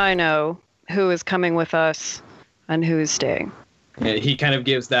soon as I know who is coming with us and who is staying. And he kind of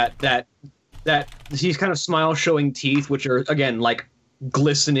gives that he's kind of smile showing teeth, which are, again, like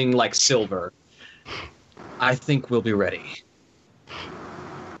glistening like silver. I think we'll be ready.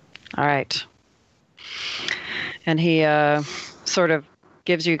 All right. And he sort of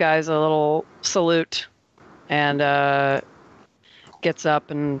gives you guys a little salute and gets up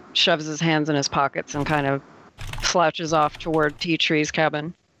and shoves his hands in his pockets and kind of slouches off toward Tea Tree's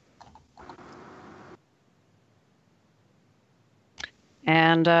cabin.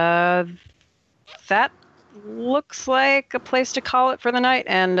 And that looks like a place to call it for the night.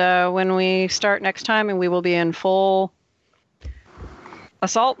 And when we start next time, and we will be in full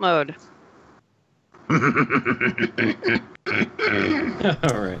assault mode. All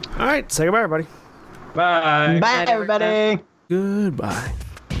right. All right, say goodbye, everybody. Bye. Bye, everybody. Goodbye.